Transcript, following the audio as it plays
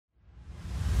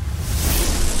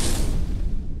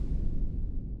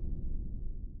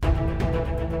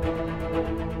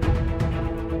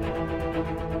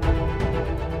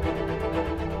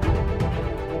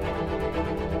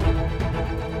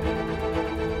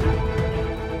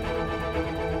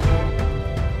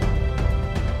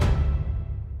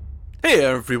Hey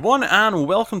everyone, and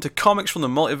welcome to Comics from the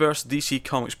Multiverse, DC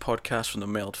Comics podcast from the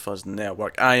Mailed Fuzz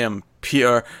Network. I am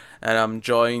Peter, and I'm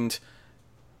joined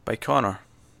by Connor.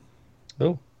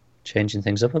 Oh, changing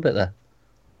things up a bit there.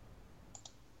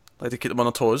 Like to keep them on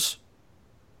their toes.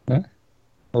 Huh?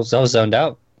 I was zoned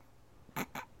out.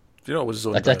 You know, I was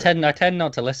zoned I out. tend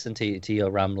not to listen to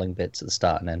your rambling bits at the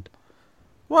start and end.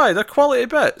 Why? They're quality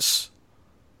bits.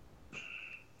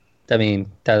 I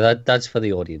mean, that's for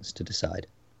the audience to decide.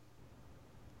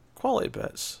 Quality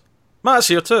bits. Matt's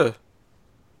here too.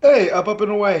 Hey, up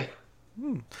and away.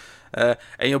 And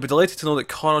you'll be delighted to know that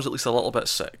Connor's at least a little bit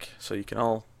sick, so you can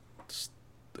all just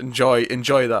enjoy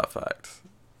that fact.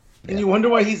 And you wonder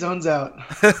why he zones out.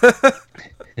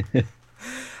 I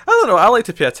don't know, I like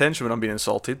to pay attention when I'm being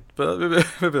insulted, but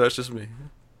maybe that's just me.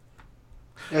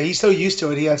 Yeah, he's so used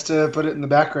to it, he has to put it in the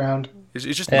background. He's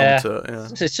just numb to it, yeah.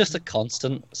 It's just a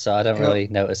constant, so I don't really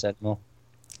notice it anymore.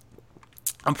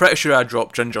 I'm pretty sure I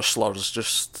dropped ginger slurs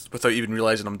just without even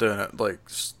realising I'm doing it. Like,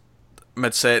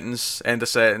 mid-sentence, end of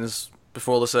sentence,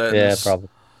 before the sentence. Yeah, probably.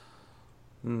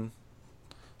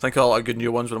 Think of a lot of good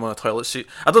new ones when I'm on a toilet seat.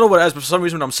 I don't know what it is, but for some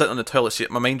reason when I'm sitting on the toilet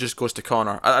seat, my mind just goes to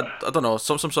Connor. I don't know,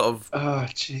 some sort of Oh,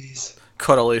 jeez.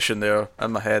 correlation there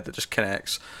in my head that just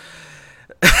connects.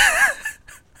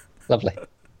 Lovely.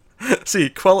 See,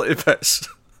 quality bits.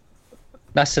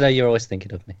 Nice to know you're always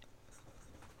thinking of me.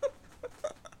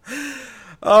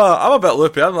 I'm a bit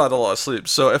loopy. I've not had a lot of sleep,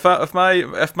 so if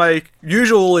my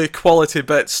usually quality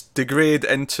bits degrade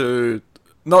into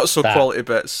not so quality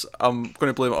bits, I'm going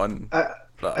to blame it on.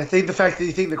 I think the fact that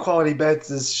you think the quality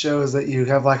bets shows that you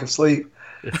have lack of sleep.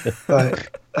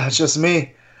 But that's just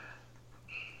me.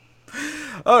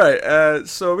 Alright,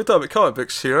 so we talk about comic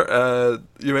books here.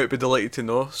 You might be delighted to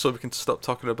know, so we can stop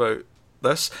talking about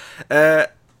this.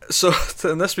 So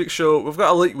in this week's show, we've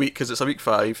got a late week because it's a week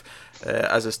 5,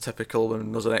 as is typical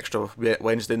when there's an extra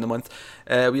Wednesday in the month.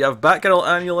 We have Batgirl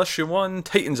Annual Issue 1,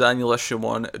 Titans Annual Issue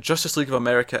 1, Justice League of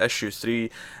America Issue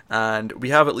 3, and we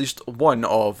have at least one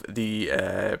of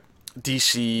the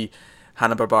DC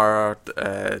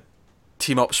Hanna-Barbera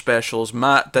team-up specials.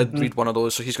 Matt did read one of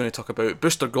those, so he's going to talk about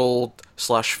Booster Gold /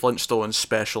 Flintstones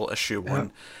Special Issue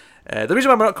 1. The reason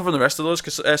why we're not covering the rest of those,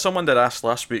 because someone did ask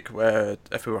last week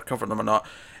if we were covering them or not,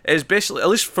 is basically, at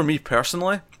least for me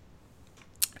personally,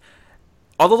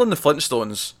 other than the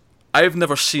Flintstones, I've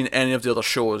never seen any of the other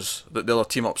shows that the other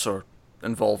team-ups are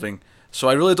involving. So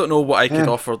I really don't know what I could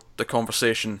offer the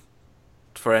conversation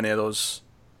for any of those.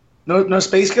 No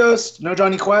Space Ghost? No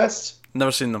Johnny Quest?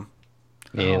 Never seen them.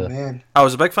 Yeah. Oh, man. I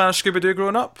was a big fan of Scooby-Doo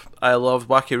growing up. I loved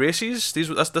Wacky Races.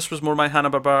 This was more my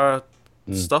Hanna-Barbera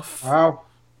stuff. Wow.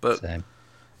 But Same.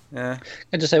 yeah.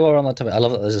 And just say while we're on that topic, I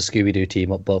love that there's a Scooby-Doo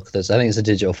team-up book. I think it's a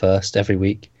digital first every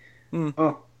week.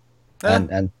 Oh.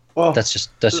 And Well, that's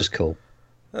just cool.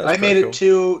 I made it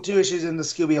two issues in the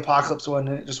Scooby Apocalypse one,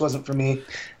 and it just wasn't for me.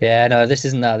 Yeah, no, this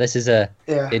isn't that. This is Yeah.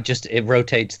 it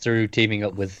rotates through teaming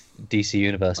up with DC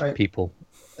Universe people,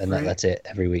 and Right. that's it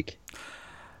every week.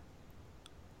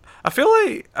 I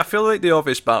feel like the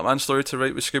obvious Batman story to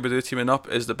write with Scooby-Doo teaming up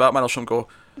is that Batman will show go,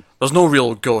 there's no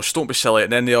real ghost, don't be silly,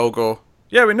 and then they all go,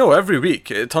 yeah, we know, every week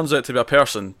it turns out to be a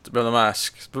person with a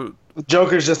mask, but The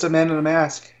Joker's just a man in a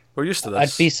mask. we're used to this.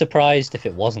 I'd be surprised if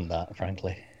it wasn't that,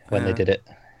 frankly, when they did it.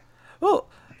 Well,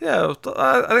 yeah,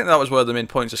 I think that was one of the main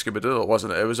points of Scooby-Doo,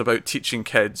 wasn't it? It was about teaching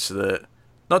kids that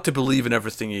not to believe in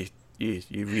everything you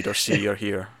read or see or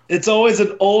hear. It's always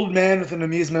an old man with an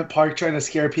amusement park trying to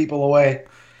scare people away.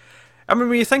 I mean,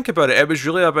 when you think about it, it was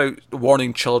really about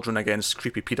warning children against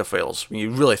creepy pedophiles, when you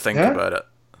really think about it.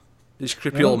 These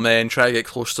creepy old men try to get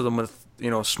close to them with,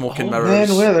 smoking Old mirrors.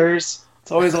 man Withers.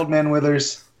 It's always old man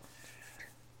Withers.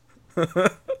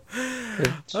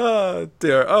 Oh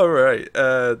dear. All right.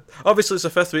 Obviously, it's the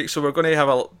 5th week, so we're going to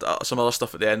have some other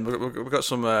stuff at the end. We've got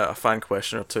some a fan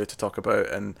question or two to talk about,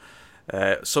 and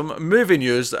some movie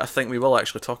news that I think we will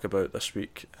actually talk about this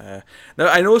week. Now,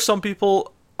 I know some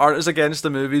people aren't as against the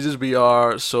movies as we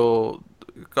are, so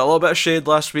got a little bit of shade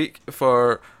last week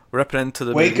for ripping into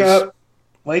the movies.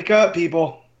 Wake up,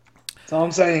 people. That's all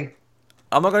I'm saying.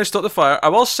 I'm not going to start the fire. I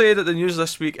will say that the news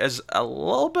this week is a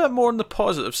little bit more on the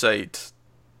positive side,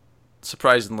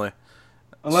 surprisingly.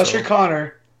 Unless you're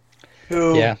Connor,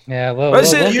 who Yeah. Well, Let's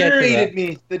say we'll get to infuriated that.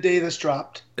 me the day this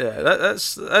dropped. Yeah,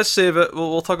 let's save it.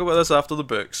 We'll talk about this after the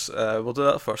books. We'll do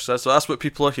that first. That's what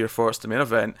people are here for. It's the main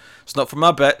event. It's not for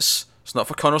my bits. It's not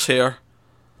for Connor's hair.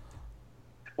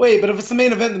 Wait, but if it's the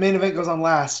main event goes on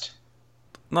last.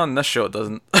 Not in this show, it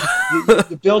doesn't.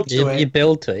 You build to You it.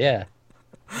 build to it, yeah.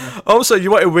 Also,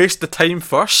 you want to waste the time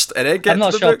first and then get I'm not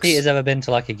to the sure books? Peter's ever been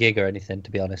to like a gig or anything,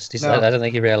 to be honest. He's, I'm not sure Peter's ever been to like a gig or anything, to be honest. No. I don't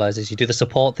think he realizes you do the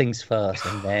support things first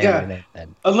and then Yeah. you're in it.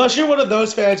 Then. Unless you're one of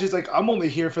those fans who's like, I'm only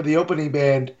here for the opening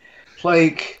band,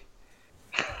 like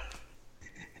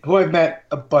who I've met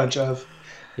a bunch of.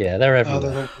 Yeah, they're Oh, everywhere.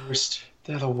 they're the worst.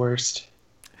 They're the worst.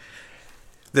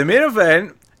 The main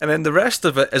event, and then the rest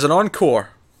of it is an encore.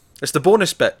 It's the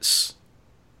bonus bits.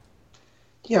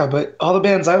 Yeah, but all the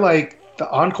bands I like, the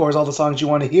encore is all the songs you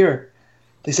want to hear.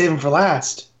 They save them for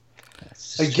last.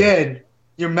 That's just Again,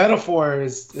 your metaphor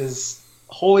is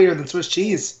holier than Swiss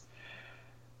cheese.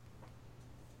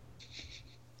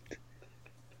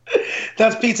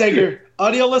 That's Pete Sager.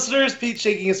 Audio listeners, Pete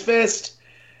shaking his fist.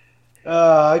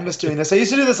 I miss doing this. I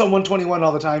used to do this on 121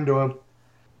 all the time to him.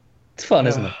 It's fun,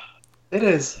 isn't it? It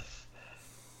is.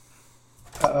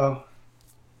 Uh-oh.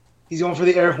 He's going for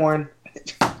the air horn.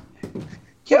 You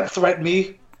can't threaten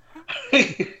me.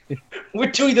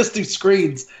 We're doing this through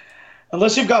screens.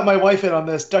 Unless you've got my wife in on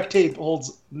this, duct tape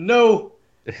holds no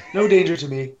danger to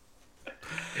me.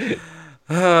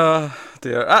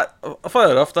 Dear.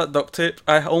 Funny enough, that duct tape,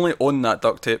 I only own that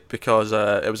duct tape because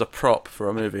it was a prop for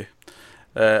a movie.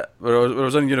 When I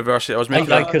was in university, I was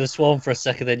making... I could have sworn for a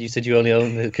second then you said you only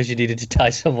owned it because you needed to tie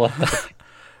someone.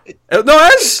 No,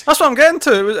 it is! That's what I'm getting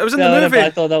to. It was in the movie.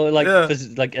 I thought that was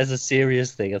Yeah. like as a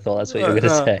serious thing. I thought that's what you were going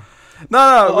to No. say. No,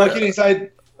 Well, like, kidding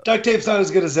aside, duct tape's not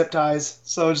as good as zip ties.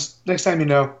 So just next time you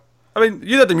know. I mean,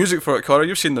 you did the music for it, Cora.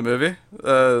 You've seen the movie.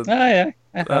 Yeah.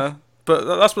 But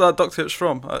that's where that duct tape's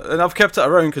from. And I've kept it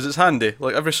around because it's handy.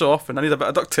 Like, every so often, I need a bit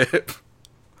of duct tape.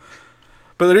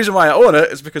 But the reason why I own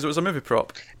it is because it was a movie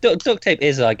prop. Duct tape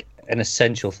is like an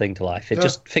essential thing to life. It Yeah.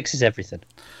 just fixes everything.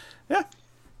 Yeah.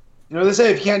 You know, they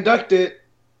say if you can't duct it,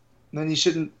 then you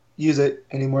shouldn't use it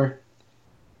anymore.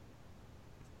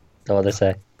 That's what they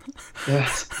say. Yeah.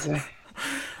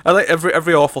 I like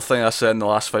every awful thing I said in the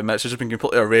last 5 minutes has just been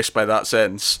completely erased by that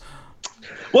sentence.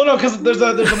 Well, no, because there's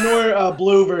a more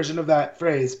blue version of that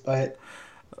phrase, but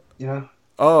you know,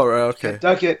 Oh, right, okay.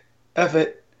 duck it, F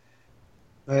it,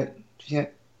 but if you can't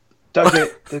duck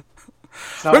it.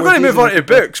 It's not We're going to worth move on using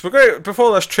to it. books. We're going to,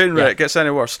 before this train wreck Yeah. gets any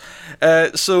worse.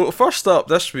 So first up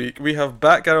this week we have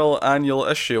Batgirl Annual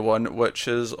Issue 1, which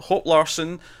is Hope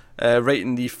Larson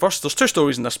writing the first. There's 2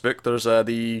 stories in this book. There's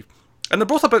and they're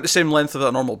both about the same length of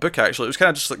a normal book. Actually, it was kind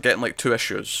of just like getting like 2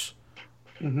 issues.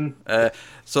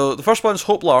 So the first one's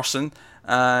Hope Larson,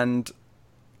 and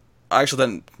I actually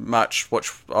didn't match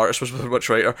which artist was with which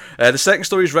writer. The second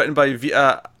story is written by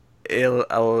Vita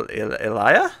Ayala.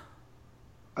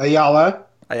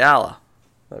 Ayala.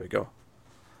 There we go.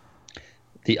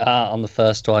 The art on the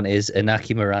first one is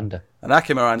Inaki Miranda.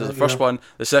 Anaki Miranda's the There you first go. one.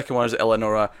 The second one is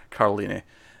Eleonora Carlini.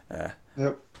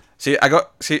 Yep.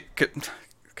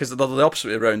 Because they're the opposite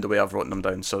way around the way I've written them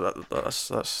down. So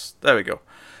that's there we go.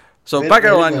 So There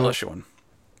Batgirl you Annual go. Issue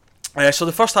 1. So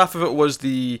the first half of it was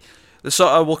the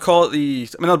sort of, we'll call it I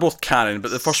mean, they're both canon,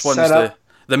 but the first one's Setup.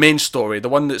 the main story, the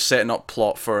one that's setting up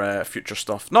plot for future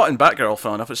stuff. Not in Batgirl,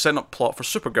 funnily enough, it's setting up plot for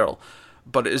Supergirl.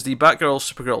 But it is the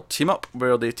Batgirl-Supergirl team-up,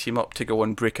 where they team up to go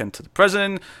and break into the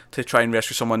prison to try and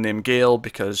rescue someone named Gale,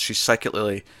 because she's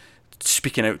psychically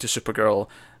speaking out to Supergirl.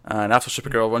 And after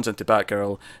Supergirl runs into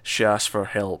Batgirl, she asks for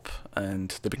help, and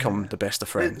they become the best of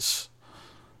friends.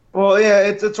 Well, yeah,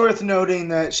 it's worth noting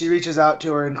that she reaches out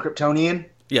to her in Kryptonian,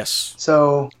 Yes.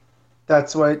 so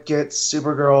that's what gets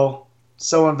Supergirl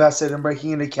so invested in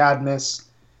breaking into Cadmus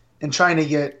and trying to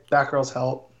get Batgirl's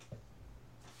help.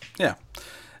 Yeah.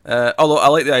 Although I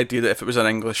like the idea that if it was in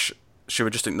English, she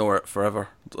would just ignore it forever.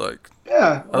 Like,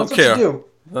 Yeah, I don't that's care. what you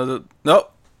do. No,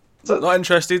 So- not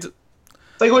interested.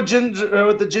 It's like what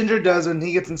the Ginger does when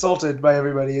he gets insulted by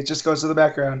everybody. It just goes to the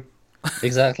background.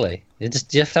 Exactly. You have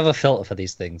to have a filter for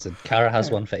these things, and Kara has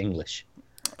one for English.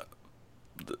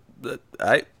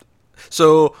 Right.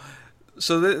 So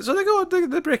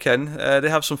they break in. They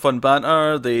have some fun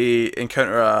banter. They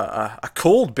encounter a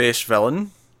cold-based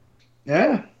villain,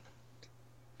 Yeah.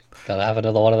 Gotta have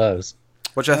another one of those.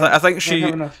 which I think Can't she.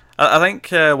 have enough. I think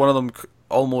one of them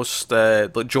almost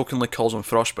like jokingly calls him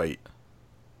Frostbite.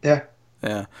 Yeah.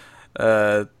 Yeah.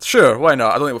 Sure, why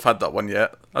not? I don't think we've had that one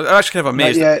yet. I'm actually kind of Not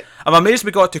amazed. yet. I'm amazed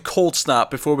we got to Cold Snap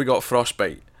before we got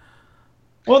Frostbite.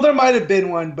 Well, there might have been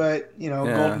one, but Yeah.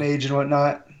 Golden Age and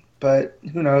whatnot. But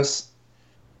who knows?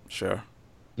 Sure.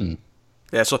 Hmm.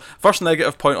 Yeah, so first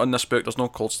negative point on this book, there's no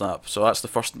Cold Snap, so that's the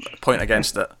first point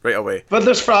against it right away. But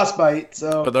there's Frostbite,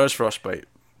 so But there is Frostbite.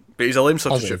 But he's a lame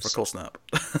substitute Positives. for Cold Snap.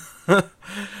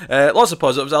 Lots of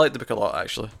positives. I like the book a lot,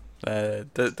 actually.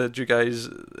 Did you guys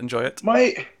enjoy it?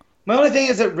 my only thing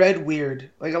is it read weird.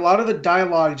 Like a lot of the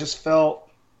dialogue just felt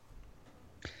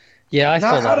Yeah, I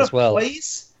not thought that out as of well.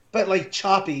 place, but like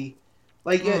choppy.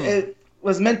 Like it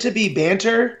was meant to be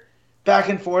banter back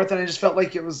and forth, and I just felt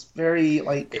like it was very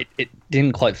like It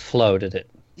didn't quite flow, did it?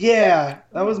 yeah.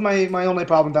 That was my only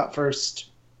problem with that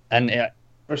And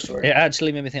first story it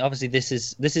actually made me think. Obviously, this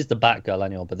is the Batgirl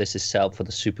annual, but this is set up for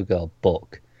the Supergirl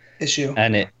book, issue.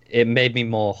 and it made me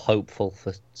more hopeful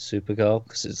for Supergirl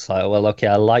because it's like, well, okay,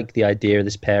 I like the idea of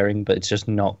this pairing, but it's just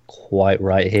not quite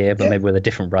right here. But Yeah. maybe with a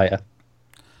different writer.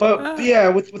 But yeah,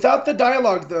 without the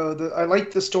dialogue though, I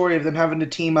like the story of them having to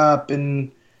team up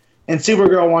and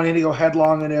Supergirl wanting to go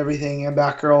headlong and everything, and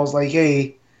Batgirl's like,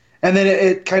 hey, and then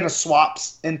it kind of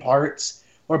swaps in parts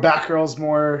where Batgirl's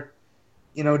more,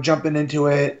 jumping into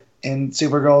it, and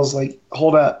Supergirl's like,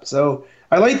 hold up. So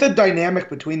I like the dynamic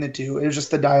between the two. It was just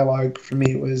the dialogue for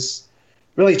me was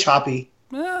really choppy.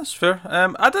 Yeah, that's fair.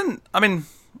 I mean,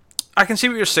 I can see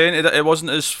what you're saying. It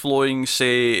wasn't as flowing,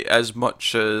 say, as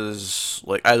much as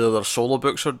like either their solo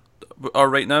books are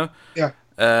right now. Yeah.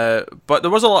 But there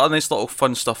was a lot of nice little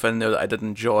fun stuff in there that I did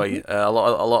enjoy. A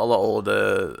lot of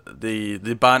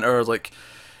the banter, like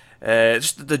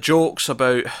just the jokes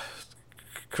about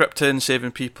Krypton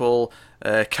saving people,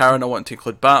 Kara not wanting to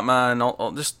include Batman,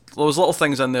 just those little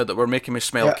things in there that were making me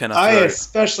smile Yeah, kind of. I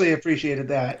especially appreciated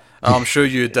that. I'm sure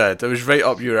you did. It was right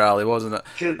up your alley, wasn't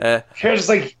it? Kara's just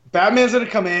like, Batman's gonna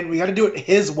come in. We got to do it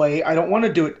his way. I don't want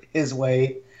to do it his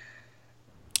way.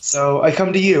 So I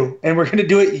come to you, and we're gonna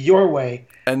do it your way,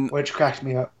 which cracked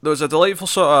me up. There was a delightful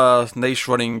sort of nice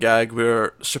running gag where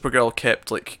Supergirl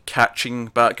kept like catching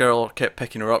Batgirl, or kept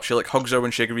picking her up. She like hugs her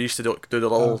when she agrees to do the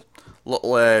little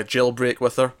jailbreak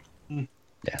with her.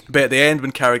 Yeah. But at the end,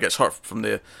 when Kara gets hurt from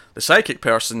the psychic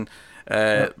person,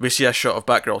 we see a shot of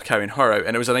Batgirl carrying her out,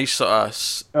 and it was a nice sort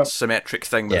of symmetric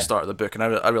thing at the start of the book, and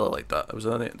I really liked that. It was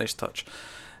a nice touch.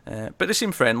 But they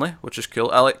seem friendly, which is cool.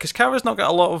 I like because Kara's not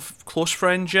got a lot of close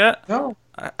friends yet. No.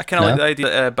 I kind of like the idea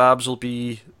that Babs will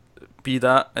be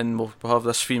that, and we'll have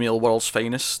this female world's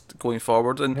finest going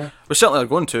forward, and we certainly are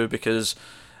going to, because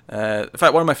in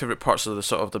fact one of my favourite parts of the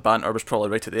sort of the banter was probably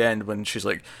right at the end when she's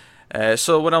like,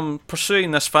 so when I'm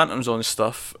pursuing this Phantom Zone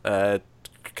stuff,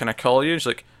 can I call you? She's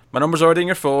like, my number's already in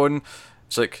your phone.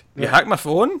 It's like, you hacked my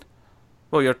phone?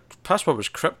 Well, your password was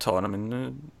Krypton. I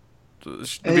mean,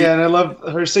 yeah, and I love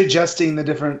her suggesting the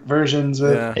different versions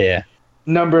with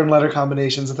number and letter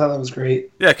combinations. I thought that was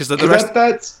great. Yeah, because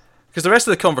the rest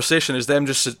of the conversation is them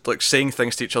just like saying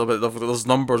things to each other, but those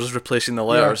numbers is replacing the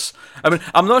letters. I mean,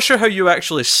 I'm not sure how you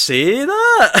actually say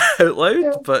that out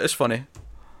loud, but it's funny.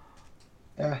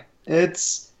 Yeah,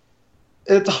 it's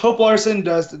Hope Larson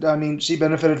does. I mean, she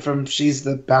benefited from she's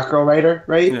the Batgirl writer,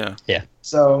 right? Yeah.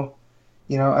 So,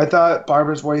 I thought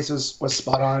Barbara's voice was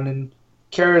spot on, and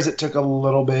Kara's it took a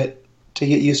little bit to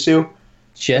get used to.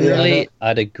 Generally,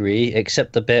 I'd agree,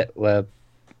 except the bit where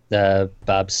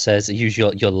Babs says, use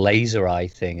your laser eye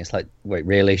thing. It's like, wait,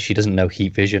 really? She doesn't know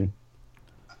heat vision?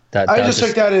 I just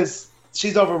took that as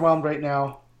she's overwhelmed right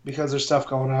now because there's stuff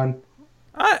going on.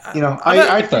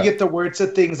 I forget the words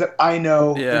of things that I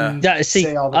know. Yeah,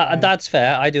 say all the time. That's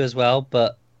fair. I do as well,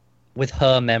 but with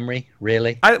her memory,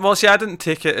 really. I didn't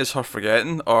take it as her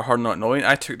forgetting or her not knowing.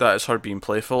 I took that as her being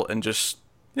playful and just,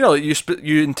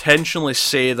 you intentionally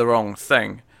say the wrong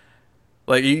thing.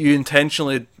 Like, you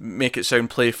intentionally make it sound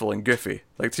playful and goofy.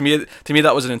 Like, to me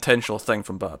that was an intentional thing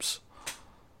from Babs.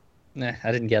 Nah,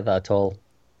 I didn't get that at all.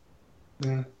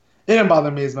 Yeah. It didn't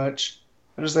bother me as much.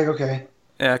 I'm just like, okay.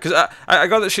 Yeah, because I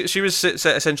got that she was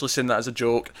essentially saying that as a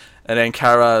joke, and then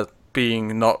Kara,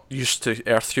 being not used to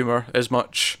Earth humour as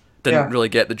much, didn't really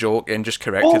get the joke and just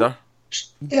corrected her.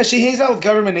 Yeah, she hangs out with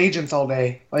government agents all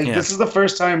day. Like, this is the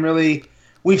first time, really,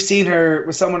 we've seen her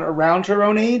with someone around her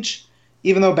own age,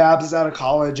 even though Babs is out of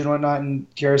college and whatnot, and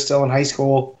Kara's still in high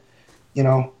school.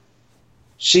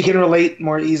 She can relate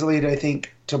more easily, I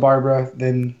think, to Barbara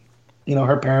than,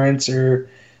 her parents or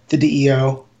the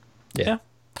DEO. Yeah.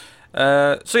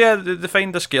 They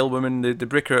find this Gale woman, they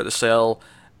break her out of the cell,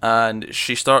 and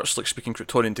she starts like speaking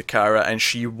Kryptonian to Kara, and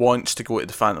she wants to go to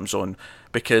the Phantom Zone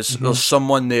because there's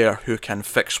someone there who can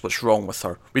fix what's wrong with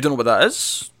her. We don't know what that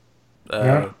is,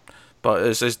 but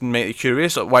it's made me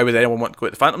curious. Why would anyone want to go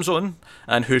to the Phantom Zone,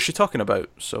 and who's she talking about?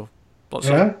 So lots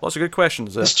of good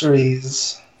questions there.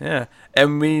 Mysteries. Yeah,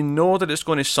 and we know that it's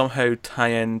going to somehow tie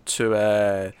into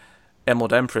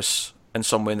Emerald Empress in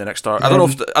some way in the next arc. I don't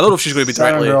know if she's going to be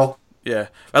directly. Yeah,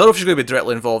 I don't know if she's going to be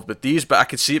directly involved with these, but I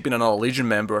could see it being another Legion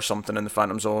member or something in the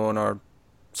Phantom Zone or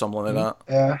something like that.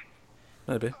 Yeah,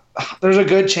 maybe. There's a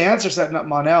good chance they're setting up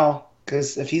Mon-El,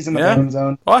 because if he's in the Phantom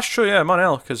Zone. Oh, that's true. Yeah,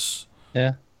 Mon-El, because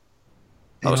and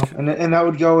that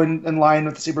would go in line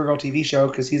with the Supergirl TV show,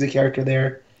 because he's a character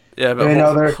there. Yeah, I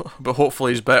know they're but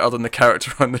hopefully he's better than the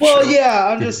character on the well, show. yeah.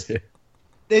 I'm just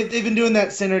they've been doing that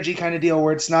synergy kind of deal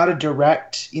where it's not a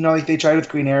direct, like they tried with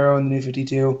Green Arrow and the New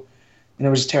 52, and it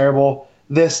was terrible.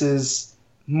 This is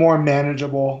more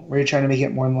manageable, where you're trying to make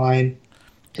it more in line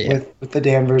with the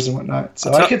Danvers and whatnot.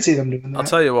 So I could see them doing that. I'll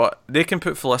tell you what, they can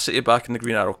put Felicity back in the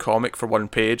Green Arrow comic for one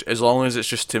page, as long as it's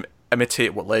just to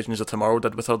imitate what Legends of Tomorrow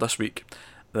did with her this week.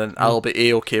 Then I'll be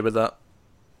A-okay with that.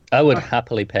 I would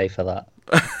happily pay for that.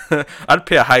 I'd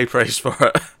pay a high price for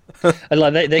it. And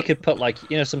like they could put like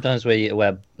sometimes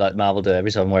where like Marvel do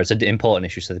every time where it's an important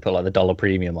issue, so they put like the dollar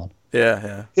premium on.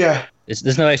 Yeah.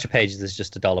 There's no extra pages. There's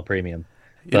just a dollar premium.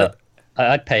 But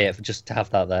I'd pay it just to have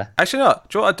that there. Actually, no.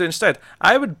 Do you know what I'd do instead?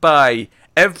 I would buy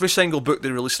every single book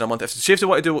they release in a month. If they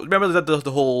want to do, remember they did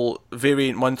the whole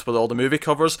variant month with all the movie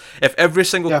covers. If every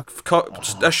single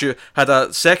issue had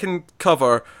a second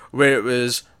cover where it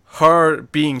was her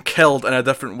being killed in a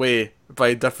different way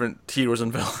by different heroes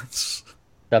and villains.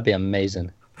 That'd be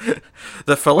amazing.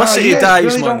 The Felicity dies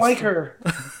really month. Don't like her.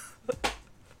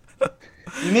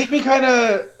 You make me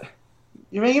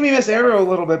you're making me miss Arrow a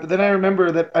little bit, but then I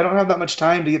remember that I don't have that much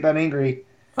time to get that angry.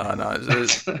 Oh, no,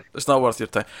 it's not worth your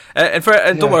time.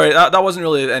 And don't worry, that wasn't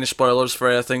really any spoilers for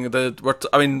anything.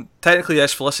 Technically,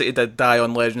 yes, Felicity did die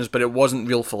on Legends, but it wasn't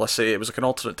real Felicity. It was like an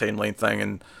alternate timeline thing,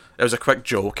 and it was a quick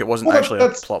joke. It wasn't actually a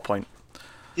plot point.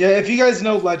 Yeah, if you guys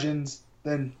know Legends,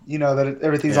 then you know that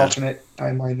everything's alternate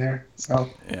timeline there. So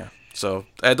yeah. So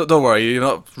don't worry, you've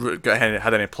not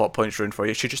had any plot points ruined for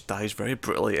you. She just dies very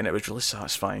brutally, and it was really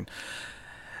satisfying.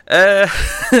 So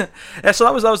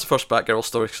that was the first Batgirl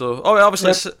story. So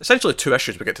obviously it's essentially 2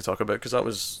 issues we get to talk about because that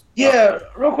was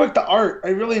real quick, the art. I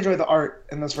really enjoyed the art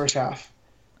in this first half.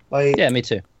 Me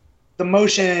too. The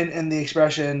motion and the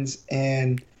expressions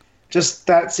and just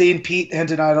that scene Pete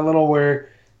hinted at a little where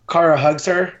Kara hugs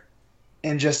her,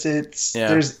 and just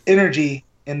there's energy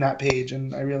in that page,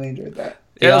 and I really enjoyed that.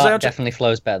 The art definitely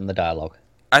flows better than the dialogue.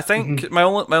 I think my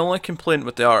only complaint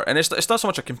with the art, and it's not so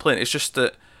much a complaint, it's just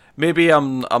that maybe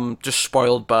I'm just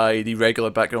spoiled by the regular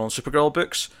Batgirl and Supergirl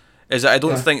books, is that I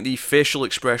don't think the facial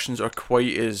expressions are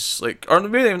quite as or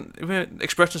maybe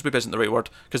expressions maybe isn't the right word,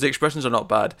 because the expressions are not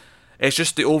bad. It's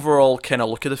just the overall kind of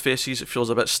look of the faces. It feels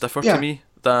a bit stiffer to me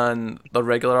than the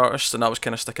regular artists, and that was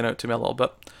kind of sticking out to me a little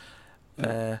bit.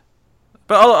 But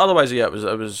otherwise, it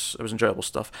was enjoyable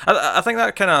stuff. I think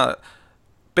that kind of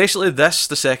basically the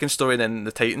second story, and then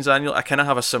the Titans annual. I kind of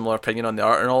have a similar opinion on the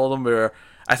art in all of them, where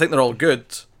I think they're all good,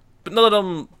 but none of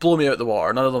them blow me out the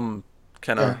water. None of them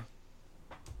kind of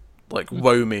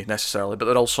wow me necessarily, but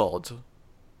they're all solid.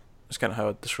 That's kind of how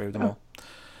I'd describe them all.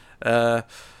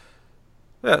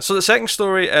 So the second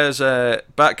story is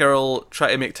Batgirl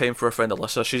trying to make time for her friend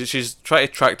Alyssa. She's trying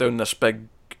to track down this big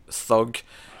thug,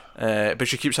 but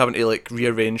she keeps having to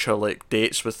rearrange her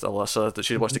dates with Alyssa that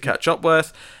she wants to catch up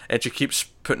with, and she keeps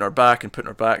putting her back.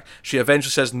 She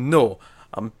eventually says, "No,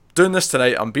 I'm doing this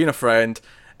tonight. I'm being a friend."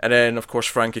 And then, of course,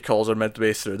 Frankie calls her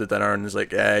midway through the dinner and is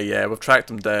like, yeah, we've tracked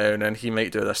him down and he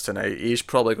might do this tonight. He's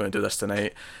probably going to do this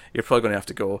tonight. You're probably going to have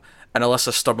to go. And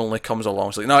Alyssa stubbornly comes along.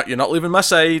 She's like, no, you're not leaving my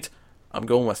side. I'm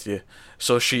going with you.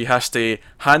 So she has to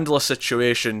handle a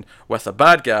situation with a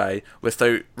bad guy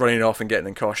without running off and getting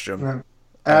in costume. Yeah.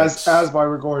 As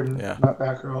Barbara Gordon, not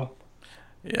Batgirl.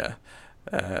 Yeah.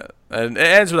 And it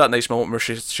ends with that nice moment where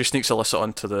she sneaks Alyssa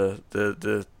onto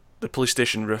the police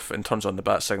station roof and turns on the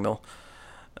bat signal.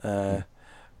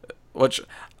 Which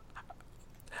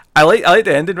I like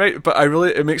the ending, right? But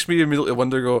it makes me immediately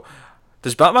wonder,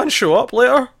 does Batman show up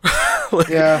later?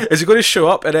 Is he going to show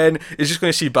up and then he's just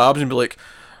going to see Babs and be like,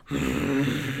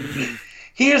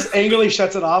 He just angrily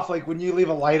shuts it off, like when you leave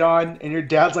a light on and your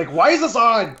dad's like, why is this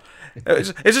on?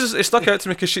 It stuck out to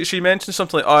me because she mentioned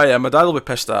something like, oh yeah, my dad will be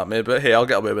pissed at me, but hey, I'll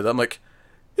get away with it. I'm like,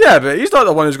 yeah, but he's not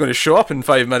the one who's going to show up in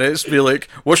 5 minutes and be like,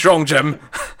 what's wrong, Jim?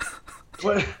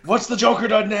 What's the Joker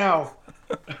done now?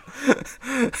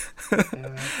 And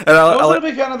I wasn't a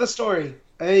big fan of the story.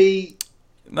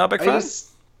 Not a big fan?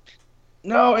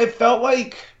 No, it felt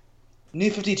like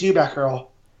New 52 Batgirl.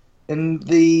 And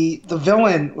the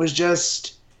villain was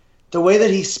just the way that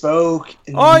he spoke.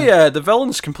 And the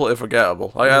villain's completely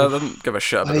forgettable. I didn't give a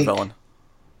shit about the villain.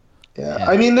 Yeah,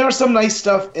 I mean, there was some nice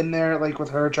stuff in there, like with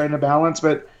her trying to balance,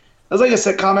 but it was like a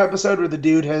sitcom episode where the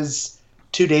dude has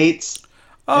 2 dates.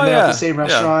 And they're at the same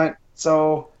restaurant,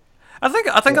 so... I think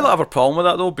I don't have a problem with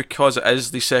that, though, because it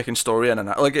is the second story in and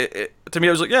out. To me,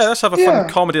 I was like, let's have a fun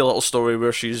comedy little story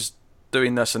where she's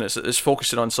doing this and it's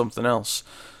focusing on something else.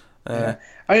 I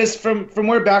just, from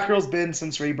where Batgirl's been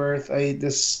since Rebirth, I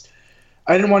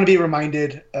didn't want to be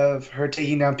reminded of her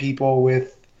taking down people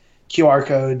with QR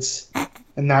codes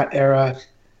in that era.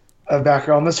 of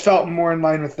Batgirl, and this felt more in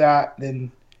line with that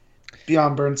than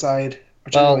Beyond Burnside.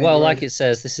 Which I really Well, enjoyed. like it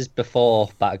says, this is before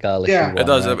Batgirl issue Yeah. one. It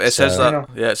does. Right? It says So I know.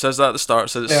 that. Yeah, it says that at the start. It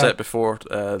says it's Yeah. set before.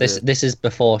 this is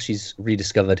before she's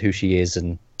rediscovered who she is,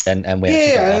 and we actually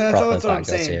Yeah, got a that's proper what I'm Batgirl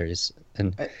saying. series.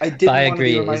 And I didn't I want to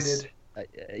be agree, reminded.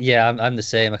 yeah, I'm the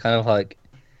same. I kind of like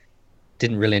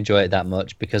didn't really enjoy it that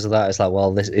much because of that. It's like,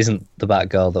 well, this isn't the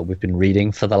Batgirl that we've been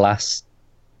reading for the last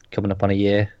coming up on a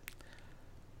year.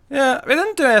 Yeah, it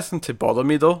didn't do anything to bother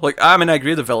me though. Like, I mean, I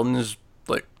agree the villain is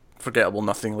like forgettable,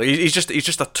 nothing. Like, he's just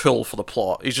a tool for the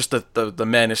plot. He's just the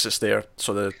menace that's there.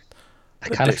 So I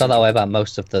kind of felt that way about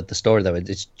most of the story though.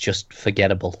 It's just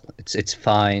forgettable. It's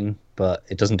fine, but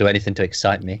it doesn't do anything to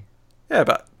excite me. Yeah,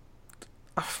 but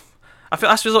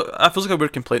that feels like a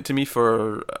weird complaint to me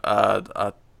for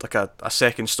a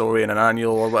second story in an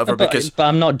annual or whatever. But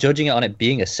I'm not judging it on it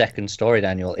being a second story,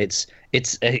 Daniel. It's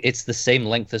the same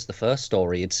length as the first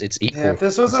story. It's equal. Yeah, if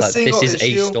this was It's a single this is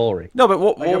issue- a story. No, but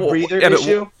Like a breather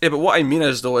issue? But what I mean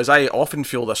is though is I often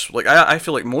feel this. Like I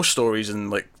feel like most stories and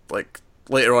like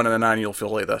later on in an annual feel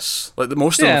like this. Like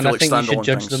most of Yeah, them and feel I like think you should standalone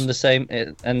judge things. them the same,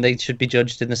 and they should be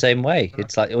judged in the same way.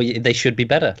 It's like they should be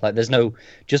better. Like there's no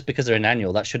just because they're an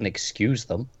annual that shouldn't excuse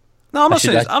them. No, I'm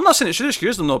should- not saying it should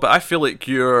excuse them though. But I feel like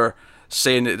you're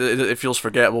saying it feels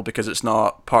forgettable because it's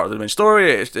not part of the main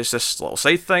story. It's this little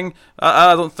side thing.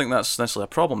 I don't think that's necessarily a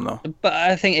problem though. But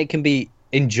I think it can be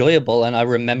enjoyable, and I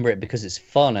remember it because it's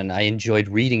fun, and I enjoyed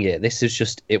reading it. This is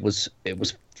just it was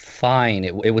fine.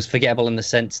 It was forgettable in the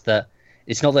sense that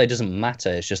it's not that it doesn't matter.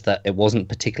 It's just that it wasn't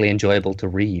particularly enjoyable to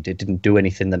read. It didn't do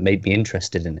anything that made me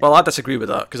interested in it. Well, I disagree with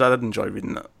that because I did enjoy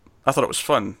reading it. I thought it was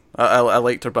fun. I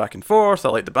liked her back and forth. I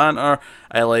liked the banter.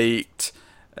 I liked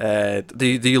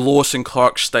the Lois and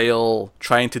Clark style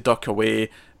trying to duck away,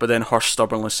 but then her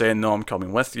stubbornly saying, "No, I'm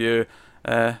coming with you."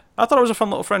 I thought it was a fun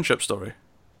little friendship story.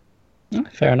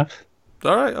 Fair enough.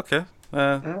 All right, okay.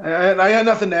 I had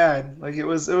nothing to add. Like it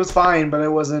was fine, but it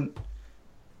wasn't.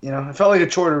 It felt like a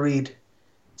chore to read.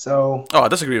 So Oh, I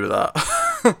disagree with that.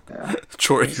 yeah,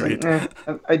 Chore it's like, read.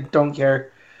 I don't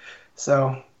care.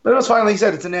 So, but it was fine. Like you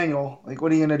said, it's an annual. Like,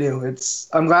 what are you gonna do?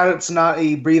 I'm glad it's not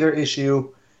a breather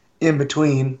issue in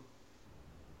between.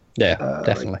 Yeah, Like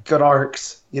definitely. good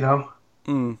arcs.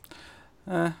 All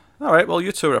right, well,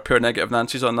 you two are pure negative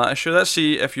Nancy's on that issue. Let's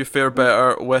see if you fare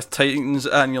better with Titans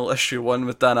Annual Issue 1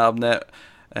 with Dan Abnett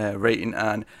writing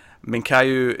and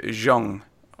Minkayu Zhang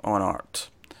on art.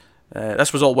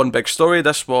 This was all one big story.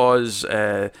 This was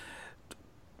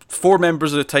 4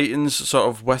 members of the Titans, sort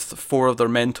of with 4 of their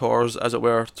mentors, as it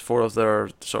were, 4 of their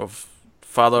sort of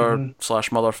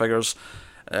father/mother figures.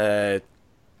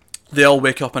 They all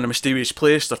wake up in a mysterious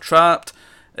place. They're trapped.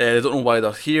 They don't know why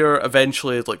they're here.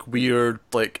 Eventually, a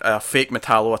fake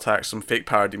Metallo attacks them. Fake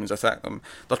parademons attack them.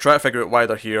 They're trying to figure out why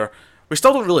they're here. We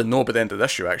still don't really know by the end of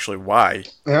this issue, actually, why.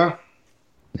 Yeah.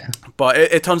 But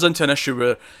it turns into an issue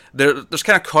where there's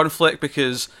kind of conflict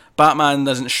because Batman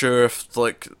isn't sure if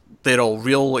they're all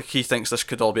real. Like he thinks this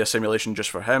could all be a simulation just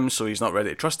for him, so he's not ready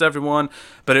to trust everyone.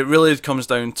 But it really comes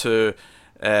down to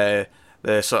the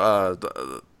sort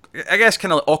of I guess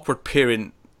kind of awkward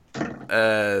parent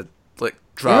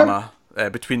drama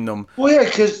between them. Well, yeah,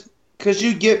 because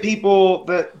you get people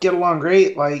that get along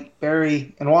great, like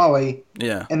Barry and Wally,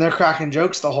 Yeah. and they're cracking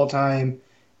jokes the whole time,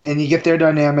 and you get their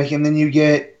dynamic, and then you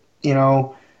get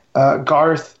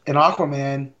Garth and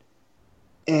Aquaman,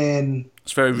 and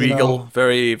It's very regal,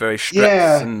 very, very strict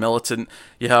Yeah. and militant.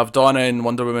 You have Donna and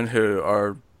Wonder Woman who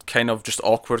are kind of just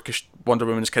awkward because Wonder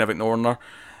Woman's kind of ignoring her.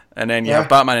 And then you Yeah. have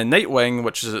Batman and Nightwing,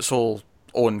 which is its whole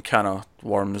own can of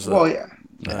worms. well, yeah,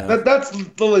 that's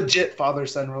the legit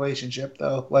father-son relationship,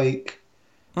 though. Like,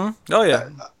 Oh, yeah.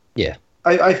 Yeah.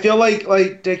 I feel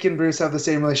like Dick and Bruce have the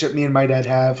same relationship me and my dad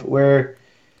have, where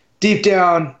deep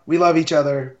down we love each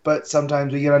other, but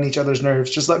sometimes we get on each other's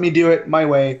nerves. Just let me do it my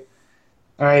way.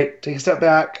 All right, take a step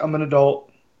back. I'm an adult,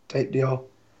 type deal,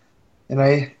 and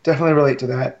I definitely relate to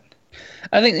that.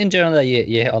 I think in general that you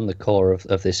hit on the core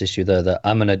of this issue though, that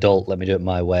I'm an adult, let me do it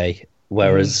my way.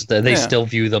 Whereas they Yeah. still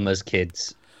view them as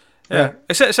kids. Yeah,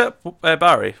 except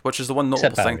Barry, which is the one notable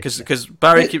Except thing, Barry, because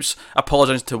Barry keeps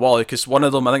apologising to Wally, because one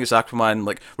of them, I think it's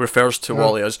Aquaman, refers to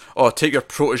Wally as, "Oh, take your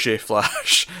protege,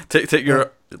 Flash, take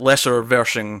your lesser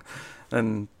version,"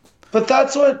 and But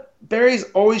that's what Barry's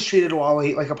always treated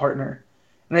Wally like a partner,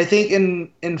 and I think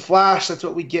in Flash that's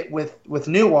what we get with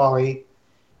new Wally,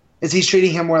 is he's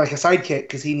treating him more like a sidekick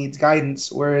because he needs guidance.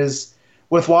 Whereas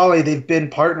with Wally, they've been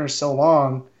partners so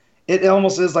long, it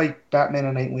almost is like Batman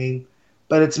and Nightwing,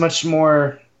 but it's much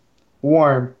more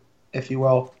warm, if you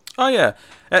will. Oh yeah.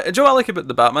 Do you know what I like about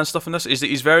the Batman stuff in this is that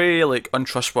he's very like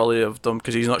untrustworthy of them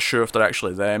because he's not sure if they're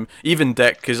actually them. Even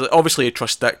Dick, because obviously he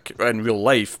trusts Dick in real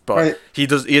life, but Right. he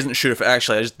isn't sure if it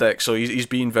actually is Dick. So he's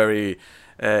being very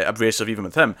abrasive even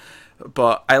with him.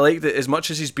 But I like that as much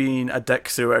as he's been a dick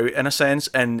throughout, in a sense,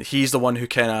 and he's the one who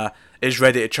kind of is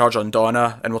ready to charge on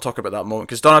Donna, and we'll talk about that in a moment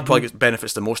because Donna probably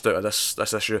benefits the most out of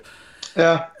this issue.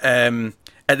 Yeah.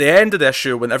 At the end of the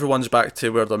issue, when everyone's back to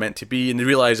where they're meant to be and they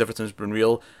realise everything's been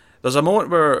real, there's a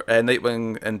moment where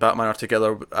Nightwing and Batman are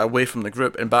together away from the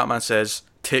group, and Batman says,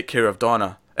 "Take care of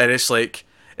Donna." And it's like,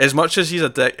 as much as he's a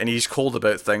dick and he's cold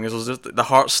about things, the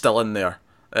heart's still in there,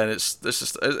 and it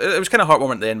was kind of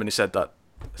heartwarming at the end when he said that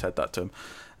to him.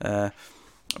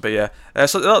 But yeah,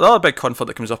 so the other big conflict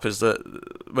that comes up is that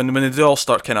when they do all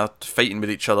start kind of fighting with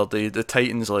each other, the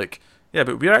Titans like, yeah,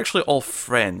 but we're actually all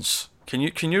friends. Can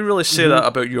you really say that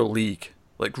about your league?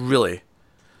 Like, really?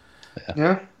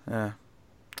 Yeah. Yeah.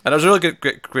 And it was a really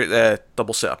great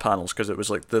double set of panels because it was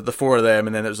like the four of them,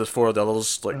 and then it was the four of the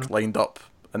others like lined up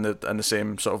in the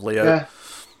same sort of layout. Yeah.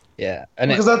 Yeah, and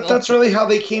Because that's really how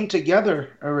they came together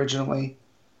originally.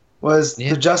 Was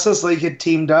the Justice League had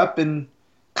teamed up and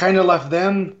kind of left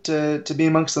them to be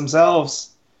amongst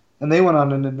themselves, and they went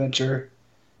on an adventure.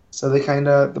 So they kind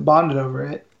of bonded over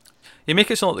it. You make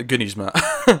it sound like the Goonies, Matt.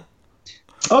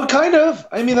 Oh, kind of.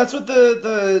 I mean, that's what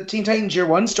the Teen Titans Year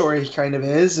One story kind of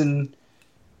is, and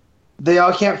they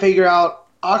all can't figure out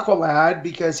Aqualad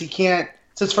because he can't.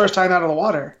 It's his first time out of the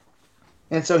water,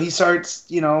 and so he starts,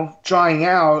 drying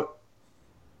out,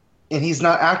 and he's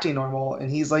not acting normal, and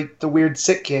he's like the weird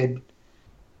sick kid.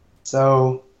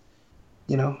 So,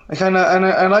 I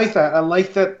like that. I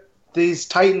like that these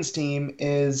Titans team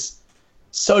is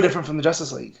so different from the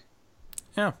Justice League.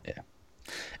 Yeah.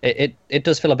 It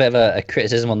does feel a bit of a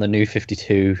criticism on the New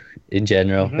 52 in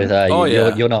general. With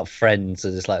you're not friends,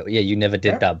 and it's like, yeah, you never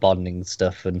did that bonding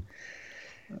stuff, and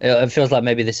it feels like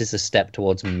maybe this is a step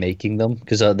towards making them,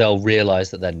 because they'll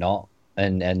realize that they're not,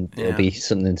 and it'll be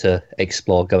something to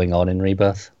explore going on in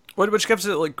Rebirth. Which gives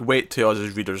it like weight to us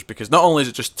as readers, because not only is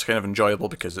it just kind of enjoyable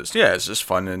because it's just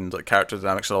fun and like character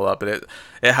dynamics and all that, but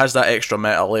it has that extra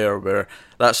meta layer where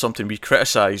that's something we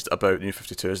criticised about New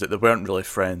 52 is that they weren't really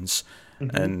friends,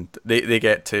 and they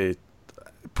get to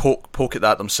poke at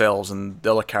that themselves and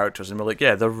the other characters, and we're like,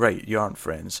 yeah, they're right, you aren't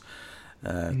friends.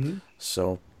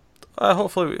 So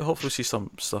hopefully we see some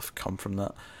stuff come from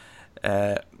that.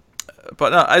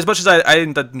 But no, as much as I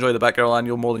did enjoy the Batgirl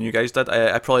annual more than you guys did,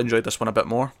 I probably enjoyed this one a bit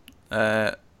more.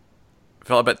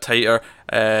 Felt a bit tighter.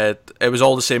 It was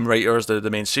all the same writers, the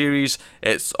main series.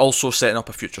 It's also setting up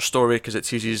a future story because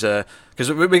it uses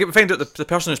because we find out the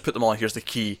person who's put them all here's the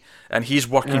key, and he's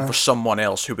working for someone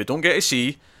else who we don't get to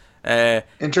see.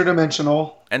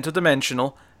 Interdimensional.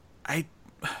 It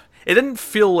didn't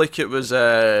feel like it was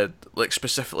like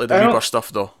specifically the Rebirth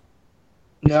stuff though.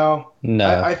 No.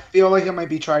 I feel like it might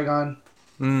be Trigon.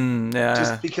 Yeah.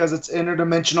 Just because it's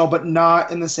interdimensional, but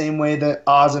not in the same way that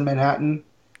Oz and Manhattan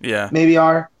maybe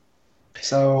are.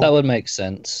 So that would make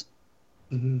sense.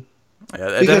 Yeah,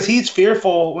 because he's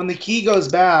fearful when the key goes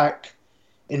back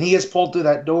and he gets pulled through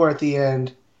that door at the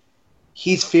end.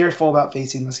 He's fearful about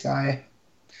facing this guy.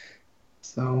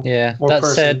 So yeah, that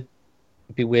said,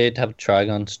 it'd be weird to have a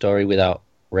Trigon story without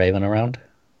Raven around.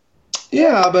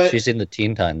 Yeah, but she's in the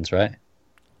Teen Titans, right?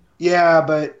 Yeah,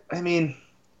 but I mean,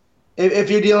 if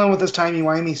you're dealing with this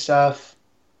timey-wimey stuff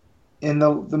in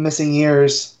the missing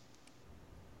years,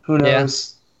 who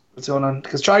knows what's going on?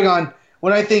 Because Trigon,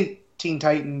 when I think Teen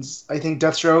Titans, I think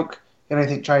Deathstroke and I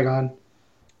think Trigon.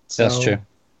 So, that's true.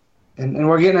 And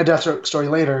we're getting a Deathstroke story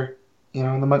later,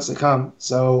 in the months to come.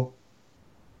 So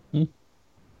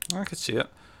I could see it.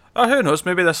 Who knows?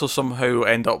 Maybe this will somehow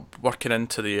end up working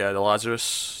into the Lazarus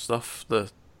stuff.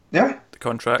 The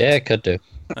contract. Yeah, it could do.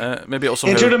 Maybe it'll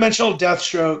somehow... Interdimensional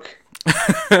Deathstroke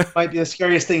might be the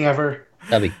scariest thing ever.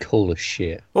 That'd be cool as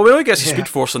shit. Well, we only get Speed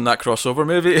Force in that crossover.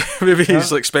 Maybe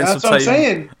he's like spend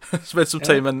some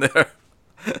time in there,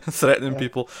 threatening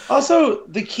people. Also,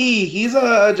 the Key. He's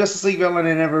a Justice League villain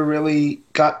I never really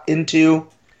got into.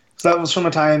 So that was from a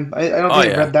time I don't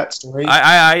think I read that story.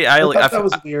 I thought that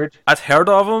was weird. I'd heard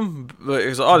of him, but it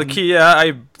was like, the Key. Yeah,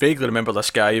 I vaguely remember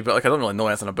this guy, but like I don't really know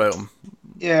anything about him.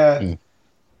 Yeah.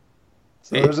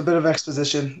 So there's a bit of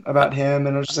exposition about him,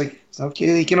 and I was just like,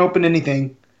 okay, he can open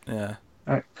anything. Yeah.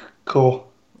 All right.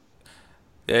 Cool.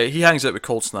 Yeah, he hangs out with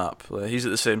Cold Snap. He's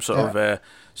at the same sort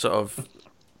of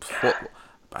what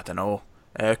I don't know.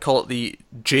 Call it the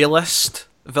J-list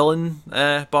villain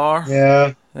bar.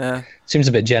 Yeah. Yeah. Seems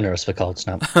a bit generous for Cold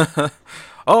Snap.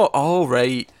 Oh,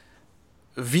 right.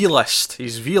 V-list.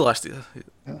 He's V-list.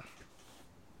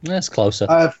 That's closer.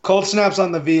 If Cold Snap's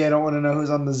on the V, I don't want to know who's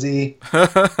on the Z.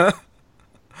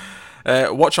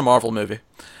 Watch a Marvel movie.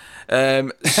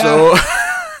 So Yeah,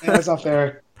 that's not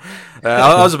fair.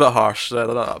 that was a bit harsh. They're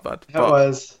not that bad. That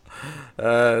was.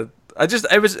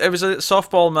 It was a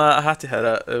softball, Matt. I had to hit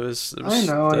it. I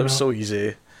know. It was so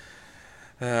easy.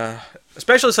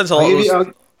 Especially since a lot I'll of give those.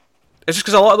 you- It's just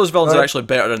because a lot of those villains are Right. actually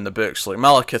better in the books. Like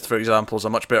Malekith, for example, is a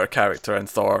much better character in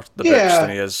Thor the books Yeah. than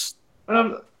he is.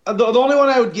 the only one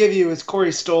I would give you is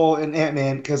Corey Stoll in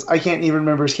Ant-Man because I can't even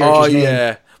remember his Oh character's name.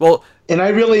 yeah. Well, And I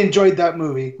really enjoyed that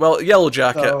movie. Yellow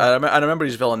Jacket. So- I remember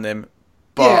his villain name.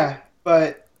 But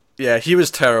but yeah, he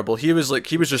was terrible. He was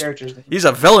just. character's name. He's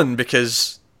a villain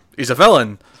because he's a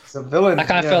villain. He's a villain. I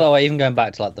kind of feel that way even going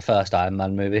back to like the first Iron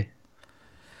Man movie.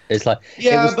 It's like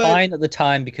Yeah, it was but- fine at the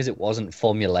time because it wasn't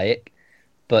formulaic,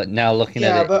 but now looking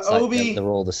Yeah, at it, but it's like Obi- they're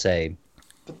all the same.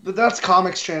 But that's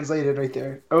comics translated right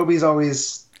there. Obi's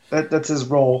always that's his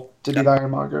role to be the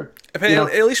Ironmonger. But You know-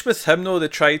 at least with him though, they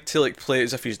tried to like play it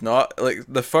as if he's not. Like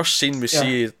the first scene we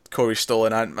see Corey Stoll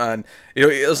and Ant-Man, you know,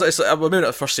 it's like, well, maybe not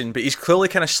the first scene, but he's clearly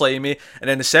kind of slimy. And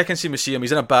then the second scene we see him,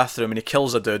 he's in a bathroom and he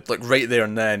kills a dude like right there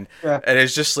and then. Yeah. And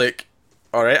it's just like,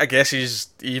 all right, I guess he's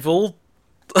evil,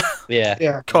 Yeah.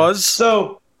 Yeah. cause.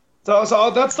 So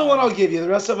that's the one I'll give you. The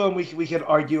rest of them we could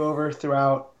argue over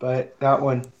throughout, but that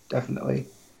one definitely.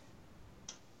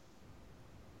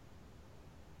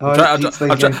 Oh, Pete's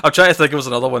thinking. I'm trying to think. It was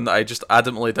another one that I just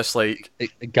adamantly dislike.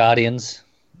 Guardians.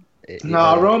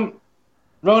 No,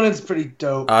 Ronan's pretty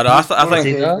dope. I know, I He's one of my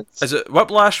think- favorites. Is it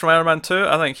Whiplash from Iron Man 2?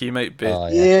 I think he might be. Oh,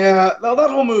 yeah. Yeah, no,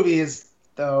 that whole movie is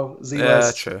though.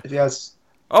 Yeah, true. If yes,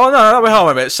 Oh no, wait, hold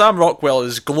on a minute. Sam Rockwell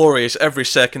is glorious every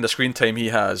second of screen time he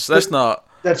has. That's not.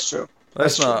 that's true.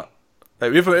 That's That's not.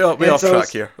 Right, we're Yeah, off so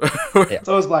track it's- here.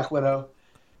 So is Black Widow.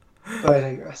 But I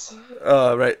digress.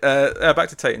 Right. Back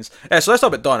to Titans. So let's talk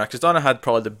about Donna, because Donna had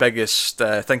probably the biggest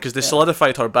thing, because they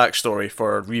solidified her backstory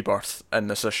for Rebirth in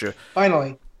this issue.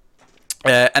 Finally.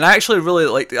 And I actually really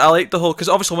liked it. I liked the whole, because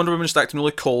obviously Wonder Woman's acting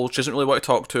really cold. She doesn't really want to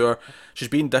talk to her. She's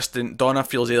being distant. Donna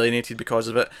feels alienated because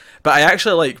of it. But I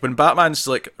actually like when Batman's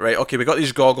like, right, okay, we got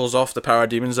these goggles off the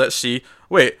parademons. Let's see.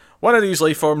 Wait, one of these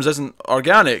life forms isn't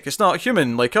organic. It's not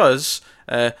human like us.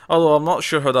 Although I'm not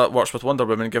sure how that works with Wonder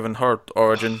Woman given her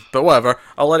origin. But whatever.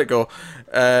 I'll let it go.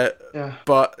 Yeah.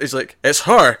 But he's like, it's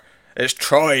her. It's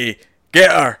Troy.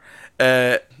 Get her.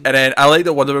 And then I like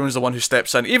that Wonder Woman's the one who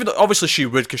steps in. Even though obviously she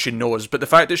would because she knows, but the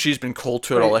fact that she's been cold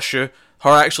to her all Right. issue, her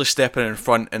actually stepping in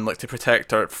front and like to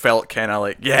protect her, it felt kind of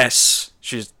like, yes,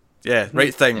 she's,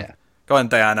 right thing. Yeah. Go on,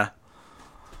 Diana.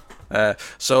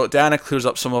 So Diana clears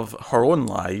up some of her own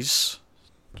lies.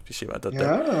 If you see what I did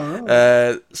there.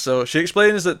 Yeah. So she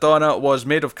explains that Donna was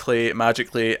made of clay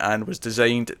magically and was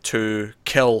designed to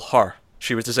kill her.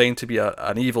 She was designed to be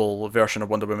an evil version of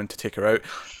Wonder Woman to take her out,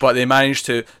 but they managed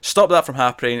to stop that from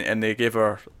happening, and they gave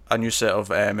her a new set of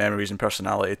memories and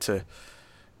personality to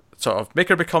sort of make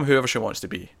her become whoever she wants to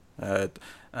be.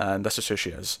 And this is who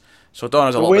she is. So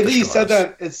Donna's a The lot way better that you than said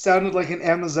others. that, it sounded like an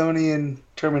Amazonian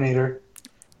Terminator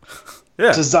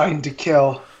Yeah. designed to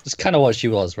kill. It's kind of what she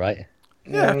was, right?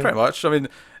 Yeah, pretty much. I mean,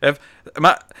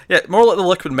 more like the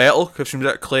liquid metal because she's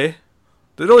that clay.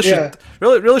 They really should, Yeah.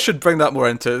 really should bring that more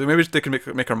into it. Maybe they can make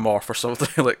her morph or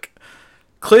something like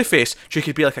Clayface. She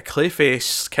could be like a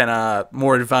Clayface kind of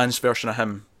more advanced version of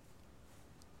him.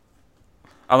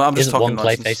 I'm just Isn't talking one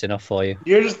nonsense. Clayface enough for you?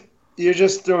 You're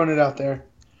just throwing it out there.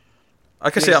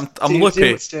 Like I say, I'm See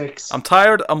loopy. what sticks. I'm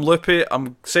tired. I'm loopy.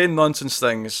 I'm saying nonsense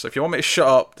things. If you want me to shut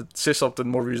up, then say something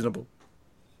more reasonable.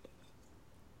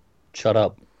 Shut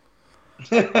up.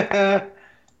 You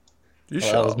Well,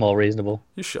 shut that was up. more reasonable.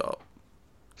 You shut up.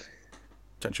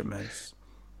 Attention, mess.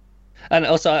 And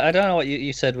also, I don't know what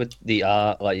you said with the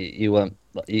art. Like you weren't,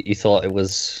 you thought it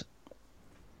was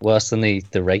worse than the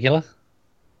regular.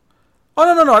 Oh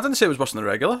no! I didn't say it was worse than the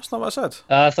regular. That's not what I said.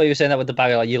 I thought you were saying that with the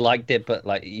bag. Like you liked it, but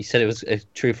like you said, it was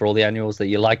true for all the annuals that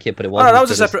you like it, but it Oh, wasn't. no, that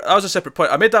was as a good as- separate. That was a separate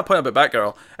point. I made that point about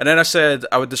Batgirl, and then I said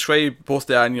I would describe both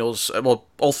the annuals, well,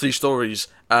 all three stories,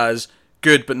 as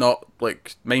good but not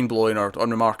like mind blowing or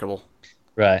unremarkable.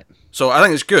 Right. So I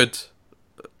think it's good.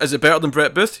 Is it better than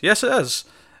Brett Booth? Yes, it is.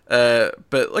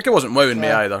 But like it wasn't wowing me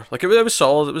Yeah. either. Like it was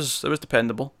solid. It was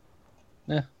dependable.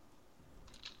 Yeah.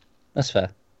 That's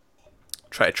fair.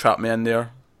 Try to trap me in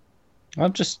there.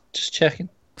 I'm just checking.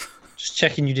 Just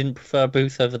checking you didn't prefer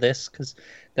Booth over this, because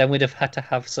then we'd have had to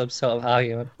have some sort of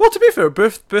argument. Well, to be fair,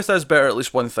 Booth is better at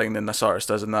least one thing than this artist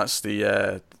does, and that's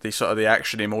the sort of the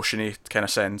action, emotiony kind of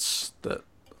sense.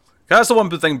 That's the one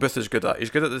thing Booth is good at. He's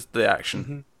good at the action.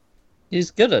 Mm-hmm.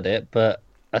 He's good at it, but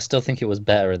I still think it was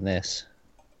better in this.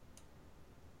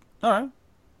 All right.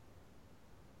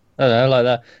 I don't know,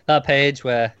 like that page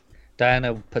where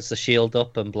Diana puts the shield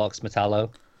up and blocks Metallo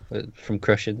from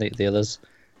crushing the others. I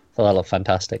thought that looked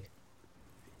fantastic.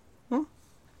 Well,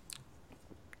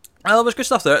 there was good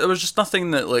stuff there. There was just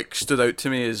nothing that like stood out to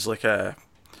me as like a,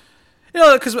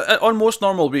 because on most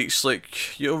normal weeks,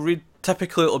 like you'll read,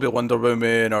 typically it'll be Wonder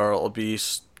Woman or it'll be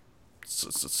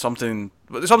something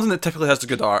that typically has the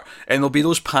good art, and there'll be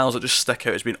those panels that just stick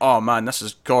out as being, oh man, this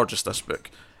is gorgeous, this book.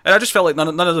 And I just felt like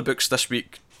none of the books this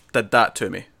week did that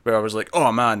to me, where I was like,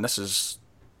 oh man, this is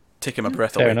taking my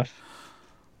breath away. Fair enough.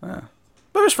 Yeah.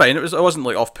 But it was fine. It wasn't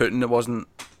like off-putting. It wasn't.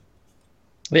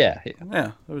 Yeah.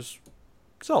 Yeah, it was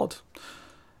solid.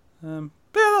 But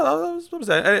yeah, that was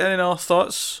it. Any other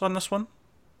thoughts on this one?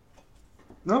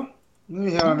 No,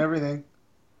 we hit on everything.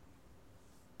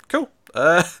 Cool.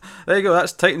 There you go.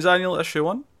 That's Titans Annual Issue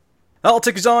 1. That'll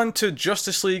take us on to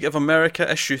Justice League of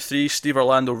America Issue 3. Steve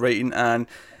Orlando writing, and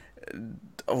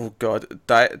oh god,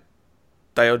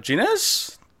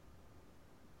 Diogenes.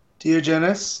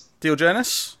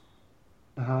 Diogenes.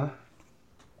 Uh-huh.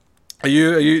 Are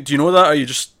you? Do you know that? Or are you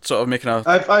just sort of making a?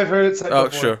 I've heard it said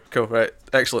before. Sure, cool, right,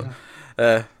 excellent.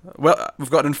 Well,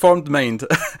 we've got an informed mind.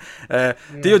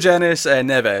 Diogenes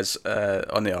Neves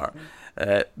on the art.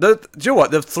 Do you know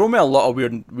what? They've thrown me a lot of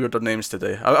weirder names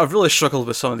today. I've really struggled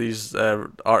with some of these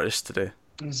artists today.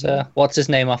 So, what's his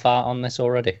name off art on this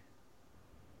already?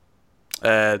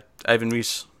 Ivan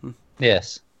Reis.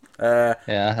 Yes.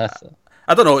 Yeah.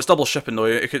 I don't know. It's double shipping though.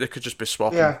 It could just be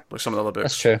swapping like some of the other books.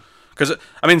 That's true. Because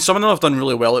I mean, some of them have done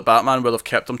really well at Batman, where they've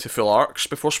kept them to full arcs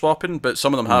before swapping, but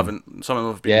some of them haven't. Some of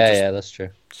them have been. Yeah, that's true.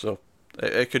 So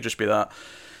it could just be that.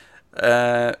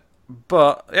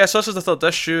 But yeah, so this is the third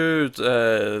issue.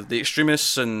 The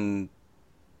extremists and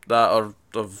that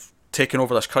have taken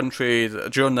over this country.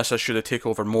 During this issue, they take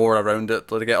over more around it.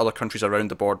 They get other countries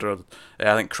around the border.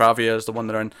 I think Kravia is the one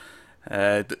they're in.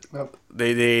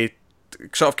 They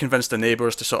sort of convince the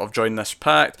neighbours to sort of join this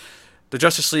pact. The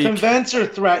Justice League... Convince or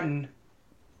threaten?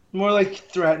 More like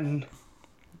threaten.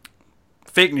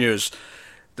 Fake news.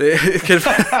 They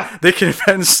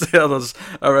convince the others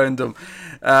around them.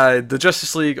 The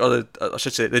Justice League, or I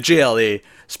should say, the JLA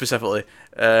specifically,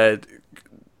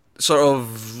 sort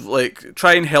of like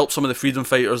try and help some of the freedom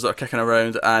fighters that are kicking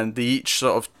around, and they each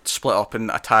sort of split up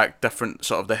and attack different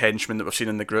sort of the henchmen that we've seen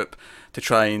in the group to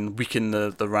try and weaken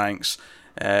the ranks.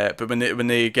 But when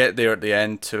they get there at the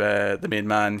end to the main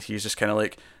man, he's just kind of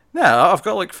like, "Nah, I've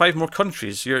got like 5 more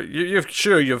countries. You're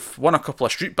sure you've won a couple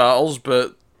of street battles,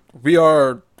 but we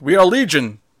are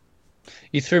Legion."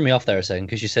 You threw me off there a second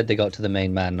because you said they got to the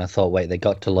main man, and I thought, wait, they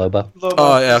got to Lobo.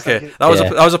 Oh yeah, okay. That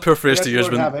was a poor phrase to use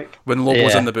when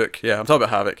Lobo's in the book. Yeah, I'm talking about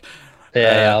Havoc.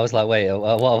 Yeah, I was like, wait,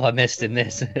 what have I missed in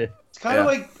this? It's kind of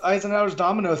like Eisenhower's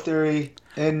domino theory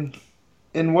in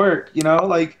work.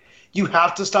 Like you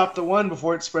have to stop the one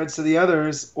before it spreads to the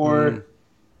others, or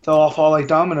they'll all fall like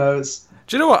dominoes.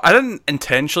 Do you know what? I didn't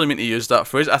intentionally mean to use that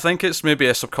phrase. I think it's maybe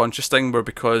a subconscious thing where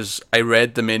because I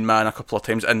read the main man a couple of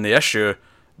times in the issue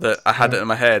that I had it in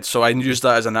my head, so I used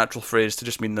that as a natural phrase to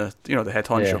just mean the head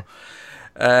honcho.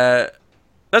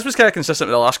 This was kind of consistent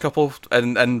with the last couple,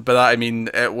 and by that I mean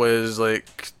it was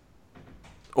like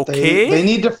okay. They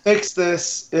need to fix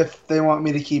this if they want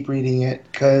me to keep reading it,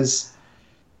 because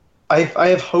I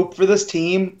have hope for this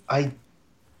team.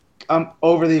 I'm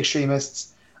over the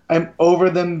extremists. I'm over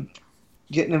them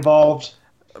getting involved.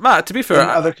 Matt, to be fair, in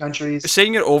other countries.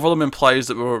 Saying you're over them implies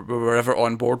that we were ever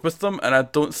on board with them, and I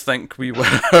don't think we were.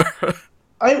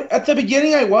 At the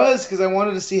beginning I was, because I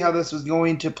wanted to see how this was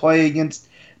going to play against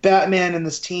Batman and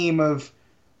this team of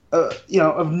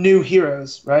new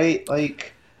heroes, right?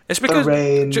 Like it's because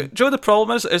Joe, the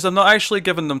problem is they're not actually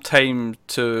giving them time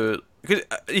to.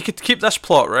 You could keep this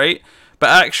plot right, but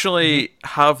actually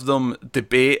have them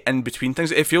debate in between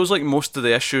things. It feels like most of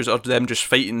the issues are them just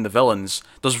fighting the villains.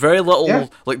 There's very little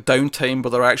like downtime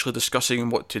where they're actually discussing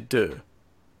what to do,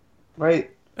 right?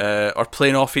 Or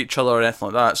playing off each other or anything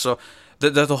like that. So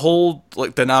the whole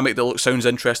like dynamic that sounds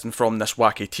interesting from this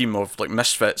wacky team of like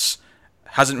misfits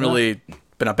hasn't really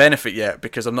been a benefit yet,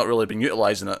 because I've not really been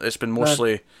utilising it. It's been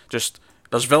mostly just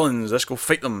there's villains, let's go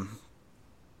fight them.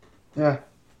 Yeah.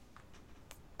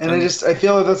 And I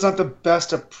feel like that's not the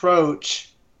best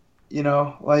approach,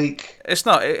 like... It's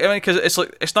not, I mean, because it's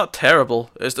like, it's not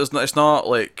terrible. It's not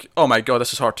like, oh my god,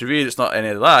 this is hard to read. It's not any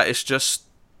of that. It's just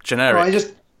generic.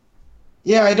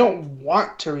 Well, I don't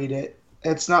want to read it.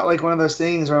 It's not like one of those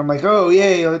things where I'm like, oh,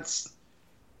 yay,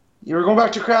 you're going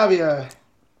back to Kravia.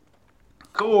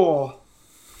 Cool.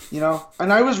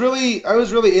 And I was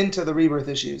really into the Rebirth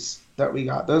issues that we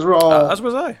got. Those were all... as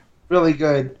was I. Really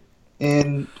good.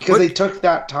 And because they took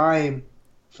that time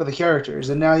for the characters,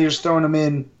 and now you're just throwing them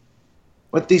in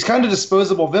with these kind of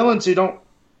disposable villains who don't,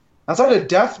 outside of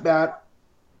Deathbat,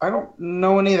 I don't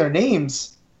know any of their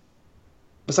names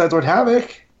besides Lord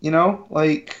Havoc.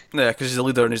 Like, Yeah, because he's the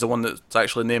leader and he's the one that's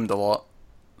actually named a lot.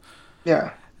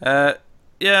 yeah.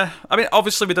 Yeah, I mean,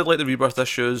 obviously we did like the Rebirth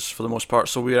issues for the most part,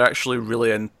 so we're actually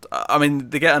really in. I mean,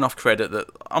 they get enough credit that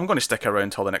I'm going to stick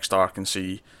around till the next arc and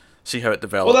see how it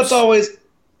develops. Well, that's always,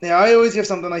 yeah. I always give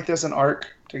something like this an arc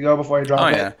to go before I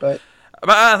drop yeah. it. But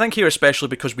I think here especially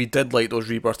because we did like those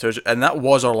Rebirthers, and that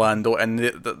was Orlando, and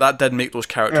that did make those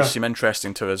characters seem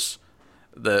interesting to us.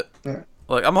 That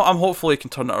like I'm hopefully can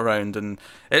turn it around, and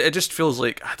it just feels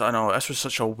like, I don't know, this was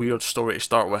such a weird story to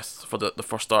start with for the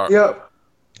first arc. Yep.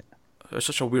 It's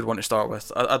such a weird one to start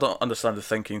with. I don't understand the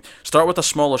thinking. Start with a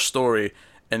smaller story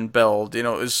and build.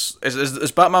 As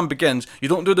Batman Begins, you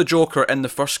don't do the Joker in the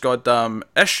first goddamn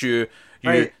issue.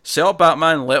 You set up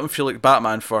Batman, let him feel like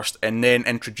Batman first, and then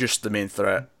introduce the main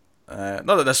threat. Not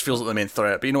that this feels like the main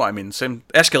threat, but you know what I mean. Same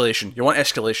escalation. You want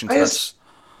escalation to this.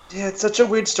 Yeah, it's such a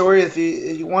weird story. If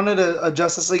you wanted a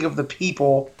Justice League of the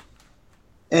people,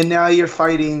 and now you're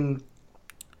fighting,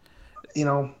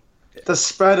 the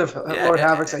spread of Lord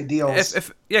Havoc's ideals.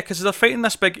 Because they're fighting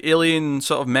this big alien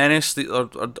sort of menace, or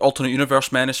alternate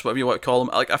universe menace, whatever you want to call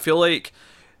them. Like, I feel like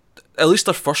at least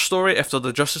their first story, if they're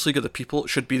the Justice League of the People,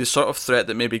 should be the sort of threat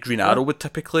that maybe Green Arrow would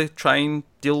typically try and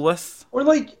deal with. Or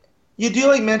like you do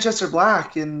like Manchester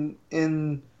Black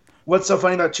in What's So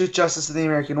Funny About Truth, Justice, and the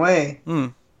American Way.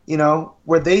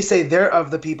 Where they say they're of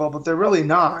the people, but they're really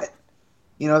not.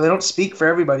 They don't speak for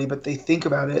everybody, but they think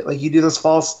about it. Like, you do this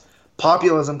false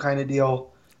populism kind of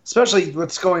deal, especially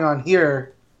what's going on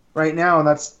here right now, and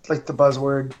that's like the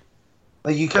buzzword.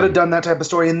 Like, you could have done that type of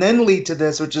story and then lead to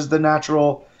this, which is the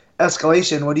natural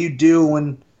escalation. What do you do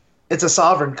when it's a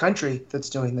sovereign country that's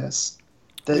doing this?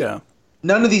 That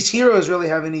none of these heroes really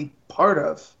have any part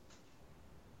of.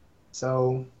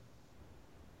 So,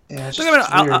 yeah, it's just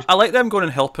weird. I like them going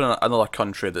and helping another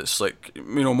country that's like,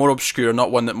 more obscure,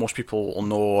 not one that most people will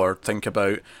know or think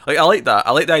about. Like, I like that.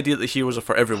 I like the idea that the heroes are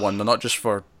for everyone. They're not just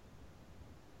for,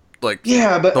 like,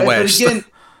 but the West. But again, you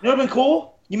know what'd been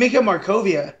cool? You make it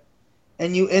Markovia,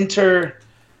 and you enter,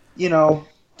 the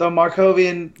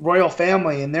Markovian royal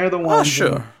family, and they're the ones. Oh,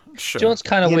 sure. Do you know what's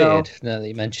kind of weird now that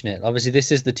you mention it? Obviously, this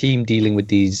is the team dealing with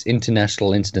these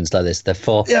international incidents like this.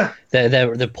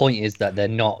 The point is that they're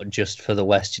not just for the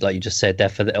West, like you just said. They're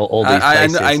for all these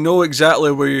places. I know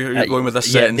exactly where you're going with this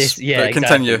sentence. Exactly.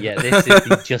 Continue. Yeah, this is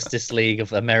the Justice League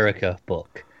of America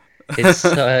book. It's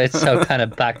so kind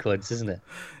of backwards, isn't it?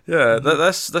 Yeah,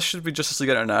 this should be Justice League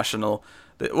International.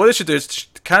 What they should do is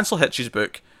cancel Hitch's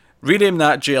book, rename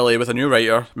that JLA with a new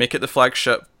writer, make it the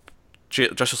flagship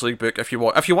Justice League book if you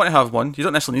want to have one. You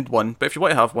don't necessarily need one, but if you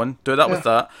want to have one, do that with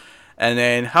that, and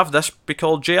then have this be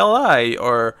called JLI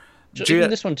or even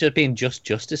this one just being just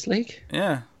Justice League.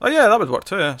 Yeah. Oh yeah, that would work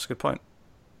too. Yeah, that's a good point.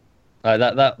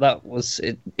 That was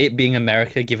it being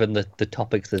America, given the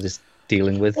topics that it's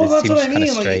dealing with. Well, it seems kind of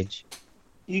strange.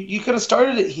 You could have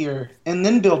started it here and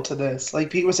then built to this,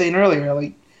 like Pete was saying earlier,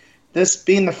 like this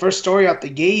being the first story out the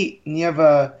gate, and you have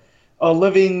a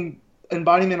living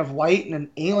embodiment of light and an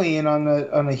alien on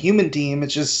a human team.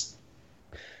 It's just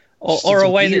a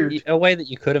way that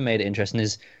you could have made it interesting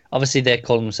is, obviously they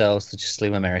call themselves the Justice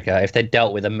League of America. If they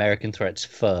dealt with American threats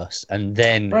first, and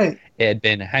then it had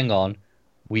been, hang on,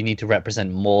 we need to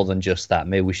represent more than just that.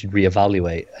 Maybe we should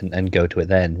reevaluate and go to it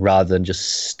then, rather than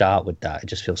just start with that. It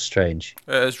just feels strange.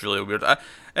 It is really weird. I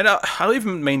don't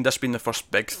even mind this being the first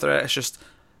big threat. It's just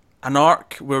an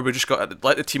arc where we just got to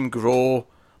let the team grow,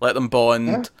 let them bond.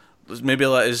 Yeah. Maybe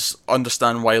let us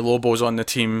understand why Lobo's on the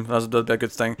team. That'd be a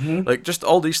good thing. Mm-hmm. Like, just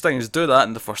all these things, do that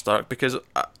in the first arc, because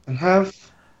and have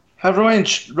Ryan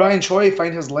Choi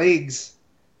find his legs,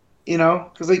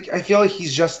 because I feel like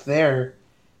he's just there.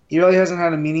 He really hasn't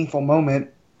had a meaningful moment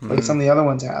like some of the other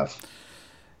ones have.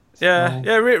 Yeah,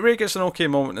 Ray gets an okay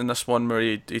moment in this one where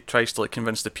he tries to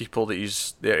convince the people that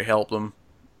he's there to help them,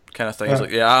 kind of thing. Yeah. He's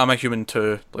like, I'm a human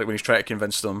too. Like, when he's trying to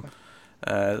convince them,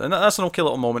 and that's an okay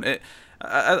little moment.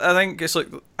 I think it's like,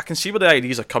 I can see where the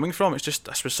ideas are coming from. It's just,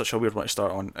 this was such a weird one to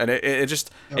start on, and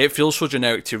it feels so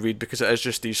generic to read, because it is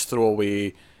just these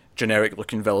throwaway, generic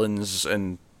looking villains,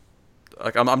 and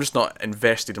like I'm just not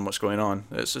invested in what's going on.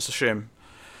 It's a shame,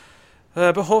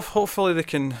 but hopefully they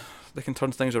can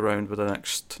turn things around with the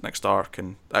next arc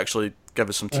and actually give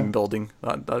us some team building.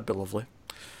 That'd be lovely.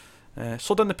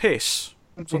 Slow down the pace.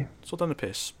 Slow down the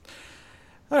pace.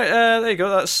 Alright, there you go,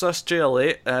 that's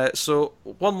JLA. So,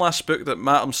 one last book that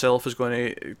Matt himself is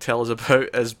going to tell us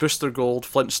about is Booster Gold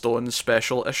Flintstones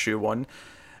Special Issue 1.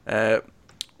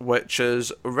 which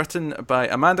is written by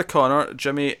Amanda Connor,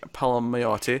 Jimmy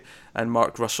Palmiotti, and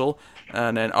Mark Russell,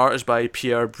 and then art is by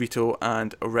Pierre Brito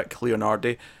and Rick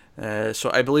Leonardi. So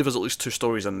I believe there's at least 2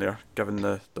 stories in there, given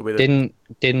the way that...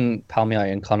 Didn't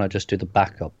Palmiotti and Connor just do the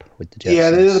backup with the Jetsons? Yeah,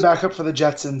 they did the backup for the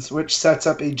Jetsons, which sets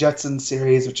up a Jetsons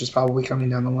series, which is probably coming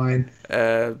down the line.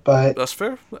 But that's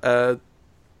fair. But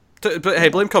hey,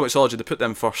 blame Comixology. They put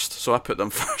them first, so I put them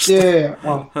first. Yeah.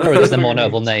 Well, or because they're more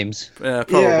notable names. Yeah,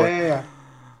 probably. Yeah.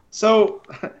 So,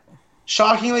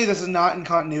 shockingly, this is not in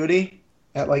continuity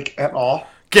at all.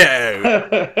 Get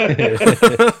out!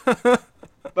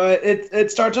 But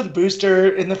it starts with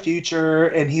Booster in the future,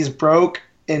 and he's broke,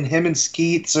 and him and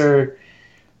Skeets are,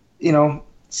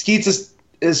 Skeets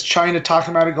is trying to talk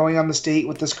him out of going on this date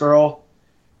with this girl,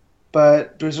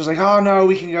 but Booster's like, oh no,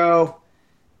 we can go.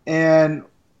 And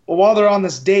while they're on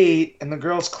this date, and the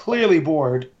girl's clearly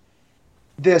bored,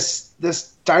 this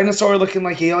dinosaur looking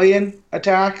like alien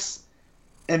attacks,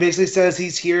 and basically says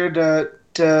he's here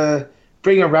to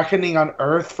bring a reckoning on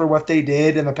Earth for what they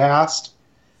did in the past.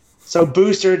 So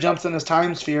Booster jumps in his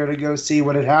time sphere to go see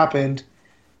what had happened.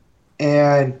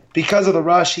 And because of the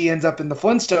rush, he ends up in the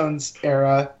Flintstones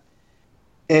era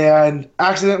and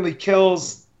accidentally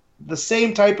kills the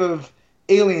same type of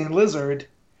alien lizard,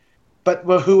 but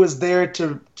who was there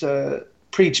to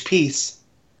preach peace.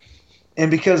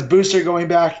 And because Booster going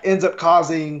back ends up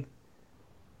causing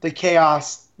the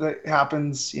chaos that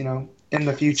happens, in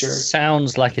the future.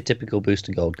 Sounds like a typical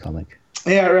Booster Gold comic.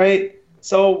 Yeah, right?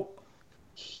 So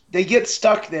they get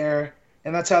stuck there,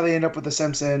 and that's how they end up with the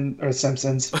Simpsons, the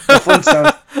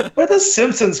Flintstones. Where the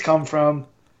Simpsons come from?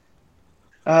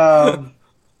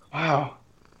 Wow.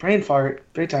 Brain fart.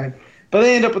 Big time. But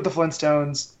they end up with the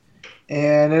Flintstones,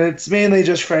 and it's mainly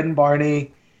just Fred and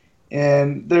Barney,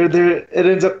 and it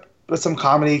ends up with some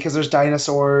comedy because there's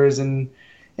dinosaurs and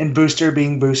Booster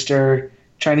being Booster,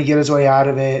 trying to get his way out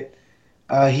of it.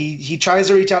 He tries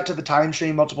to reach out to the time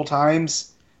stream multiple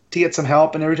times to get some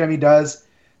help, and every time he does,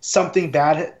 something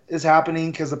bad is happening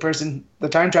because the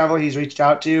time traveler he's reached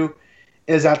out to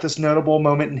is at this notable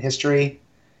moment in history.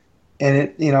 And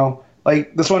it,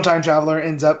 this one time traveler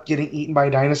ends up getting eaten by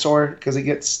a dinosaur because it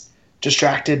gets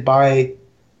distracted by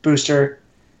Booster.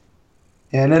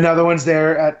 And another one's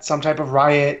there at some type of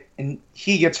riot and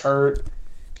he gets hurt.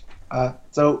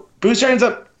 So Booster ends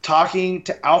up talking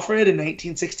to Alfred in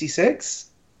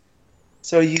 1966.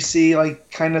 So you see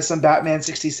kind of some Batman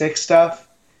 66 stuff.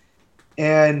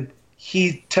 And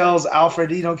he tells Alfred,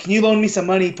 can you loan me some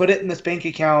money? Put it in this bank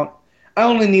account. I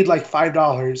only need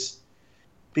 $5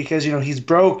 because, he's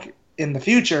broke in the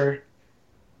future.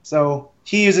 So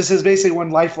he uses his basically one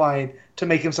lifeline to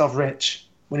make himself rich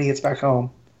when he gets back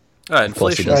home.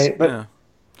 Inflation. Right,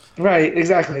 right,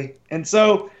 exactly. And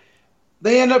so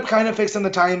they end up kind of fixing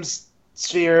the time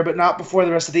sphere, but not before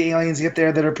the rest of the aliens get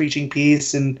there that are preaching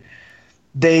peace. And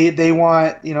they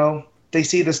want, they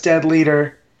see this dead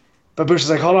leader. But Booster's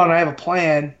like, hold on, I have a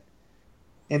plan.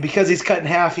 And because he's cut in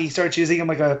half, he starts using him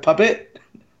like a puppet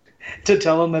to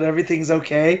tell him that everything's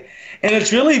okay. And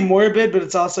it's really morbid, but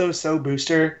it's also so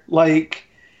Booster. Like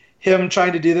him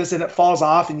trying to do this, and it falls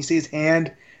off, and you see his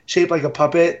hand shaped like a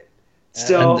puppet.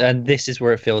 Still, and this is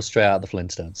where it feels straight out of the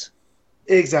Flintstones.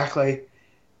 Exactly.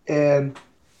 And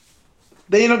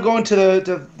they end up going to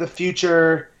the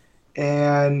future,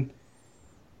 and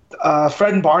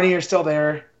Fred and Barney are still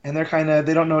there. And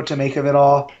they don't know what to make of it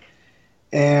all.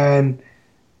 And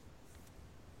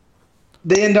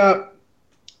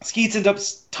Skeets ends up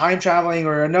time traveling,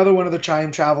 or another one of the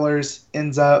time travelers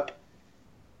ends up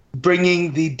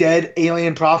bringing the dead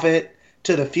alien prophet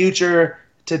to the future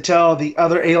to tell the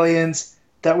other aliens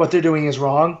that what they're doing is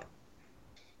wrong.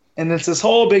 And it's this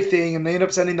whole big thing, and they end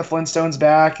up sending the Flintstones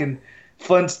back, and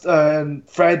Fred's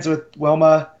with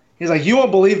Wilma. He's like, you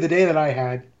won't believe the day that I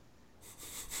had.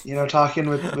 Talking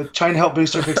with trying to help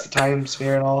Booster fix the time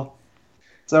sphere and all.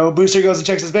 So Booster goes and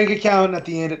checks his bank account, and at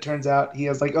the end it turns out he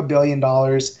has $1 billion,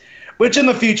 which in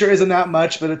the future isn't that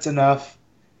much, but it's enough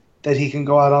that he can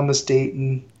go out on this date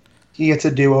and he gets a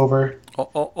do-over.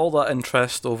 All that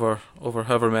interest over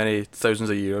however many thousands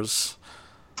of years.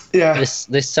 Yeah.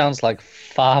 This sounds like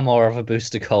far more of a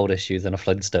Booster Gold issue than a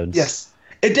Flintstones. Yes.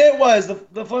 It was.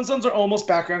 The Flintstones are almost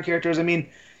background characters. I mean,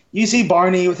 you see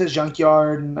Barney with his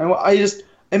junkyard, and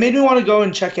it made me want to go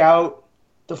and check out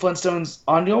the Flintstones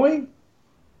ongoing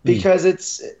because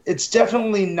it's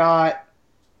definitely not,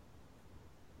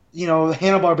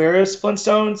 Hanna-Barbera's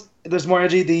Flintstones. There's more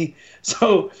edgy.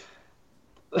 So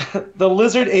the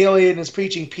lizard alien is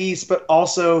preaching peace, but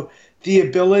also the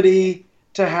ability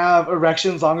to have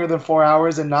erections longer than 4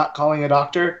 hours and not calling a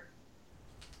doctor.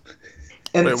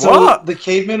 And Wait, so what? the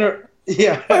cavemen are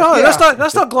Yeah, Oh, yeah,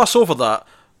 let's not gloss over that.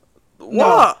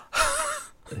 What?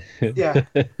 yeah.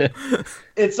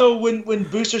 And so when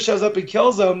Booster shows up and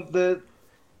kills them, the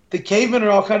cavemen are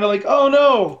all kind of like, oh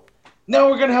no, now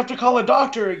we're gonna have to call a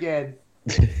doctor again.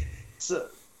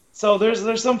 So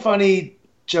there's some funny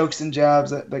jokes and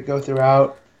jabs that go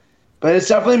throughout, but it's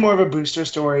definitely more of a Booster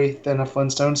story than a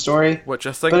Flintstone story. Which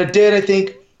I think. But it did, I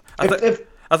think. I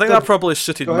think that probably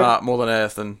suited Matt more than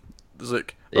anything. It's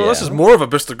like, oh, this is more of a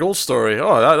Booster Gold story.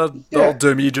 Oh, that'll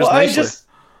do me just nicely.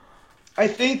 I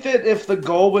think that if the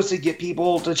goal was to get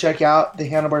people to check out the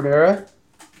Hanna-Barbera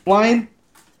line,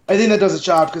 I think that does its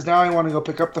job, because now I want to go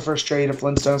pick up the first trade of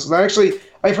Flintstones. Because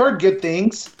I've heard good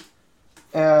things.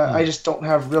 I just don't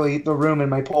have really the room in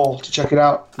my poll to check it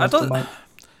out.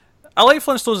 I like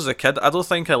Flintstones as a kid. I don't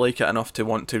think I like it enough to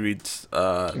want to read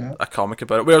a comic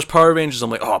about it. Whereas Power Rangers, I'm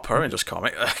like, oh, Power Rangers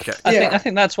comic. I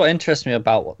think that's what interests me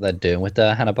about what they're doing with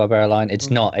the Hanna-Barbera line. It's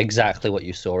not exactly what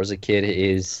you saw as a kid. It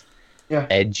is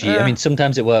edgy. I mean,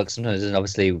 sometimes it works. Sometimes,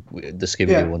 obviously, the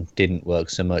Scooby-Doo one didn't work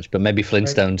so much. But maybe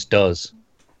Flintstones does.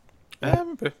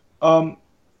 Maybe. And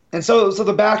so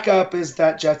the backup is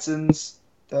that Jetsons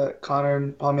that Connor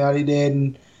and Palmiotti did,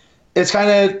 and it's kind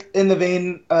of in the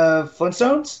vein of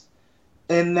Flintstones,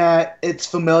 in that it's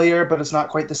familiar, but it's not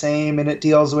quite the same, and it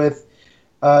deals with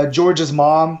George's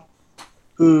mom,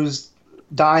 who's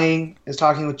dying, is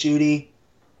talking with Judy,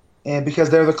 and because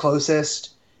they're the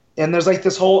closest, and there's like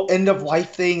this whole end of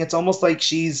life thing. It's almost like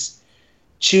she's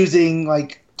choosing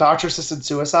like doctor-assisted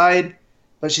suicide,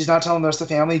 but she's not telling the rest of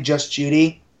the family, just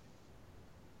Judy.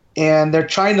 And they're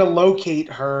trying to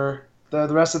locate her, the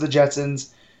rest of the Jetsons,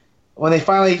 when they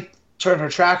finally turn her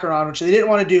tracker on, which they didn't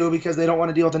want to do because they don't want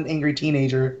to deal with an angry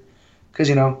teenager. Because,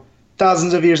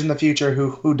 thousands of years in the future,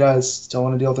 who does still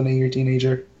want to deal with an angry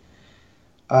teenager?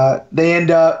 They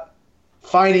end up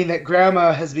finding that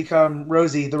Grandma has become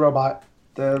Rosie, the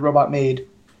robot maid.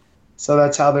 So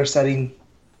that's how they're setting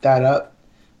that up.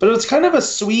 But it was kind of a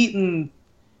sweet and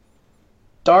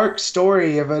dark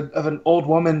story of an old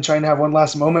woman trying to have one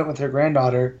last moment with her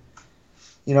granddaughter,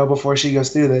 before she goes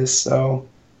through this. So,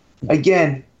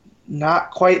 again,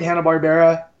 not quite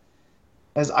Hanna-Barbera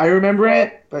as I remember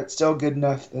it, but still good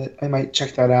enough that I might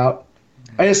check that out.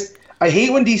 I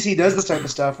hate when DC does this type of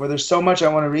stuff where there's so much I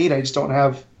want to read, I just don't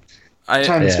have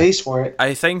time and space for it.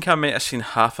 I think I might have seen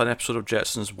half an episode of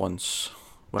Jetsons once.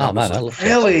 I love Jetsons.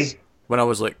 Really? When I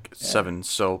was like 7,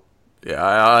 so yeah,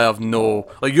 I have no...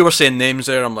 Like, you were saying names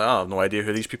there, I'm like, I have no idea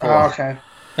who these people are. Okay.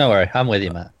 Don't worry, I'm with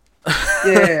you, Matt.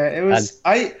 Yeah, it was...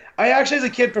 I actually, as a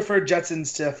kid, preferred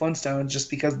Jetsons to Flintstones just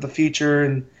because of the future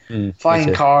and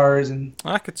flying cars. And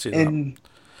I could see that.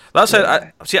 That's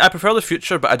it. I prefer the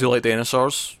future, but I do like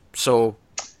dinosaurs, so...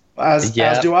 As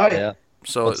do I. Yeah.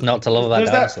 So what's not to love about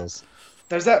dinosaurs?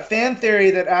 There's that fan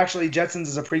theory that actually Jetsons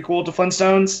is a prequel to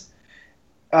Flintstones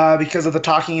because of the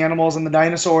talking animals and the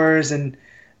dinosaurs, and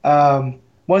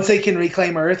once they can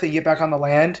reclaim Earth and get back on the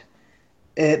land,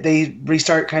 they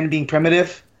restart kind of being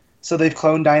primitive. So they've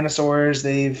cloned dinosaurs,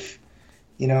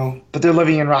 but they're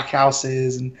living in rock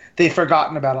houses, and they've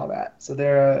forgotten about all that. So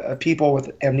they're a people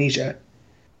with amnesia.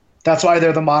 That's why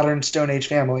they're the modern Stone Age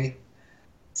family.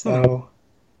 So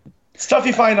stuff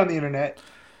you find on the internet.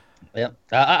 Yeah,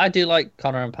 I do like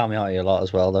Connor and Palmiotti a lot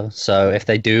as well, though. So if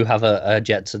they do have a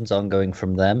Jetsons ongoing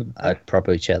from them, I'd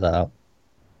probably check that out.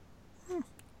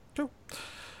 Cool.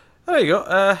 There you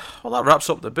go. Well, that wraps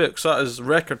up the book. So that is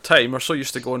record time. We're so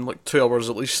used to going like 2 hours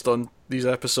at least on these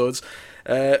episodes.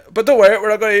 But don't worry, we're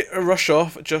not going to rush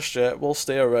off just yet. We'll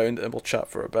stay around and we'll chat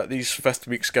for a bit. These 5th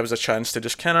weeks give us a chance to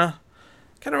just kind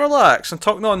of relax and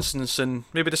talk nonsense and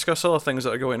maybe discuss other things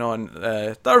that are going on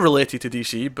that are related to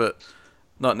DC, but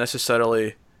not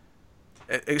necessarily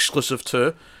exclusive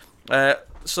to.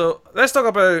 So let's talk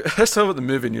about the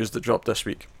movie news that dropped this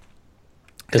week.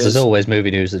 Because there's always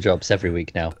movie news that drops every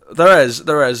week now. There is,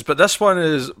 but this one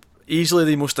is easily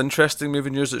the most interesting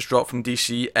movie news that's dropped from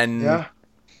DC in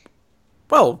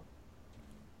well,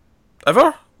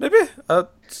 ever maybe.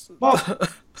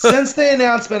 Since the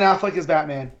announcement, Affleck is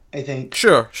Batman, I think.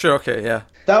 Sure, okay, yeah.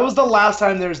 That was the last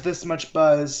time there was this much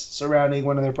buzz surrounding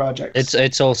one of their projects.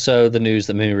 It's also the news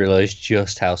that made me realize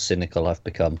just how cynical I've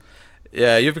become.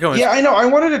 Yeah, you've become... Yeah, I know. I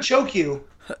wanted to choke you.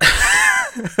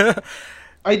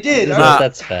 I did.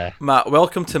 That's fair. Matt,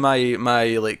 welcome to my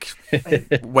like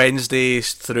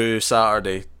Wednesdays through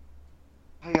Saturday.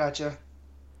 I gotcha.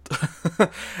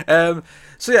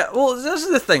 So yeah, well, this is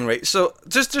the thing, right? So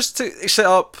just to set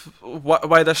up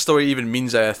why this story even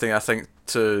means anything, I think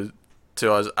to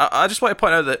us, I just want to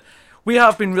point out that we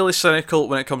have been really cynical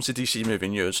when it comes to DC movie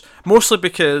news, mostly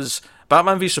because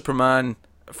Batman v Superman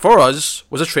for us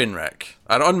was a train wreck,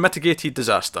 an unmitigated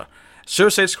disaster.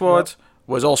 Suicide Squad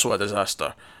was also a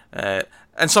disaster.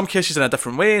 In some cases in a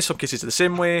different way, in some cases the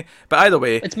same way. But either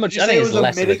way, It's much. Did you I say think it it's was a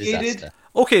less of a mitigated- disaster.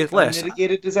 okay, less.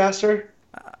 Mitigated disaster.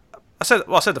 I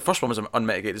said the first one was an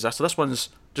unmitigated disaster. This one's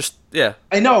just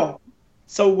I know.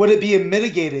 So would it be a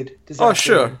mitigated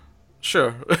disaster? Oh,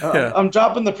 sure. Yeah, I'm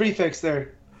dropping the prefix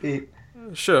there, Pete.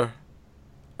 sure.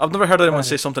 I've never heard anyone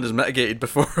say something is mitigated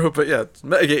before, but yeah, it's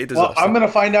mitigated Well, disaster. I'm gonna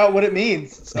find out what it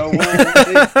means. So we'll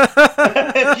see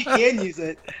if you can use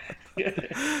it.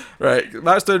 Right,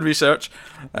 Matt's doing research,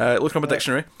 looking up a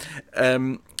dictionary.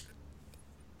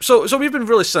 So we've been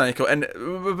really cynical, and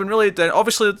we've been really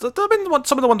obviously. Some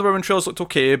of the Wonder Woman trailers looked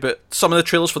okay, but some of the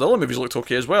trailers for the other movies looked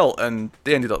okay as well, and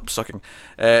they ended up sucking.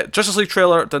 Justice League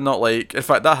trailer did not like. In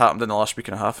fact, that happened in the last week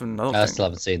and a half, and I don't I think. still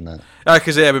haven't seen that.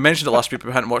 Because we mentioned it last week, but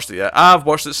we hadn't watched it yet. I've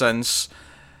watched it since.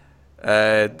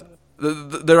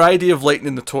 Their idea of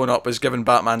lightening the tone up is giving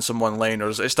Batman some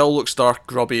one-liners. It still looks dark,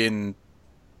 grubby, and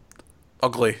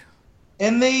ugly.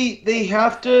 And they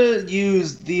have to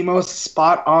use the most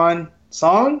spot on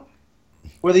song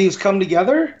where they use "Come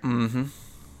Together." Mm-hmm.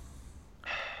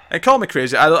 And call me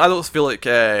crazy, I don't feel like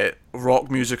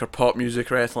rock music or pop music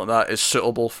or anything like that is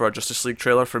suitable for a Justice League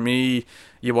trailer. For me,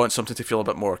 you want something to feel a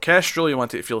bit more orchestral, you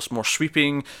want it to feel more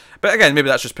sweeping. But again, maybe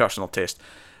that's just personal taste.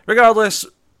 Regardless,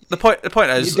 the point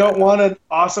is... You don't want an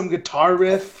awesome guitar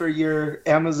riff for your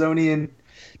Amazonian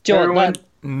heroine?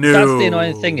 No. That's the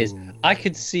annoying thing is, I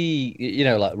could see,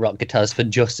 like rock guitars for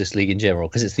Justice League in general,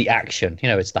 because it's the action,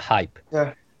 it's the hype.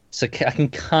 Yeah. So I can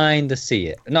kind of see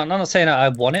it. I'm not saying I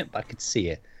want it, but I could see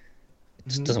it. It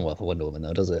just doesn't work for Wonder Woman,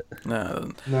 though, does it?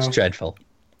 No. It's dreadful.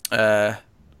 But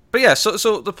yeah,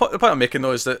 so the point I'm making,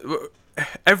 though, is that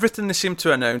everything they seem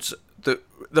to announce, that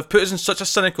they've put us in such a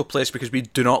cynical place because we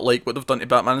do not like what they've done to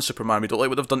Batman and Superman. We don't like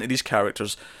what they've done to these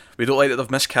characters. We don't like that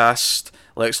they've miscast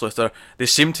Lex Luthor. They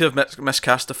seem to have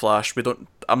miscast the Flash. I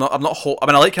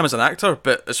like him as an actor,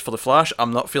 but as for the Flash,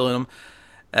 I'm not feeling him,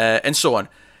 and so on.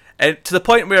 And to the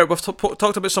point where we've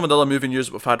talked about some of the other movie news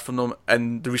that we've had from them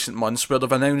in the recent months, where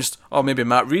they've announced, maybe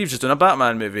Matt Reeves is doing a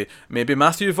Batman movie, maybe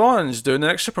Matthew Vaughn's doing the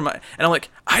next Superman, and I'm like,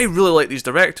 I really like these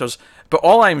directors, but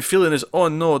all I'm feeling is, oh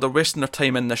no, they're wasting their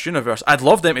time in this universe. I'd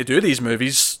love them to do these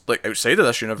movies, like, outside of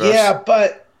this universe. Yeah,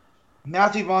 but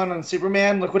Matthew Vaughn on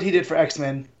Superman, look what he did for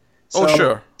X-Men. So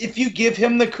sure. If you give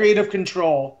him the creative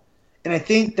control, and I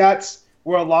think that's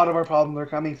where a lot of our problems are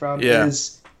coming from,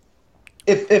 is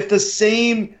if the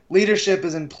same leadership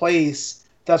is in place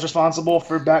that's responsible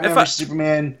for Batman vs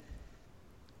Superman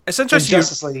it's and interesting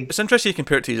Justice League. It's interesting you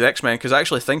compare it to his X-Men, because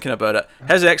actually thinking about it,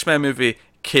 his X-Men movie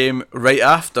came right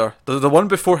after. The one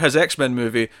before his X-Men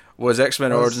movie was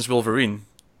X-Men Origins Wolverine.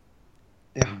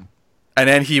 Yeah. And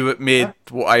then he made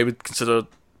what I would consider...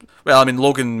 Well, I mean,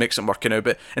 Logan makes it work now,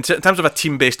 but in terms of a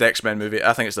team-based X-Men movie,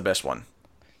 I think it's the best one.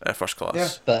 First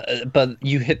class. Yeah. But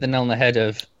you hit the nail on the head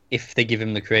of if they give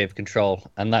him the creative control,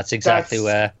 and that's exactly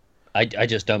where I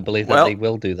just don't believe that they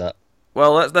will do that.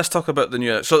 Well, let's talk about the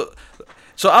new... So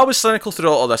I was cynical through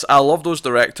all of this. I love those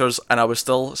directors, and I was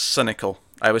still cynical.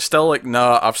 I was still like,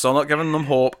 nah, I've still not given them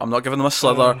hope. I'm not giving them a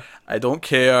slither. I don't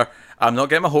care. I'm not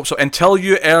getting my hopes up. Until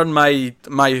you earn my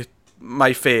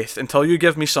faith, until you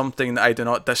give me something that I do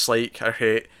not dislike or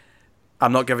hate,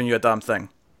 I'm not giving you a damn thing.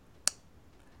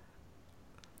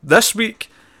 This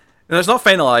week, and it's not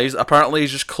finalised, apparently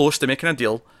he's just close to making a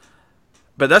deal,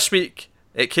 but this week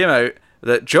it came out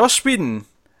that Joss Whedon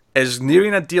is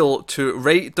nearing a deal to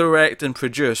write, direct and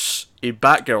produce a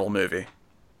Batgirl movie.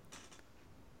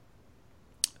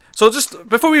 So just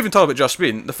before we even talk about Joss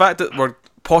Whedon, the fact that we're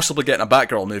possibly getting a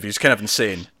Batgirl movie is kind of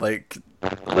insane. Like,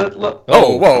 whoa,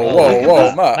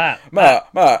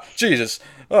 Matt, Jesus,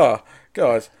 oh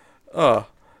God, oh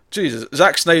Jesus.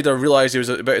 Zack Snyder realised he was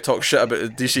about to talk shit about the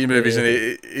DC movies and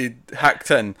he hacked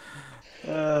in.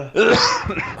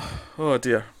 Oh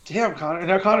dear. Damn, Connor.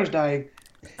 Now Connor's dying.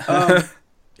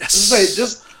 Yes.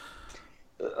 Just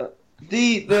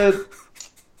the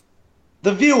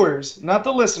viewers, not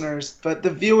the listeners, but the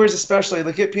viewers especially,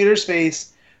 look at Peter's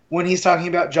face when he's talking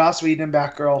about Joss Whedon and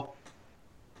Batgirl.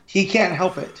 He can't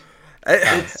help it.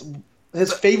 It's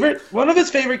one of his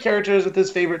favorite characters with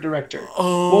his favorite director.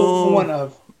 Well, one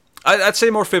of. I'd say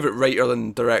more favourite writer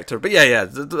than director, but yeah.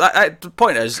 The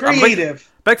point is, creative.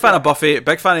 I'm big fan of Buffy,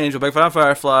 big fan of Angel, big fan of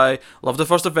Firefly. Love the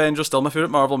first Avengers, still my favourite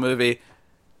Marvel movie,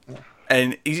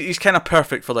 and he's kind of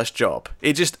perfect for this job.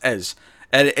 He just is,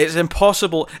 and it's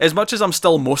impossible. As much as I'm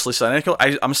still mostly cynical,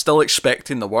 I'm still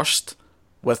expecting the worst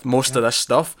with most of this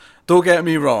stuff. Don't get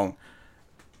me wrong.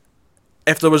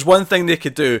 If there was one thing they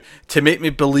could do to make me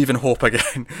believe in hope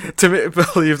again, to make me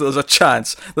believe there's a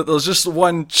chance, that there's just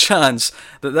one chance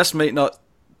that this might not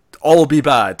all be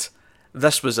bad,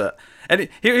 this was it. And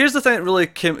here's the thing that really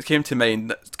came to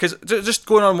mind, because just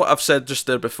going on what I've said just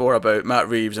there before about Matt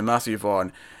Reeves and Matthew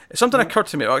Vaughn, something occurred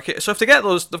to me. Okay, so if they get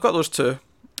those, they've got those two.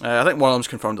 I think one of them's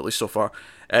confirmed at least so far,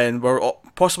 and we're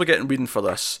possibly getting Whedon for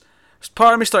this.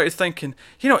 Part of me started thinking,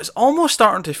 it's almost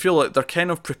starting to feel like they're kind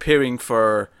of preparing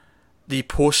for the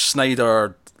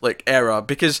post-Snyder era,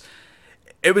 because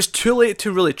it was too late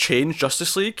to really change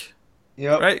Justice League.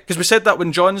 Yeah. Right? Because we said that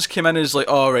when Johns came in, is like,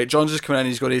 oh, right, Johns is coming in,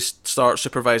 he's going to start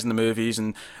supervising the movies,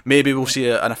 and maybe we'll see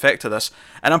an effect of this.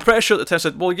 And I'm pretty sure at the time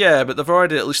said, well, yeah, but they've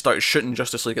already at least started shooting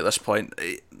Justice League at this point.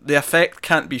 The effect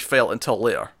can't be felt until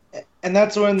later. And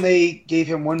that's when they gave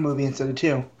him one movie instead of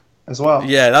two, as well.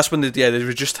 Yeah, that's when they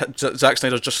were just Zack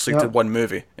Snyder's Justice League did one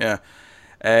movie. Yeah.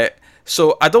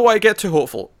 So I don't want to get too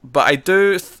hopeful, but I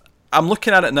do. I'm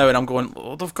looking at it now and I'm going,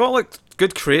 oh, they've got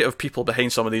good creative people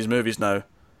behind some of these movies now.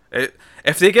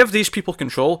 If they give these people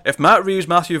control, if Matt Reeves,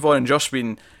 Matthew Vaughn, and Joss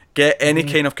Whedon get any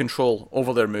kind of control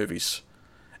over their movies,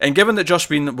 and given that Joss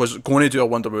Whedon was going to do a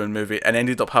Wonder Woman movie and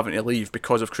ended up having to leave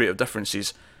because of creative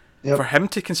differences, for him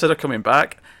to consider coming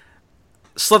back,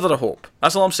 slither of hope.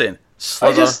 That's all I'm saying.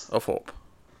 Slither of hope.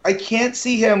 I can't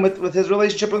see him with his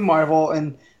relationship with Marvel,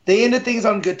 and they ended things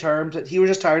on good terms. That he was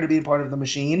just tired of being part of the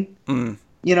machine.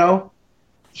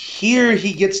 Here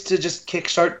he gets to just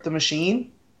kickstart the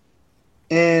machine,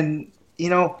 and you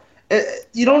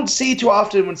don't see too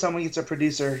often when someone gets a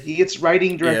producer. He gets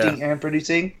writing, directing, and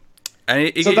producing. And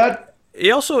he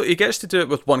gets to do it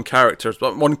with one character,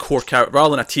 one core character,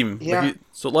 rather than a team. Yeah.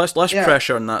 So less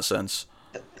pressure in that sense.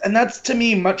 And that's, to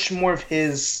me, much more of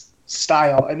his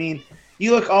style. I mean,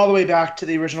 you look all the way back to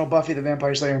the original Buffy the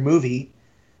Vampire Slayer movie,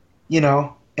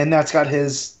 and that's got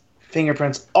his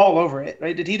fingerprints all over it,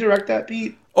 right? Did he direct that,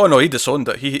 Pete? Oh, no, he disowned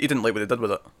it. He didn't like what they did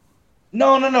with it.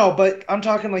 No, but I'm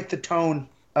talking the tone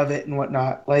of it and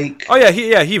whatnot. Oh, yeah,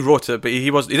 he wrote it, but he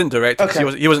didn't direct it.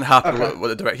 Okay. He wasn't happy with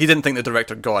the director. He didn't think the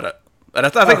director got it. And I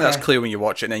think that's clear when you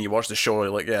watch it, and then you watch the show,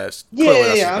 it's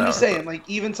clearly Yeah, I'm just saying,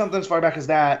 even something as far back as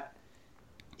that,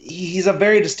 he's a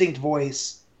very distinct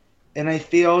voice, and I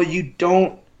feel you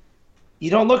don't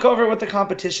look over at what the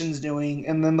competition's doing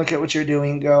and then look at what you're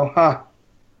doing and go,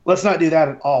 let's not do that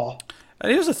at all.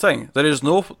 And here's the thing: there is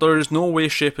no way,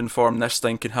 shape, and form this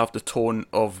thing can have the tone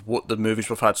of what the movies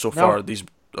we've had so far of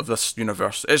this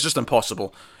universe. It's just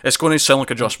impossible. It's going to sound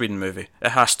like a Joss Whedon movie. It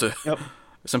has to. Yep.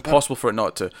 It's impossible for it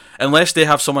not to, unless they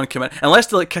have someone come in, unless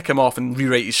they kick him off and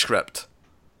rewrite his script.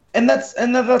 And that's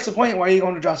the point. Why are you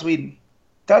going to Joss Whedon?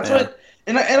 That's what.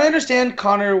 And I understand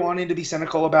Connor wanting to be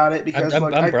cynical about it because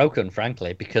I'm broken,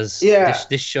 frankly, because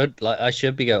this should I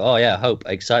should be going, oh yeah, hope,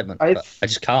 excitement, but I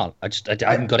just can't. I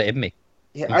haven't got it in me.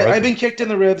 Yeah, I've been kicked in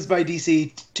the ribs by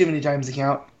DC too many times to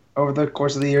count over the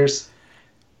course of the years.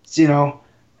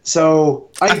 So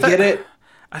I get it.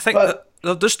 I think that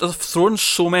they've thrown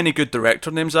so many good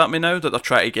director names at me now that they're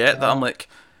trying to get that I'm like,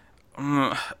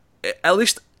 at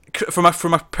least from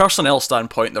a personnel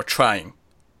standpoint, they're trying.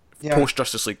 Post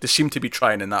Justice League, they seem to be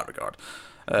trying in that regard.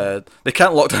 They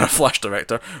can't lock down a Flash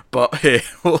director, but hey,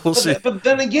 we'll see. But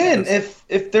then again,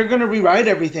 if they're going to rewrite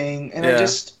everything, and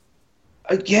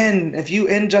if you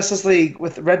end Justice League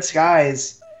with Red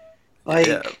Skies,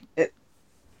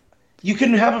 you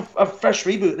can have a fresh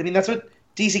reboot. I mean, that's what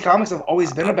DC Comics have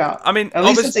always been about. I mean, at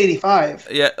least since '85.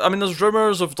 Yeah, I mean, there's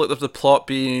rumors of the plot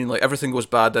being everything goes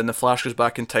bad, then the Flash goes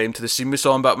back in time to the scene we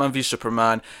saw in Batman v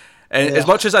Superman. And as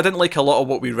much as I didn't like a lot of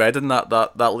what we read in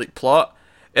that leaked plot,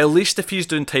 at least if he's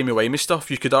doing timey-wimey stuff,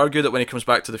 you could argue that when he comes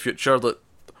back to the future, that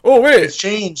it's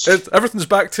changed. Everything's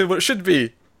back to what it should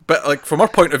be. But from our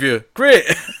point of view, great.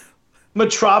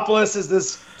 Metropolis is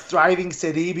this thriving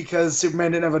city because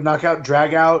Superman didn't have a knockout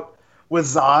drag-out with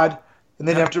Zod, and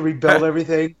they'd have to rebuild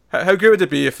everything. How great would it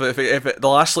be if the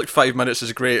last 5 minutes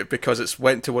is great because it's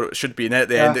went to what it should be, and at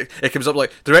the end it comes up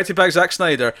directed by Zack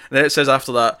Snyder, and then it says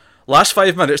after that, last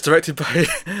 5 minutes directed by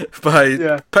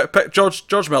pick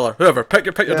George Miller, whoever. Pick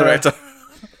your director.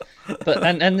 But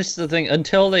and this is the thing.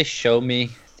 Until they show me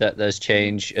that there's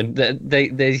change, and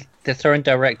they're throwing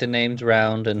director names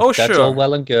around, and that's all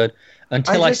well and good.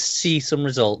 Until I see some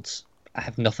results, I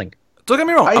have nothing. Don't get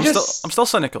me wrong. I'm still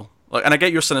cynical, and I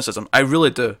get your cynicism. I really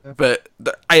do. But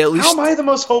I at least. How am I the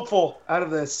most hopeful out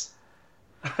of this?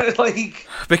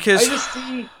 Because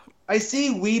I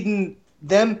see Whedon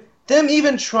them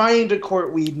even trying to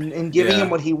court Whedon and giving him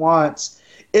what he wants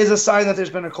is a sign that there's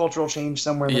been a cultural change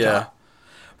somewhere in the top.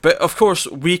 But of course,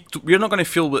 we're not going to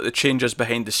feel what the changes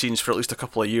behind the scenes for at least a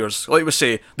couple of years. Like we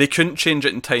say, they couldn't change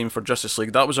it in time for Justice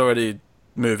League. That was already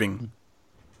moving.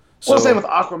 Well, same with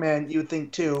Aquaman, you would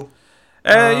think too.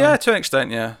 Yeah, to an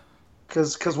extent, yeah.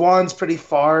 Because Juan's pretty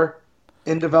far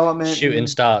in development. Shooting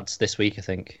starts this week, I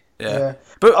think. Yeah.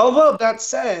 But although that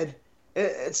said,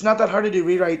 it's not that hard to do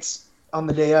rewrites on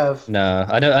the day of. No,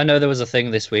 I know there was a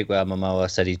thing this week where Momoa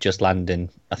said he just landed in,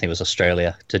 I think it was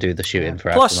Australia, to do the shooting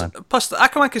for Aquaman. Plus, the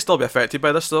Aquaman can still be affected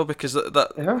by this though, because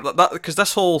because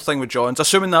this whole thing with Johns,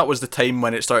 assuming that was the time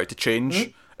when it started to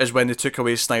change, is when they took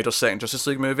away Snyder's second Justice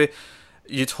League movie.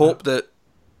 You'd hope that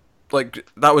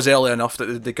that was early enough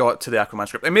that they got to the Aquaman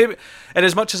script. And maybe, and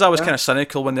as much as I was kind of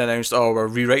cynical when they announced, oh, we're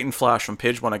rewriting Flash from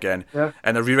page 1 again,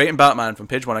 and they're rewriting Batman from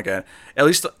page 1 again, at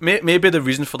least maybe the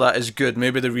reason for that is good.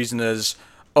 Maybe the reason is,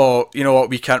 oh, you know what,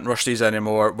 we can't rush these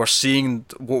anymore. We're seeing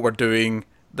what we're doing.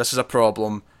 This is a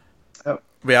problem.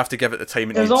 We have to give it the time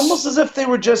it needs. It was almost as if they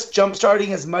were just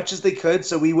jump-starting as much as they could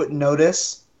so we wouldn't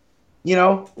notice. You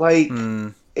know?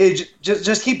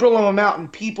 Just keep rolling them out, and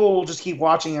people will just keep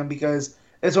watching them because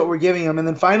it's what we're giving them. And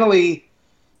then finally,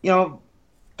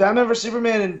 Batman vs.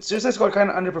 Superman and Suicide Squad kind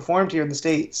of underperformed here in the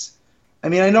States. I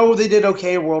mean, I know they did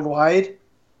okay worldwide,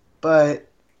 but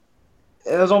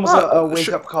it was almost a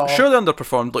wake-up call. Sure they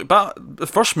underperformed. The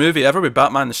first movie ever with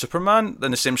Batman and Superman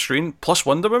in the same screen, plus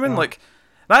Wonder Woman,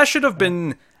 that should have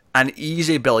been an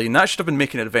easy billion. That should have been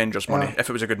making Avengers money if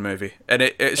it was a good movie. And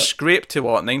it scraped to,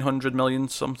 what, 900 million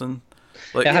something?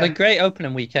 It had a great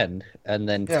opening weekend, and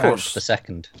then the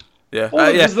second. Yeah.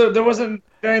 Well, because there wasn't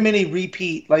very many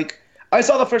repeat. I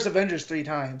saw the first Avengers 3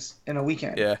 times in a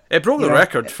weekend. Yeah. It broke the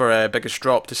record for biggest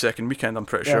drop to second weekend, I'm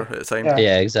pretty sure, at the time.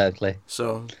 Yeah, exactly.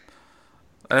 So...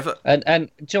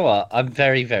 And do you know what? I'm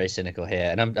very, very cynical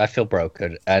here, and I feel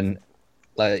broken. And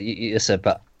like you said,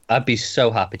 but I'd be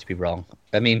so happy to be wrong.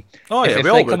 I mean, if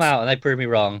they come out and they prove me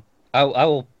wrong, I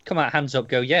will come out hands up,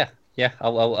 go,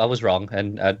 I was wrong,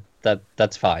 and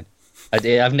that's fine.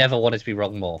 I've never wanted to be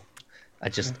wrong more. I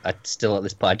still at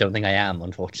this point I don't think I am,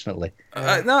 unfortunately.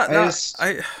 It's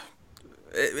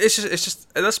just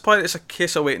at this point it's a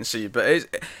case of wait and see. But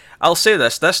I'll say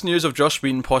this news of Joss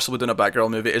Whedon possibly doing a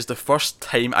Batgirl movie is the first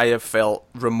time I have felt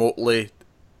remotely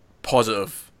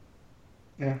positive.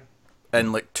 Yeah.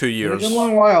 In 2 years. It's been a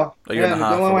long while. A year and a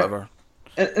half or whatever.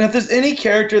 And if there's any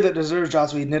character that deserves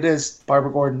Joss Whedon, it is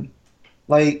Barbara Gordon.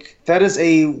 That is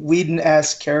a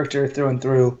Whedon-esque character through and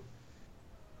through.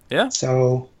 Yeah.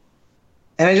 So,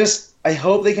 and I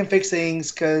hope they can fix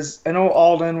things, because I know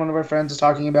Alden, one of our friends, is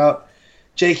talking about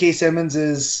J.K. Simmons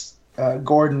is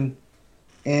Gordon,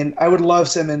 and I would love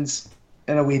Simmons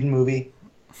in a Whedon movie,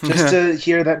 just to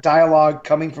hear that dialogue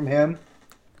coming from him.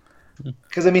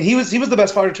 Because I mean, he was the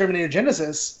best part of Terminator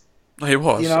Genesis. He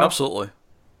was, absolutely.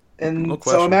 And no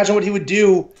so imagine what he would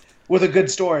do with a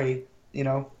good story,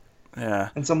 Yeah.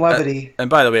 And some levity. And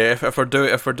by the way, if we're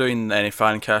doing any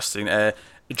fan casting,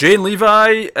 Jane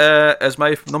Levi is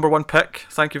my number one pick.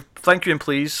 Thank you, and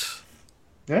please.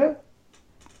 Yeah.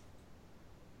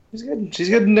 She's good. She's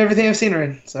good in everything I've seen her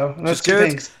in. So that's good.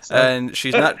 Things, so. And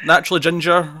she's naturally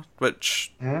ginger,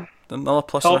 which another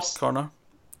plus in the corner.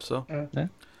 So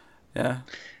yeah.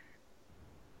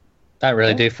 I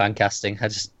really do fan casting. I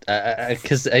just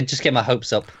because I just get my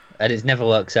hopes up, and it never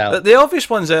works out. The obvious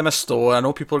one's Emma Stone. I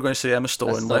know people are going to say Emma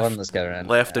Stone that's the one that's going around.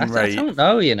 Left and right. I don't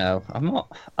know. I'm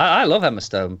not. I love Emma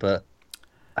Stone, but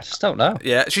I just don't know.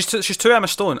 Yeah, she's too Emma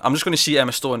Stone. I'm just going to see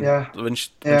Emma Stone when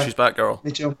she's Batgirl.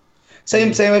 Me too.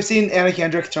 Same. I've seen Anna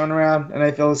Kendrick thrown around, and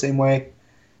I feel the same way.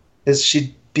 As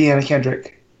she'd be Anna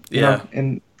Kendrick. You know?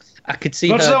 And I could see.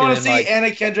 Much as I want to see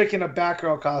Anna Kendrick in a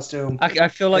Batgirl costume. I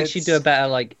feel like she'd do a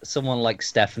better someone like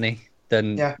Stephanie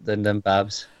than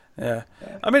Babs. Yeah.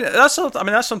 I mean that's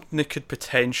something they could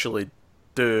potentially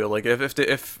do.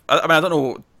 If I don't know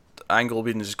what angle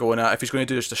Whedon is going at. If he's going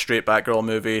to do just a straight Batgirl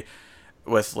movie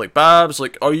with Babs,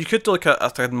 or you could do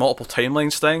a multiple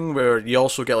timelines thing where you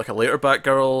also get a later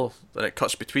Batgirl and it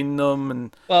cuts between them.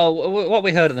 And what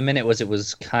we heard at the minute was it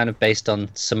was kind of based on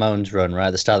Simone's run, right,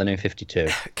 at the start of the New 52.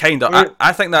 Kind of.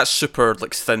 I think that's super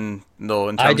thin though.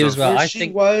 In terms I do as well. She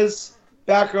was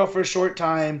Batgirl for a short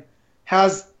time,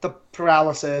 has the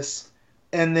paralysis,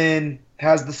 and then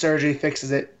has the surgery,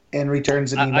 fixes it, and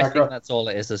returns to being Batgirl. I think that's all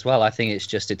it is as well. I think it's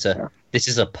just this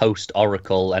is a post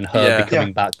Oracle and her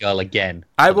becoming Batgirl again.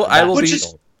 I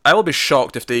will be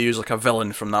shocked if they use a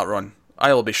villain from that run.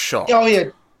 I will be shocked. Oh yeah,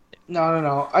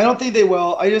 no. I don't think they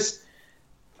will. I just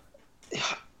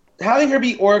having her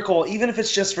be Oracle, even if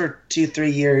it's just for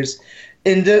 2-3 years,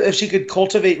 and if she could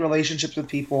cultivate relationships with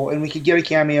people, and we could get a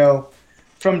cameo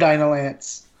from Dinah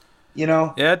Lance.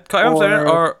 Yeah,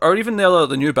 or even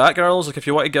the new Batgirls. If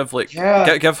you want to give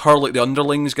her the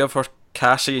underlings, give her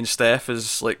Cassie and Steph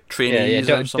as trainees.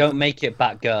 Don't make it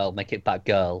Batgirl, make it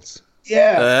Batgirls.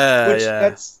 Yeah,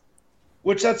 that's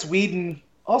Whedon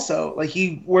also.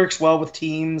 He works well with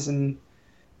teams, and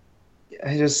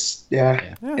it's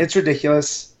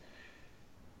ridiculous.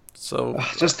 So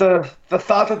Just the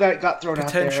thought that got thrown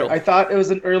Potential. out there. I thought it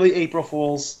was an early April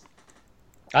Fool's.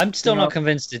 I'm still You know- not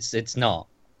convinced it's not.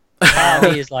 Part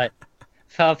of me is like,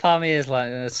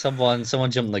 someone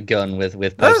jumped the gun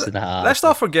with posting that. let's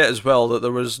not forget as well that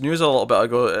there was news a little bit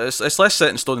ago. It's less set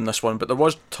in stone in this one, but there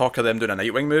was talk of them doing a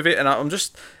Nightwing movie, and I'm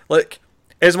just like,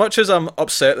 as much as I'm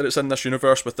upset that it's in this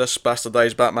universe with this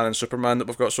bastardized Batman and Superman that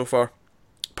we've got so far,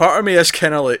 part of me is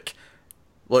kind of like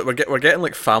we're getting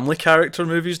like family character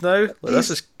movies now. Like, this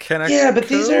is kind of but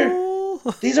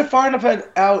cool. these are far enough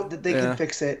out that they Yeah. can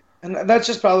fix it, and that's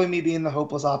just probably me being the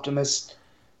hopeless optimist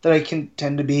that I can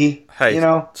tend to be. Hey, You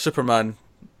know, Superman,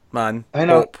 man, I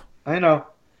know. hope. I know.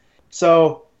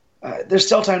 So there's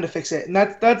still time to fix it, and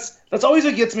that's always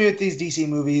what gets me with these DC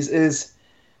movies is,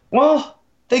 well,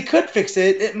 they could fix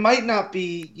it. It might not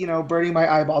be, burning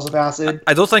my eyeballs with acid.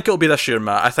 I don't think it'll be this year,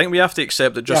 Matt. I think we have to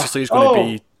accept that Justice Yeah. League is going to Oh.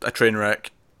 be a train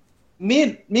wreck.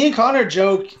 Me and Connor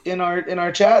joke in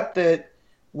our chat that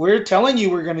we're telling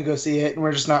you we're going to go see it, and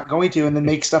we're just not going to, and then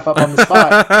make stuff up on the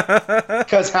spot.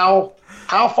 Because how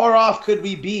far off could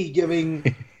we be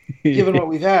given what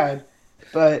we've had?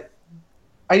 But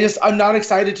I'm not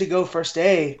excited to go first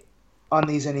day on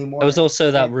these anymore. There was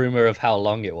also that rumor of how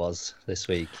long it was this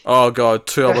week. Oh god,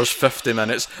 2 hours 50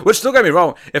 minutes. Which, don't get me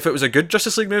wrong, if it was a good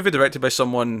Justice League movie directed by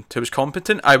someone who was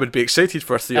competent, I would be excited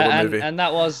for a 3-hour movie. And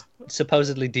that was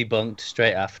supposedly debunked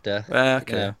straight after.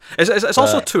 Okay. You know. It's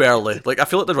also But- too early. Like, I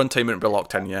feel like the runtime wouldn't be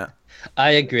locked in yet.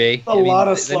 I agree. A lot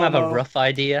of they have a slow-mo. rough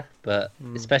idea, but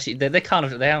especially they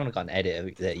haven't got an edit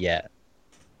of it yet.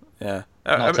 Yeah.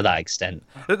 Not to that extent.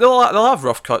 They'll have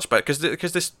rough cuts, but because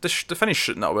they finished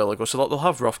shooting that a while ago, so they'll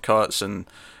have rough cuts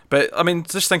But I mean,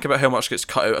 just think about how much gets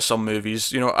cut out of some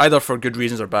movies. Either for good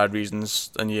reasons or bad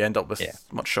reasons, and you end up with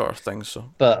much shorter things.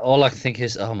 So. But all I can think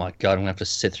is, oh my god, I'm gonna have to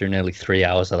sit through nearly 3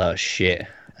 hours of that shit,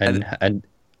 and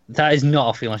that is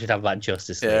not a feeling I should have about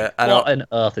Justice League. Yeah, I what know.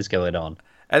 on earth is going on?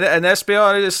 And let's be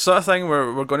honest, it's the sort of thing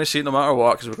where we're going to see it no matter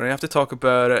what, because we're going to have to talk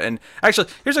about it. And actually,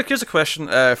 here's a question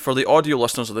for the audio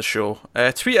listeners of the show.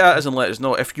 Tweet at us and let us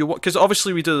know if you want, because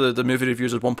obviously we do the movie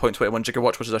reviews with 1.21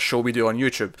 Gigawatts, which is a show we do on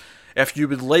YouTube. If you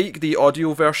would like the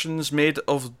audio versions made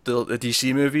of the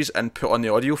DC movies and put on the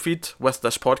audio feed with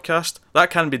this podcast,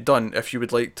 that can be done if you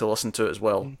would like to listen to it as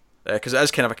well, because it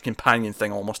is kind of a companion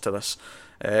thing almost to this.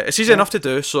 It's easy enough to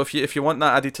do, so if you want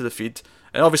that added to the feed,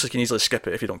 and obviously you can easily skip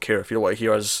it if you don't care, if you don't want to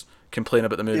hear us complain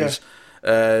about the movies,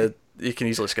 you can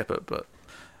easily skip it, but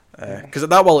because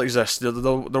that will exist. There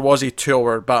was a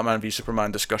 2-hour Batman v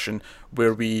Superman discussion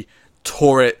where we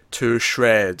tore it to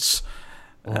shreds.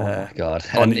 Oh my god!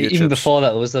 on And the even YouTubes. before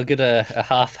that, was a good a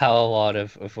half-hour one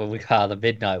of when we had the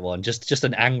midnight one, just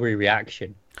an angry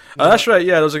reaction. Oh, that's right,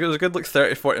 yeah, there was a good like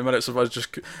 30-40 minutes of us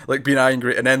just like being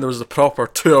angry, and then there was the proper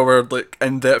 2-hour like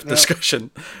in-depth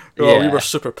discussion. Oh, we Yeah. were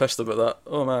super pissed about that.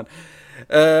 Oh man.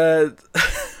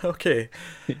 Okay,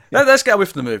 let's get away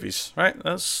from the movies, right?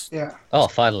 Yeah. Oh,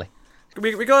 finally!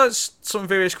 We got some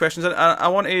various questions, and I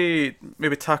want to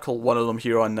maybe tackle one of them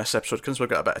here on this episode because we've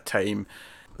got a bit of time.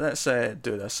 Let's do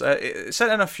this. It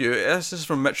sent in a few. This is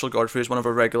from Mitchell Godfrey, who's one of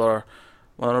our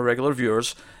regular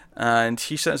viewers, and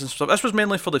he sent us some stuff. This was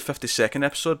mainly for the 52nd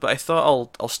episode, but I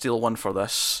thought I'll steal one for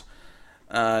this,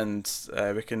 and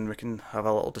we can have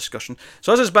a little discussion.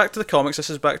 So this is back to the comics. This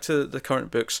is back to the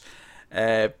current books.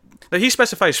 Now he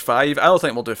specifies 5. I don't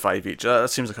think we'll do 5 each. That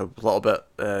seems like a little bit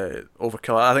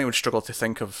overkill. I think we'd struggle to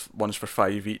think of ones for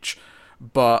 5 each.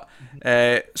 But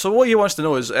so what he wants to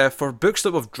know is for books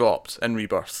that we've dropped in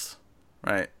Rebirth,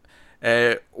 right?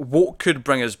 What could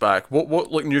bring us back?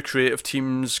 What like new creative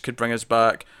teams could bring us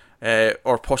back,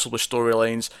 or possibly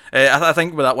storylines? I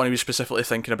think with that one he was specifically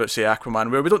thinking about, say,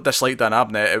 Aquaman, where we don't dislike Dan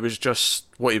Abnett. It was just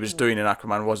what he was doing in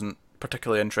Aquaman wasn't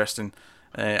particularly interesting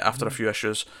after a few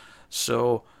issues.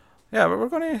 So yeah, we're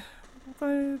gonna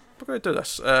do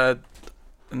this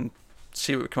and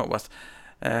see what we come up with.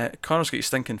 Connor's got his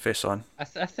thinking face on. I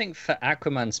think for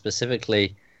Aquaman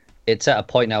specifically, it's at a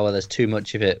point now where there's too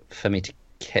much of it for me to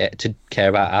care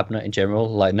about Abnett in general.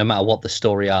 Like, no matter what the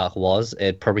story arc was,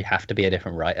 it'd probably have to be a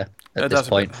different writer at this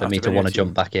point for me to want to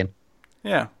jump back in.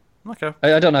 Yeah. Okay.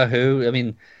 I don't know who. I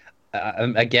mean,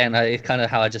 again, it's kind of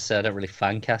how I just said. I don't really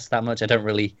fan cast that much. I don't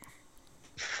really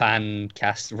fan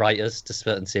cast writers to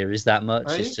certain series that much.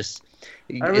 Right. It's just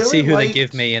really see who they liked-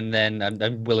 give me, and then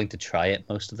I'm willing to try it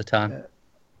most of the time.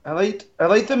 I like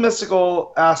the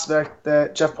mystical aspect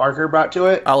that Jeff Parker brought to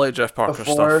it I like Jeff Parker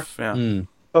Before- stuff. Yeah. Mm.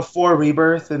 before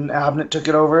Rebirth, and Abnett took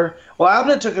it over. Well,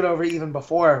 Abnett took it over even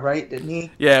before, right? Didn't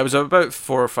he? Yeah, it was about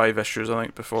 4 or 5 issues, I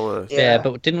think, before the. Yeah,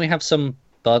 but didn't we have some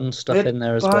Bond stuff in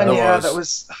there as well? Yeah, was. that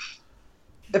was.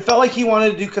 It felt like he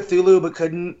wanted to do Cthulhu but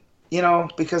couldn't, you know,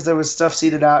 because there was stuff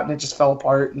seeded out and it just fell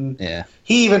apart. And Yeah.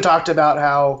 he even talked about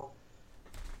how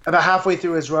about halfway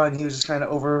through his run, he was just kind of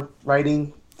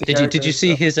overwriting. Did you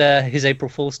see his April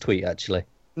Fool's tweet actually?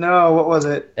 No, what was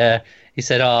it? He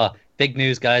said, "Oh, big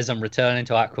news, guys! I'm returning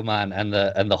to Aquaman, and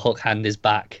the hook hand is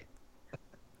back."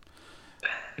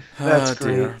 That's Oh,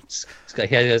 dear.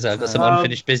 great. I've got some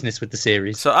unfinished business with the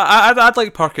series. So I'd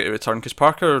like Parker to return because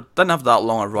Parker didn't have that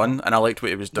long a run, and I liked what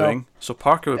he was doing. So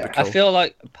Parker would be cool. I feel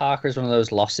like Parker is one of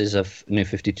those losses of New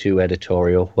 52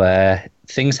 editorial where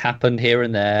things happened here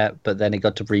and there, but then it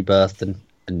got to Rebirth and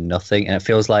nothing, and it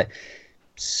feels like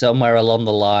somewhere along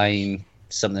the line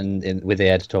something with the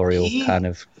editorial kind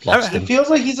of lost him. It feels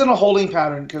like he's in a holding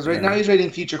pattern because right now he's writing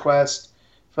Future Quest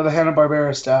for the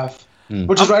Hanna-Barbera staff,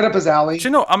 which is right up his alley. Do you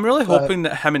know, I'm really hoping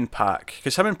that him and Pac,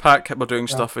 because him and Pac were doing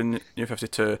stuff in New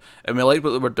 52, and we liked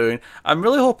what they were doing. I'm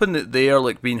really hoping that they are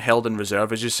like being held in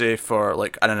reserve, as you say, for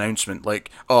like an announcement, like,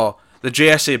 oh, the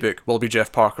JSA book will be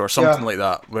Jeff Parker or something like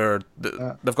that, where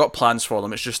they've got plans for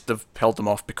them. It's just they've held them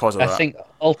off because of that. I think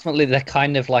ultimately they're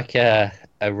kind of like a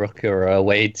Rooker or a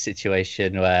Wade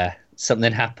situation where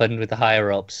something happened with the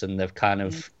higher ups and they've kind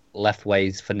of left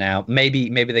ways for now. Maybe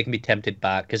they can be tempted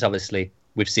back because obviously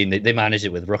we've seen they managed it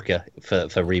with Rooker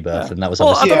for Rebirth, and that was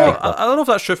obviously I don't know if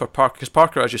that's true for Parker, because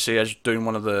Parker, as you say, is doing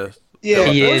one of the... Yeah,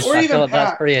 he is. or I even feel like that's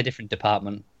Pac. probably a different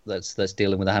department that's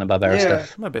dealing with the Hanna-Barbera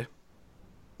stuff. Maybe.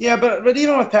 Yeah, but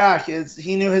even with Pac,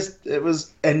 he knew it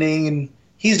was ending, and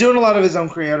he's doing a lot of his own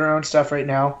creator-owned stuff right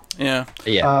now. Yeah.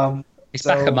 He's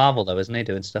back at Marvel though, isn't he,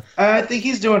 doing stuff? I think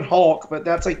he's doing Hulk, but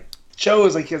that's like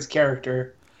shows like his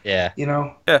character. Yeah. You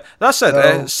know. Yeah, that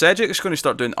said, Cedric's going to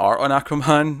start doing art on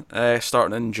Aquaman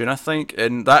starting in June, I think,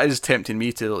 and that is tempting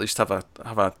me to at least have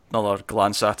another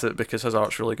glance at it because his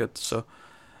art's really good. So,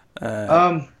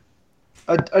 a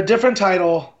different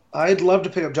title. I'd love to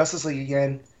pick up Justice League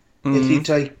again if he'd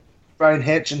take Brian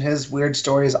Hitch and his weird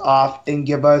stories off and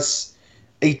give us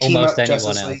a team Almost up anyone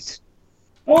Justice else. League.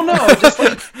 Well, no, just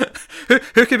like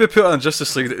who could be put on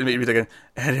Justice League that would make you be thinking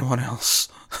anyone else?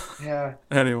 yeah.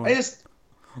 Anyone?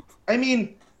 I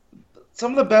mean,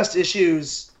 some of the best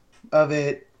issues of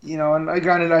it, you know, and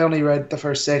granted I only read the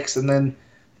first 6 and then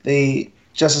the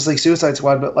Justice League Suicide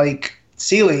Squad, but like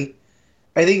Seeley,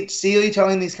 I think Seeley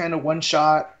telling these kind of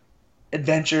one-shot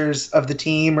adventures of the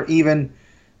team, or even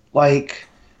like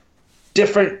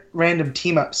different random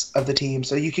team-ups of the team.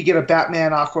 So you could get a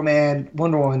Batman, Aquaman,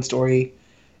 Wonder Woman story,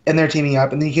 and they're teaming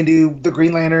up, and then you can do the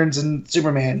Green Lanterns and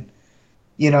Superman,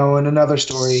 you know, in another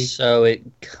story. So it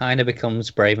kind of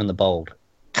becomes Brave and the Bold.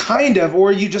 Kind of,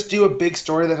 or you just do a big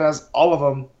story that has all of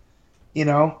them, you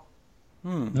know,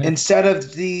 instead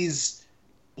of these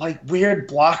like weird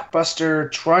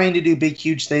blockbuster trying to do big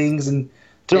huge things and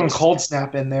throwing Cold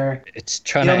Snap in there. It's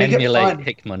trying to emulate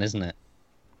Hickman, isn't it?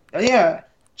 Yeah,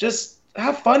 just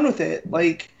have fun with it.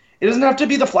 Like, it doesn't have to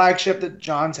be the flagship that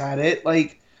John's had it.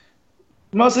 Like,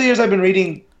 most of the years I've been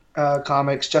reading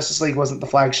comics, Justice League wasn't the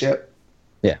flagship.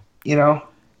 Yeah. You know?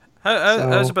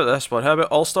 How's about this one? How about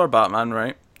All-Star Batman,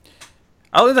 right?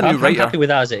 I like the new writer. I'm happy with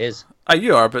that as it is.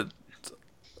 You are, but...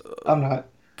 I'm not.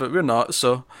 But we're not,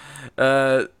 so...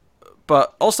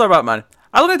 but All-Star Batman,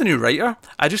 I don't need the new writer.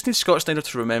 I just need Scott Snyder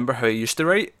to remember how he used to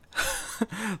write.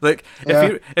 Like,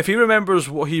 if he remembers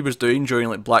what he was doing during,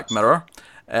 like, Black Mirror,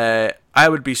 I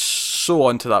would be so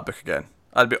onto that book again.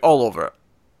 I'd be all over it.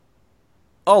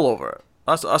 All over it.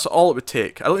 That's all it would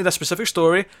take. I don't need a specific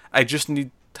story. I just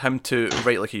need him to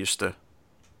write like he used to.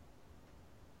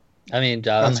 I mean,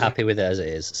 I'm happy with it as it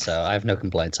is, so I have no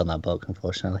complaints on that book,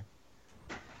 unfortunately.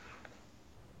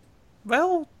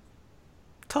 Well,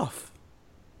 tough.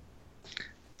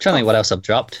 Trying to think what else I've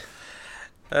dropped.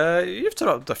 You've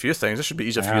dropped a few things. This should be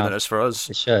easier for you than it is for us.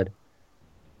 It should.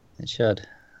 I'm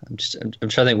trying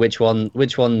to think which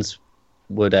ones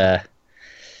would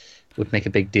make a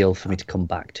big deal for me to come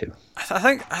back to. I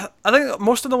think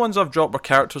most of the ones I've dropped were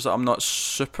characters that I'm not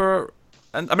super.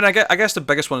 And I mean, I guess the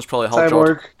biggest one is probably Hal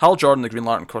Jordan. Hal Jordan, the Green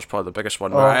Lantern Corps, is probably the biggest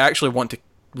one. Where I actually want to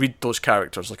read those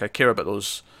characters. Like, I care about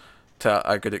those to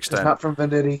a good extent. Just not from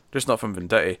Venditti. Just not from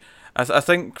Venditti. I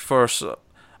think for...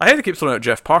 I hate to keep throwing out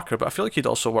Jeff Parker, but I feel like he'd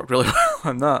also work really well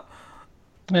on that.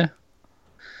 Yeah.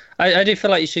 I do feel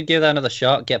like you should give that another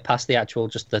shot, get past the actual,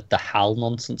 just the Hal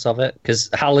nonsense of it, because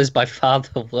Hal is by far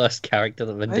the worst character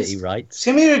that Venditti writes.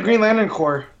 Send me a Green Lantern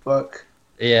Corps book.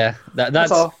 Yeah,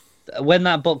 that's all. When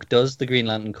that book does the Green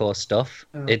Lantern Corps stuff,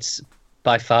 it's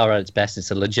by far at its best.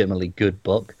 It's a legitimately good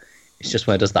book. It's just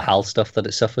when it does the Hal stuff that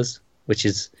it suffers, which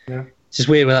is just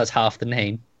weird when that's half the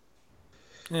name.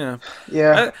 Yeah.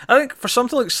 Yeah. I think for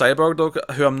something like Cyborg,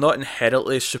 though, who I'm not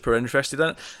inherently super interested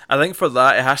in, I think for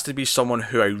that it has to be someone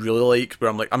who I really like, where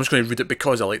I'm like, I'm just going to read it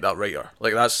because I like that writer.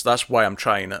 Like that's why I'm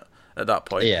trying it at that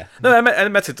point. Yeah. No,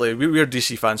 admittedly, we're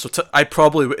DC fans, so I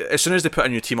probably, as soon as they put a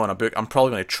new team on a book, I'm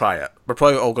probably going to try it. We're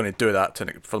probably all going to do that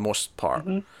for the most part.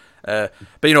 But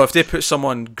if they put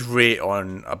someone great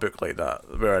on a book like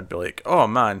that, where I'd be like, oh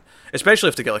man, especially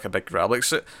if they get like a big grab, like,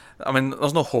 so, I mean,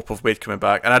 there's no hope of Wade coming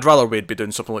back, and I'd rather Wade be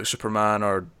doing something like Superman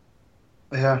or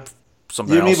Yeah.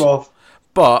 something You and me else. both.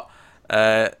 But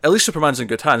at least Superman's in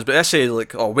good hands. But I say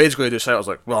like, oh, Wade's going to do Cyborg. I was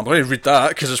like, well, I'm going to read that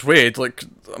because it's Wade. Like,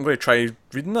 I'm going to try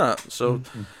reading that. So,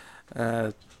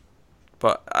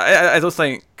 but I don't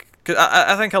think. Cause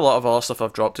I think a lot of other stuff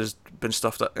I've dropped has been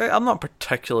stuff that I'm not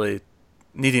particularly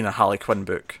needing a Harley Quinn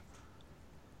book.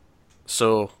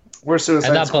 So We're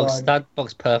Suicide And Squad. that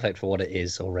book's perfect for what it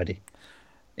is already.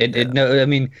 No, I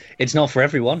mean, it's not for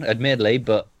everyone, admittedly,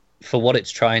 but for what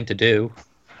it's trying to do,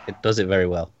 it does it very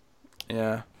well.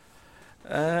 yeah,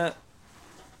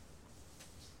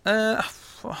 I'm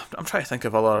trying to think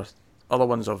of other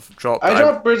ones I've dropped. I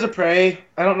dropped Birds of Prey.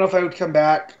 I don't know if I would come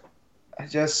back. I'm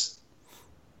getting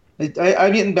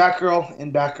Batgirl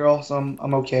in Batgirl, so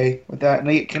I'm okay with that. And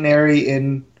I get Canary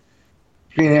in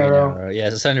Green Arrow. Yeah,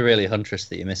 it's only really Huntress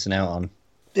that you're missing out on.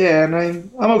 Yeah, and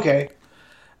I'm okay.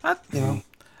 I- You know.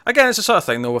 Again, it's the sort of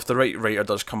thing though. If the right writer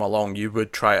does come along, you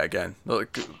would try it again.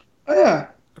 Like, Oh, yeah.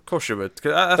 of course you would.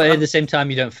 But at the same time,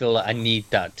 you don't feel like I need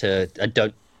that to. I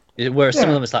don't. Whereas some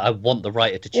of them, it's like I want the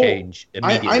writer to change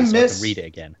immediately I so I miss- can read it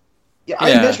again. Yeah,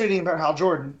 Yeah. I miss reading about Hal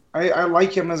Jordan. I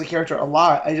like him as a character a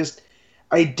lot.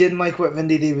 I didn't like what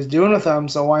Venditti was doing with him,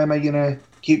 so why am I going to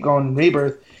keep going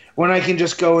Rebirth when I can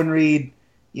just go and read,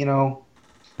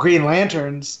 Green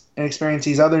Lanterns and experience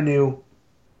these other new,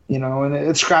 and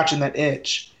it's scratching that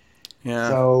itch. yeah.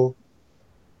 So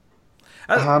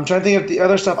I'm trying to think of the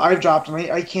other stuff I've dropped, and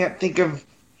I can't think of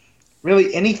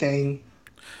really anything.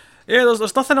 Yeah,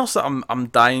 there's nothing else that I'm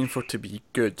dying for to be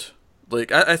good.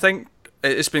 Like I think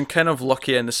it's been kind of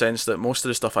lucky in the sense that most of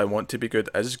the stuff I want to be good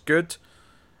is good.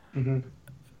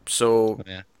 So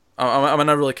Yeah. I'm in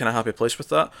a really kind of happy place with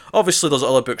that. Obviously, there's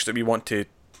other books that we want to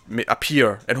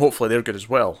appear, and hopefully they're good as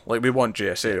well. Like we want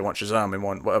JSA, we want Shazam, we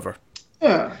want whatever.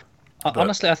 Yeah.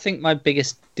 Honestly, I think my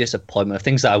biggest disappointment of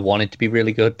things that I wanted to be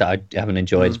really good that I haven't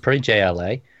enjoyed is probably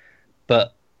JLA.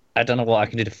 But I don't know what I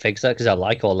can do to fix that because I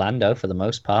like Orlando for the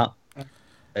most part.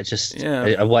 It's just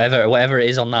whatever it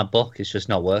is on that book is just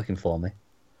not working for me.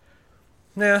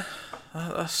 Yeah,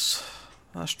 that's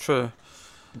true.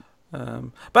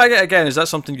 But again, is that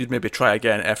something you'd maybe try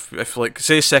again if like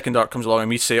say Second Arc comes along and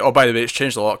we say, oh by the way, it's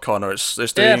changed a lot, Connor. It's doing...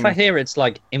 Yeah, if I hear it's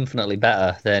like infinitely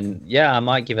better, then yeah, I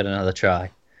might give it another try.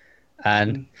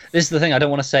 And this is the thing, I don't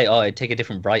want to say, oh, it'd take a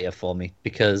different writer for me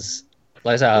because,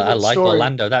 like I said, I like story.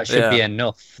 Orlando. That should be Yeah.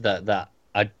 enough that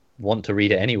I'd want to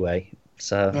read it anyway.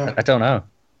 So Yeah. I don't know.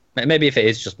 Maybe if it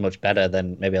is just much better,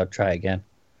 then maybe I'll try again.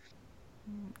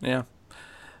 Yeah.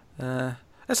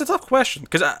 It's a tough question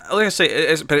because, like I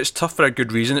say, but it's tough for a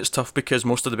good reason. It's tough because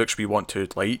most of the books we want to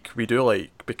like, we do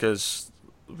like because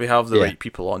we have the Yeah. right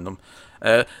people on them.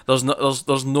 There's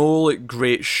no like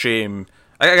great shame.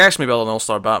 I guess maybe an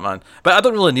All-Star Batman, but I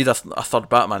don't really need a third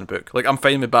Batman book. Like I'm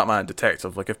fine with Batman and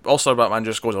Detective. Like if All-Star Batman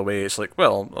just goes away, it's like,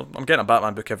 well, I'm getting a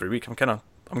Batman book every week. I'm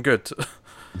good,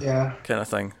 Yeah. kind of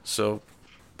thing. So,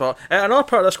 but another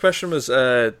part of this question was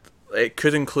it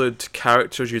could include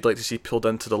characters you'd like to see pulled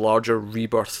into the larger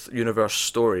Rebirth universe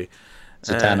story.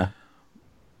 Zatanna.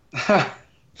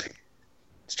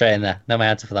 Straight in there. No my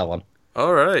answer for that one.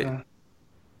 All right. Yeah.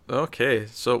 Okay.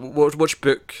 So, which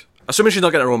book? Assuming she's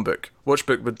not getting her own book, which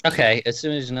book would? Okay, as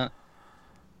soon as you're not,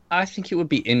 I think it would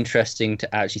be interesting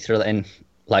to actually throw that in,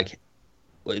 like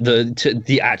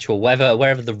the actual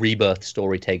wherever the Rebirth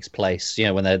story takes place. You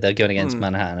know, when they're going against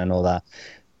Manhattan and all that.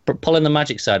 But pull in the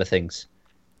magic side of things.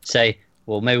 Say,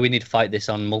 well, maybe we need to fight this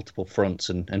on multiple fronts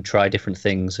and try different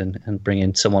things and bring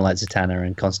in someone like Zatanna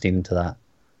and Constantine into that.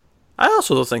 I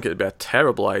also don't think it'd be a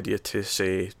terrible idea to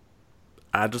say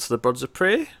add her to the Birds of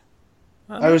Prey.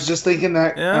 I was just thinking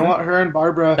that. Yeah. I want her and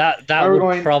Barbara. That we're would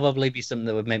going- probably be something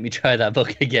that would make me try that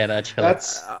book again. Actually,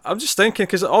 That's I'm just thinking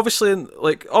because obviously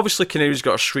Canary's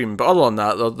got a stream, but other than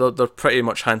that, they're pretty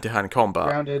much hand-to-hand combat.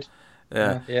 grounded.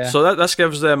 Yeah. Yeah. So this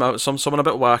gives them someone a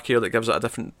bit wackier that gives it a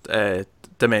different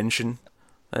dimension.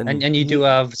 and you do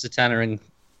have Zatanna and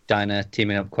Dinah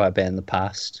teaming up quite a bit in the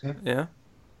past. Yeah.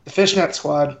 The Fishnet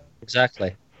Squad.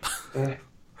 Exactly. Yeah.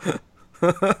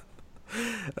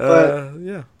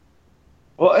 Yeah.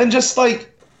 Well, and just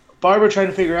like Barbara trying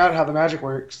to figure out how the magic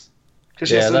works, because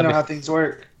she Yeah, has to that'd know be- how things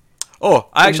work. Oh,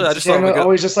 I just thought of a Zatanna good.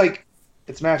 always just like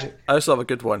It's magic. I also have a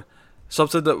good one.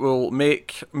 Something that will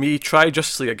make me try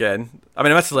Justice League again. I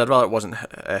mean, admittedly, I'd rather it wasn't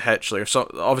Hitchley, or so.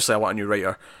 Obviously, I want a new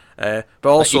writer. But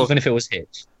also, even if it was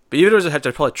Hitch. but even if it was a Hitch,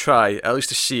 I'd probably try at least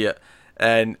to see it.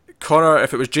 And Connor,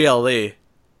 if it was JLA,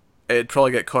 it'd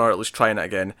probably get Connor at least trying it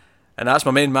again. And that's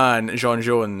my main man, John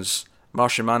Jones,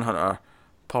 Martian Manhunter,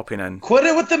 popping in. Quit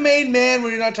it with the main man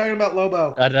when you're not talking about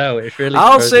Lobo. I know, it's really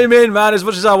I'll throws say it. main man as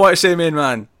much as I want to say main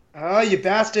man. Oh, you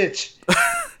bastard.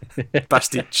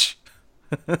 Bastich.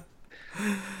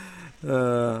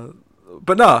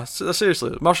 But no,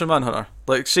 seriously, Martian Manhunter.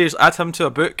 Like, seriously, add him to a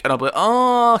book, and I'll be like,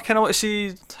 oh, I kind of want to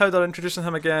see how they're introducing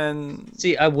him again.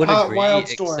 See, I would Not agree,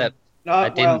 Wildstorm. except Not I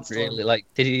didn't Wildstorm. really like.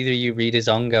 Did either of you read his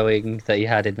ongoing that he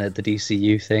had in the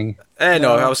DCU thing? No,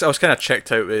 No. I was kind of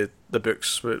checked out with the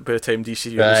books by the time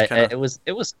DCU was Right, kind of.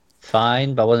 it was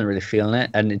fine, but I wasn't really feeling it,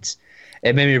 and it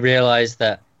made me realize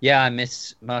that I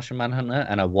miss Martian Manhunter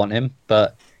and I want him,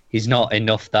 but he's not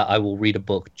enough that I will read a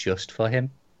book just for him.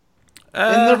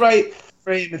 In the right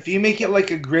frame, if you make it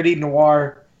like a gritty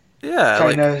noir Yeah,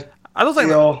 kind like, of I don't think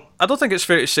feel. I don't think it's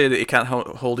fair to say that he can't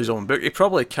hold his own book. He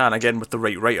probably can again with the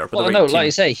right writer. With Well, the right no, team. like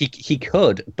you say, he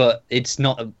could, but it's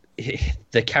not.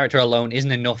 The character alone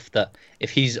isn't enough that if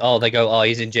he's he's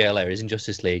in JLA, he's in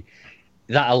Justice League.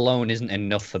 That alone isn't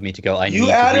enough for me to go. You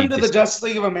need add to him read to this. the Justice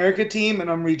League of America team, and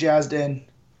I'm re-jazzed in.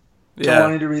 Yeah.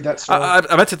 Wanting to read that story.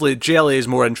 Admittedly, JLA is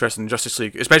more interesting than Justice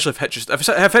League, especially if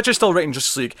Hitch is still writing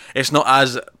Justice League. It's not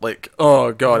as like,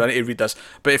 oh god, I need to read this.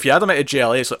 But if you add him into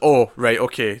JLA, it's like, oh right,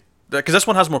 okay, because this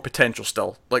one has more potential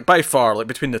still. Like by far, like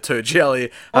between the two, JLA has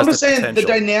I'm just the saying potential. the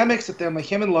dynamics with them, like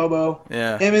him and Lobo,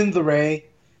 Yeah. him and the Ray,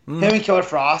 him and Killer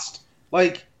Frost.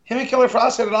 Like him and Killer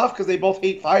Frost hit it off because they both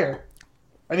hate fire.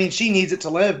 I mean, she needs it to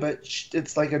live, but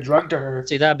it's like a drug to her.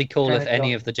 See, that'd be cool if Kinda any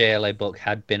cool. of the JLA book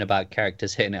had been about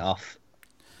characters hitting it off.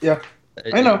 Yeah,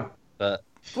 I know. But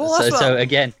Well, so, that's so what-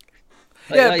 again,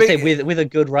 Yeah, like I but- say, with a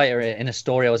good writer in a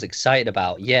story I was excited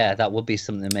about, that would be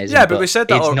something amazing. Yeah, but we said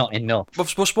that it's al- not enough. We've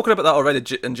spoken about that already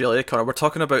in JLA, Connor. We're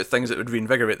talking about things that would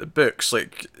reinvigorate the books.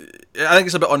 Like, I think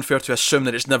it's a bit unfair to assume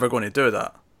that it's never going to do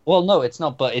that. Well, no, it's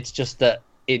not. But it's just that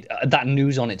that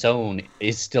news on its own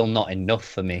is still not enough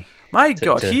for me. My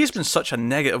God, to- he's been such a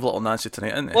negative little Nancy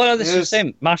tonight, isn't he? Well, no, this is the Yes.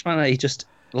 same. Marshmallow, he just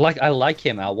I like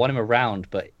him. I want him around,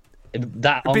 but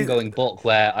that But- ongoing book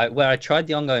where I tried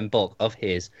the ongoing book of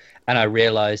his and I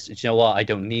realized, you know what, I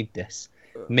don't need this.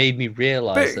 Made me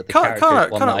realize But that the Connor- character Connor-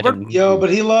 is one Connor, that I don't need. Yo, but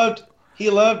he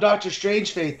loved Doctor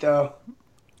Strange Fate though.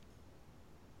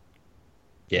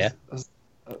 Yeah.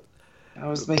 I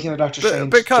was making a Doctor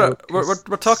Strange. But Connor, joke.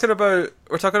 we're talking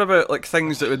about like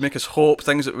things that would make us hope,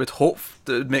 things that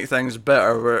would make things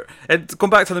better. Going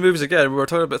back to the movies again, we were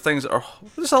talking about things that are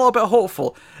just a little bit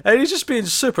hopeful, and he's just being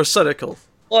super cynical.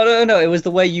 Well, no, it was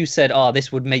the way you said, "Oh,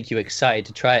 this would make you excited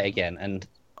to try it again," and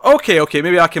Okay,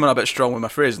 maybe I came on a bit strong with my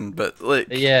phrasing, but like,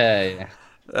 yeah.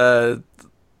 no,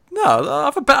 I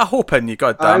have a bit of hope in you.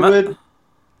 God damn it!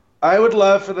 I would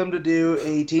love for them to do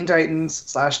a Teen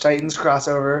Titans / Titans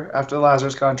crossover after the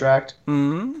Lazarus contract,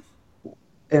 Hmm.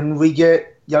 and we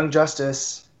get Young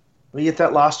Justice. We get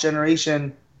that lost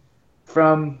generation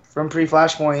from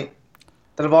pre-Flashpoint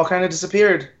that have all kind of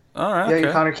disappeared. All right. You got your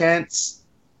Okay. Connor Kents.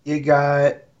 You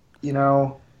got,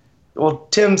 well,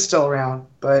 Tim's still around,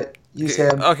 but use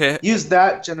him. Okay. Use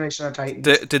that generation of Titans.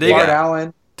 Did they Bart get?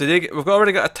 Allen, We've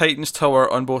already got a Titans tower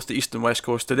on both the east and west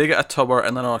coast. Did they get a tower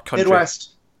in another country?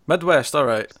 Midwest. Midwest. All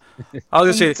right. I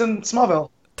was gonna It's say in Smallville.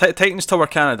 Titans Tower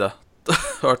Canada,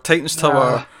 or Titans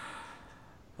Tower.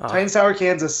 Titans Tower,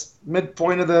 Kansas.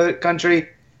 Midpoint of the country.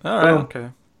 All right. Boom. Okay.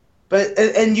 But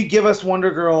and you give us Wonder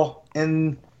Girl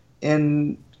in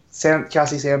Cassie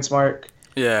Sandsmark.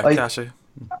 Yeah, Like- Cassie.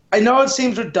 I know it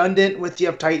seems redundant with you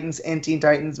have Titans and Teen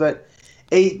Titans, but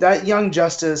that Young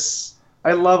Justice,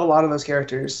 I love a lot of those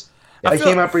characters. I I feel-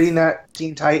 came up reading that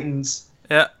Teen Titans.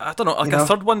 Yeah, I don't know. Like You a know?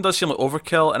 third one does seem like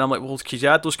overkill, and I'm like, well, could you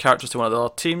add those characters to one of the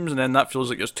other teams, and then that feels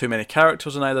like there's too many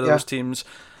characters in either of Yeah. those teams.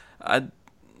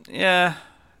 Yeah.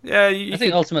 You I think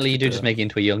could- ultimately you do just make it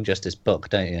into a Young Justice book,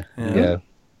 don't you? Yeah. You go,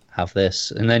 have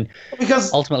this, and then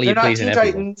Because Ultimately, they're you're not pleasing Teen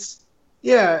everyone. Titans.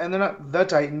 Yeah, and they're not the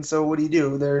Titans, so what do?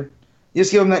 You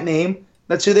just give them that name.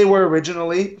 That's who they were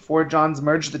originally before John's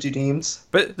merged the two teams.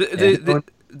 But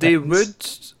they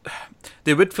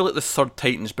would feel like the third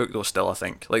Titans book though. Still, I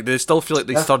think like they still feel like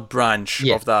the Yeah. third branch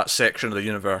Yeah. of that section of the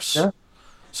universe. Yeah.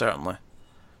 Certainly.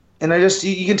 And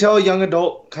you can tell young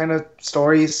adult kind of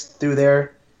stories through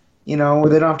there, where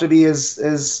they don't have to be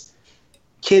as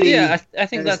kiddie. yeah, I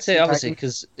think as that's it. Teen Obviously,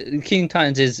 because Teen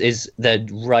Titans is they're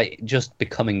just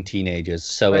becoming teenagers,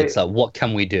 so Right. it's like, what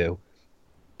can we do?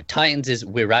 Titans is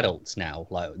we're adults now.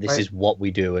 Like this Right. is what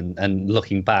we do, and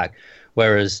looking back,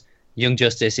 whereas Young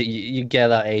Justice, you get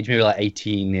that age, maybe like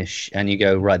 18-ish, and you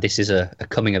go, right, this is a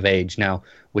coming of age. Now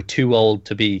we're too old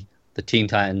to be the Teen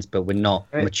Titans, but we're not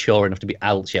Right. mature enough to be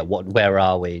adults yet. Where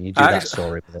are we? And you do that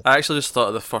story with it. I actually just thought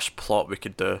of the first plot we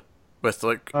could do with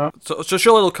like, Huh? so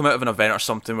surely they'll come out of an event or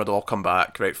something where they'll all come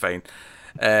back, right? Fine,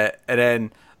 and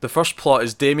then the first plot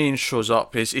is Damien shows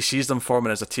up. He sees them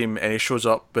forming as a team, and he shows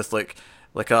up with like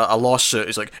a lawsuit.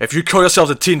 He's like, if you call yourselves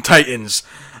the Teen Titans,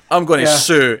 I'm going to Yeah.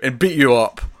 sue and beat you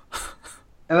up.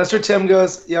 And that's where Tim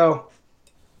goes, yo,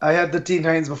 I had the Teen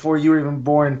Titans before you were even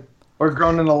born, or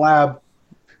grown in a lab.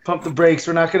 Pump the brakes.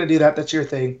 We're not going to do that. That's your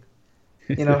thing.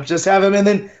 You know, just have him. And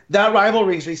then that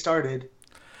rivalry's restarted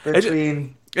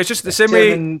between It's just the same Tim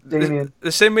way. and Damien.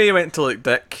 The same way he went to like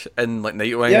Dick and like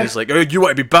Nightwing. Yeah. He's like, "Oh, you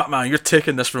want to be Batman? You're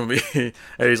taking this from me," and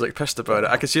he's like pissed about it.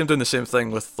 I can see him doing the same thing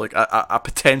with like a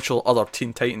potential other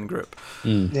Teen Titan group.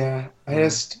 Yeah,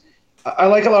 I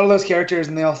like a lot of those characters,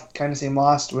 and they all kind of seem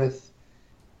lost with,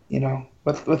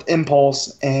 with